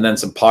 And then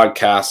some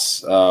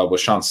podcasts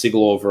with Sean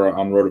Siegel over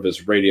on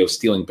Rotoviz Radio,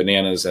 Stealing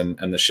Bananas,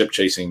 and the Ship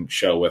Chasing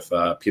Show with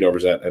Pete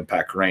Overzet and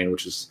Pat Crane,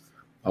 which is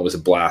always a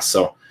blast.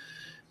 So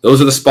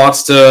those are the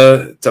spots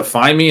to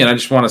find me. And I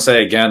just want to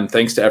say again,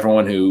 thanks to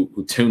everyone who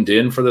tuned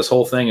in for this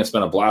whole thing. It's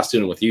been a blast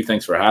doing it with you.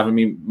 Thanks for having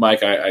me,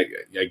 Mike. I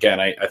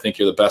think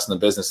you're the best in the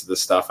business of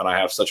this stuff, and I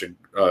have such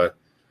a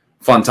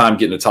fun time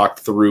getting to talk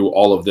through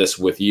all of this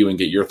with you and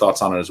get your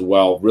thoughts on it as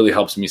well. Really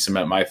helps me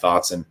cement my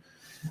thoughts and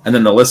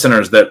then the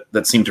listeners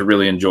that seem to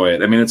really enjoy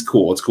it. I mean, it's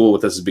cool. It's cool what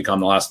this has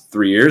become the last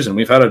 3 years, and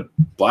we've had a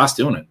blast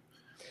doing it.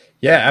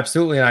 Yeah,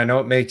 absolutely. And I know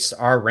it makes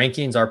our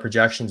rankings, our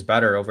projections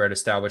better over at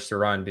Establish the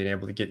Run, being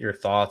able to get your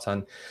thoughts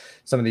on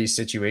some of these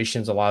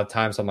situations. A lot of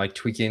times I'm like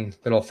tweaking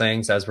little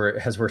things as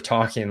we're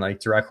talking like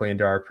directly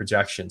into our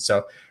projections.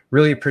 So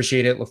really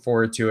appreciate it. Look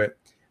forward to it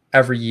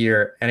every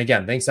year. And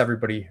again, thanks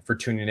everybody for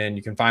tuning in.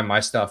 You can find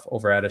my stuff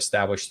over at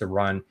Establish the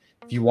Run.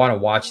 If you want to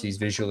watch these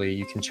visually,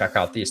 you can check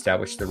out the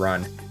Establish the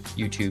Run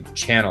YouTube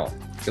channel.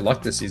 Good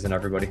luck this season,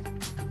 everybody.